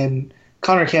Impulse and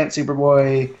Connor Kent,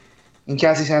 Superboy, and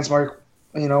Cassie Sandsmark,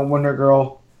 Wonder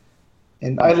Girl.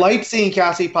 And I liked seeing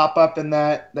Cassie pop up in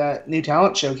that new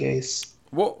talent showcase.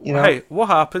 What? You know? Hey, what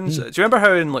happens? Do you remember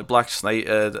how in like Blackest Night?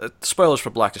 Spoilers for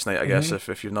Blackest Night, I guess,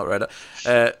 if you've not read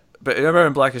it. But remember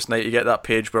in Blackest Night, you get that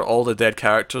page where all the dead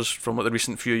characters from like the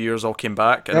recent few years all came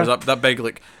back, and Yeah. there was that big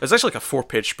like it's actually like a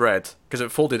 4-page spread because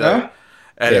it folded Yeah. out,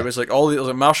 and Yeah. it was like all the it was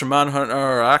like Martian Manhunter,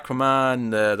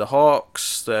 Aquaman, the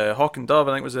Hawks, the Hawk and Dove,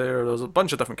 I think was there. There was a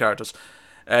bunch of different characters,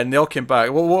 and they all came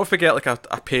back. Well, what if we get like a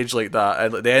page like that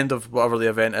at like, the end of whatever the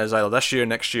event is, either this year,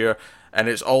 next year, and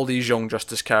it's all these Young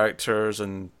Justice characters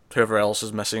and whoever else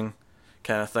is missing,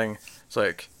 kind of thing. It's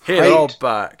like, hey, they're all Right.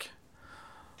 back.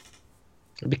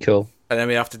 It'd be cool. And then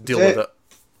we have to deal That's with it.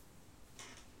 it.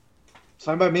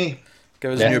 Fine by me.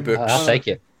 Give us Yeah, new books. I'll take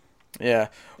it. Yeah.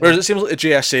 Whereas it seems like the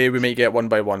JSA we might get one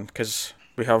by one because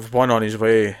we have one on his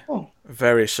way Oh.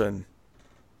 very soon.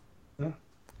 Yeah.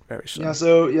 Very soon.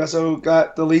 Yeah, so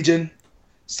got the Legion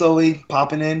slowly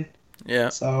popping in. Yeah.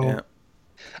 So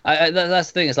Yeah. That's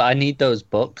the thing. Is like I need those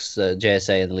books,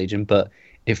 JSA and the Legion, but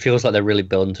it feels like they're really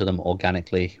building to them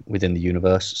organically within the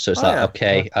universe. So it's Oh, like, yeah.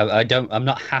 okay, I'm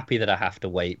not happy that I have to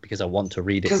wait because I want to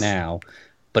read it 'Cause now,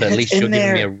 but at it's least in you're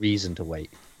giving me there. a reason to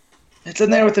wait. it's in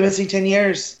there with the missing 10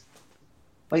 years.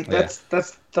 Like Yeah.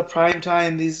 that's the prime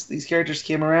time these characters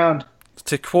came around.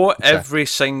 To quote Exactly. every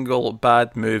single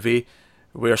bad movie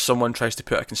where someone tries to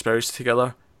put a conspiracy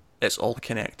together, it's all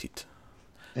connected.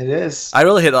 It is. I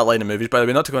really hate that line in movies, by the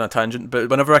way, not to go on a tangent, but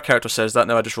whenever a character says that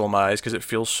now, I just roll my eyes because it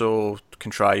feels so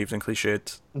contrived and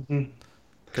cliched. Mhm.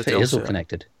 Because It is all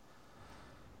connected.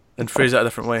 And phrase it a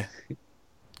different way.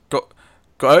 Go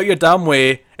out your damn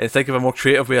way and think of a more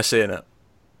creative way of saying it.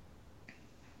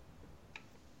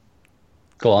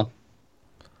 Go on.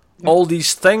 All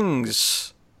these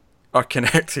things are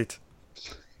connected.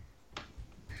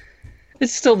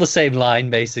 It's still the same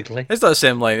line, basically. It's not the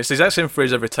same line. It's the exact same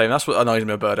phrase every time. That's what annoys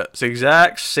me about it. It's the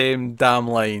exact same damn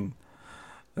line.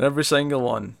 Every single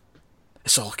one.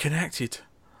 It's all connected.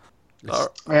 I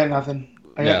got nothing.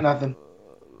 I got Yeah. nothing.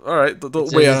 Alright,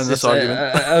 don't weigh in on this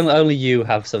argument. Only you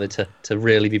have something to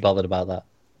really be bothered about that.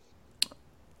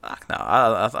 No,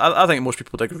 I think most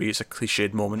people would agree it's a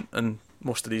cliched moment in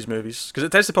most of these movies. Because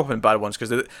it tends to pop up in bad ones.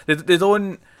 Because they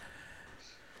don't...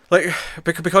 Like,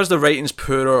 because the writing's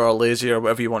poorer or lazy or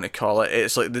whatever you want to call it,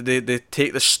 it's like they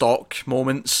take the stock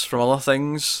moments from other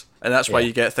things, and that's why Yeah.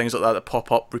 you get things like that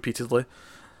pop up repeatedly.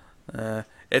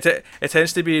 It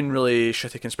tends to be in really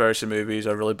shitty conspiracy movies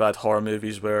or really bad horror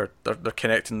movies where they're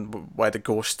connecting why the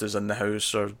ghost is in the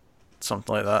house or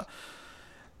something like that.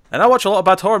 And I watch a lot of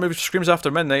bad horror movies, Screams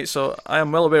After Midnight, so I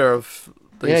am well aware of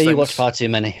these Yeah, you things. watch far too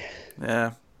many.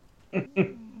 Yeah.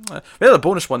 We had a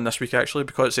bonus one this week actually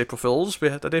because it's April Fool's. We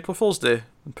had an April Fool's Day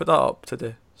and put that up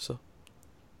today, so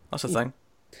that's a thing.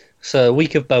 So,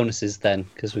 week of bonuses then,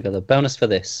 because we got a bonus for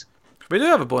this. We do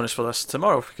have a bonus for this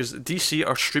tomorrow because DC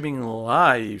are streaming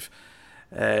live.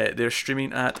 They're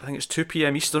streaming at I think it's 2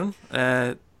 p.m. Eastern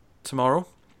tomorrow.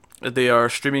 They are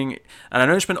streaming an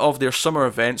announcement of their summer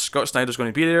events. Scott Snyder's going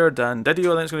to be there. Dan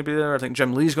Didio I think is going to be there. I think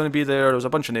Jim Lee's going to be there. There's a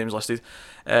bunch of names listed.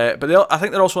 But I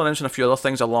think they're also announcing a few other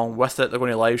things along with it. They're going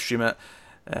to live stream it.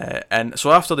 And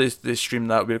so after they stream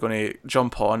that, we're going to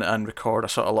jump on and record a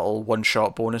sort of little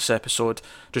one-shot bonus episode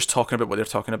just talking about what they're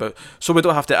talking about. So we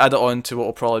don't have to add it on to what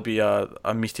will probably be a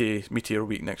meatier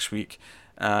week next week.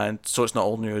 And so it's not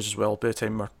old news as well by the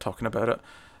time we're talking about it.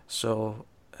 So...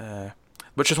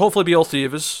 which should hopefully be all three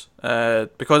of us,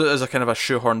 because it is a kind of a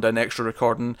shoehorned in extra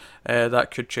recording. That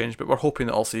could change, but we're hoping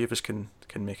that all three of us can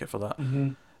make it for that. Mm-hmm.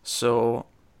 So,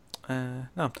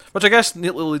 No, which I guess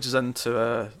neatly leads us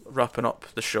into wrapping up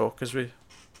the show because we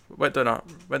went down a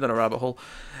rabbit hole.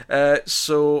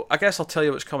 So I guess I'll tell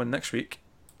you what's coming next week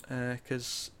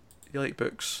because you like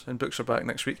books and books are back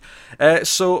next week.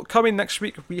 So coming next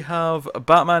week we have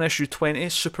Batman issue 20,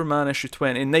 Superman issue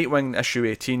 20, Nightwing issue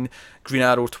 18, Green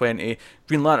Arrow 20,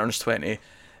 Green Lanterns 20.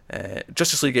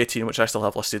 Justice League 18, which I still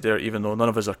have listed there, even though none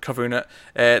of us are covering it.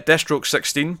 Deathstroke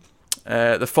 16,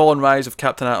 The Fall and Rise of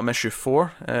Captain Atom issue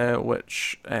 4,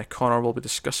 which Connor will be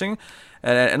discussing,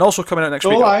 and also coming out next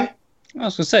week. I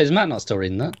was going to say, is Matt not still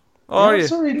reading that? Oh, yeah, yeah.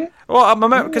 still reading it. Well,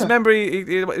 because remember he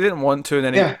didn't want to, and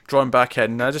then he drawn back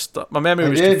in. My memory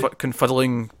was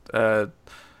confuddling at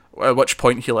which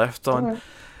point he left on. Right.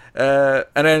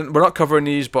 And then we're not covering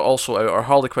these, but also out are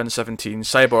Harley Quinn 17,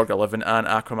 Cyborg 11, and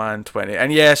Aquaman 20.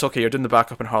 And yes, okay, you're doing the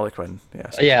backup in Harley Quinn.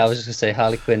 Yes. Yeah, I was just going to say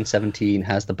Harley Quinn 17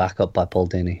 has the backup by Paul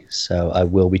Dini, so I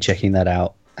will be checking that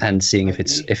out and seeing if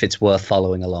it's worth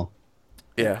following along.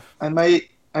 Yeah. I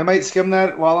might skim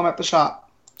that while I'm at the shop.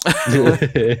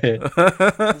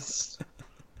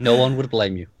 No one would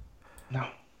blame you. No.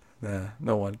 Nah,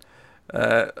 no one.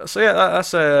 So yeah,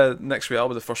 that's next week. That'll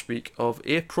be the first week of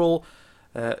April.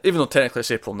 Even though technically it's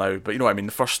April now, but you know what I mean,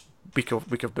 the first week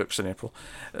of books in April.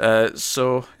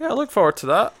 So yeah, I look forward to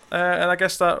that. And I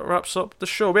guess that wraps up the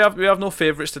show. We have no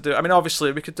favourites to do. I mean,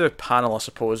 obviously we could do a panel, I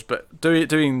suppose, but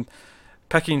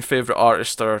picking favourite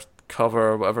artist or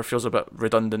cover or whatever feels a bit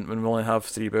redundant when we only have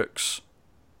 3 books.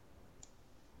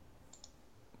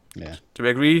 Yeah. Do we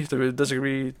agree? Do we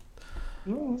disagree?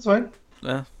 No, that's fine.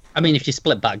 Yeah. I mean, if you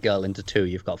split Batgirl into 2,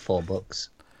 you've got 4 books.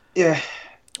 Yeah.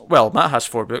 Well, Matt has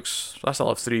 4 books. I still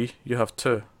have 3. You have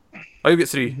 2. Oh, you get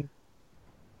 3.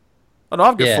 Oh no,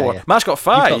 I've got 4. Yeah. Matt's got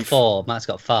 5. You've got 4. Matt's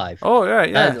got 5. Oh right,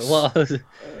 yes.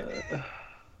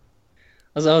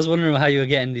 I was wondering how you were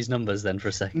getting these numbers then for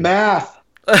a second. Math.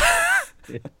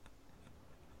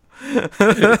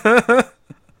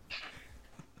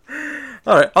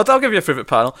 All right, I'll give you a favourite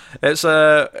panel. It's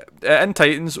in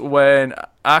Titans when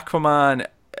Aquaman,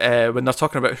 when they're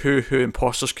talking about who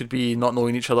imposters could be, not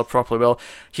knowing each other properly well,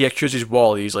 he accuses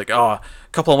Wally. He's like, a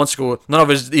couple of months ago, none of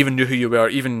us even knew who you were,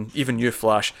 even you,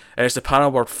 Flash. And it's the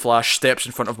panel where Flash steps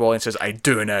in front of Wally and says, "I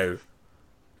do now,"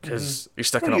 because he's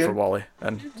sticking up for Wally.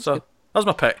 And so that's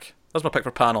my pick. That's my pick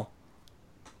for panel.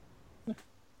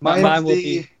 Mine will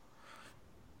be.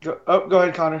 Go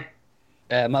ahead, Connor.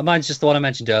 Mine's just the one I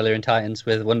mentioned earlier in Titans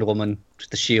with Wonder Woman, with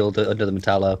the shield under the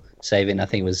Metallo, saving, I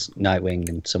think it was Nightwing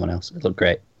and someone else. It looked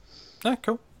great. Yeah,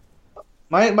 cool.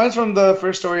 Mine's from the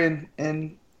first story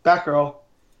in Batgirl,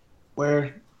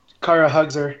 where Kara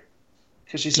hugs her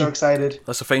because she's so excited.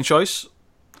 That's a fine choice.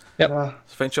 Yep.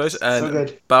 It's a fine choice. And so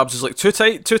good. Babs is like, too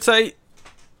tight.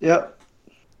 Yep.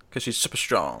 Because she's super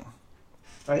strong.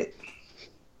 Right.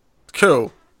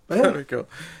 Cool. Yeah. There we go.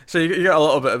 So you got a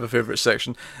little bit of a favourite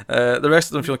section. The rest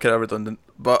of them feel kind of redundant,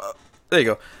 but there you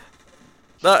go.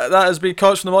 That has been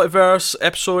Comics from the Multiverse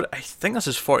episode. I think this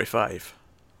is 45.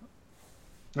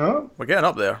 Oh. We're getting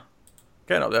up there.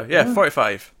 Yeah,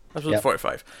 45. Episode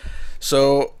 45.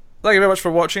 So thank you very much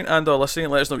for watching and or listening.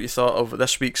 Let us know what you thought of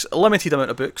this week's limited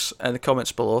amount of books in the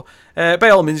comments below. By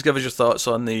all means, give us your thoughts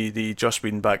on the Joss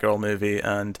Whedon Batgirl movie,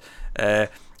 and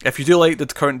if you do like the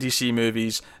current DC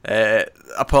movies,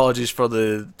 apologies for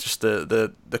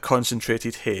the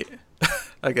concentrated hate,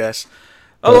 I guess.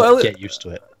 Get used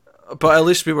to it. But at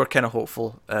least we were kind of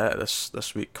hopeful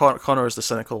this week. Connor is the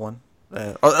cynical one,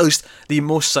 or at least the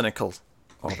most cynical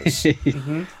of us.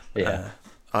 Yeah.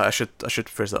 I should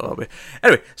phrase that way.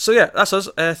 Anyway, so yeah, that's us.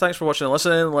 Thanks for watching and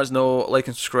listening. Let us know, like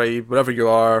and subscribe, wherever you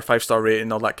are, 5-star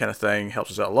rating, all that kind of thing.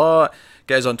 Helps us out a lot.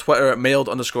 Get us on Twitter at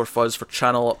mailed_fuzz for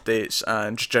channel updates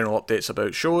and just general updates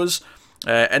about shows.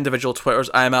 Individual Twitters,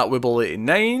 I am at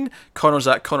Wibble89, Connor's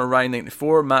at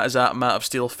ConnorRyan94, Matt is at Matt of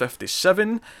Steel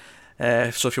 57.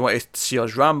 So if you want to see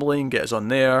us rambling, get us on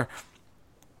there.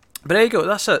 But there you go,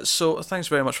 that's it. So thanks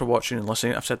very much for watching and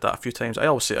listening. I've said that a few times. I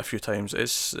always say it a few times.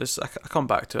 I come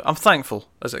back to it. I'm thankful,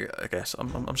 I guess.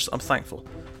 I'm thankful.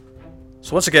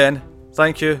 So once again,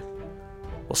 thank you.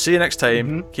 We'll see you next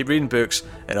time. Keep reading books,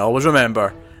 and always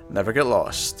remember, never get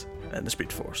lost in the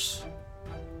Speed Force.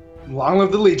 Long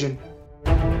live the Legion.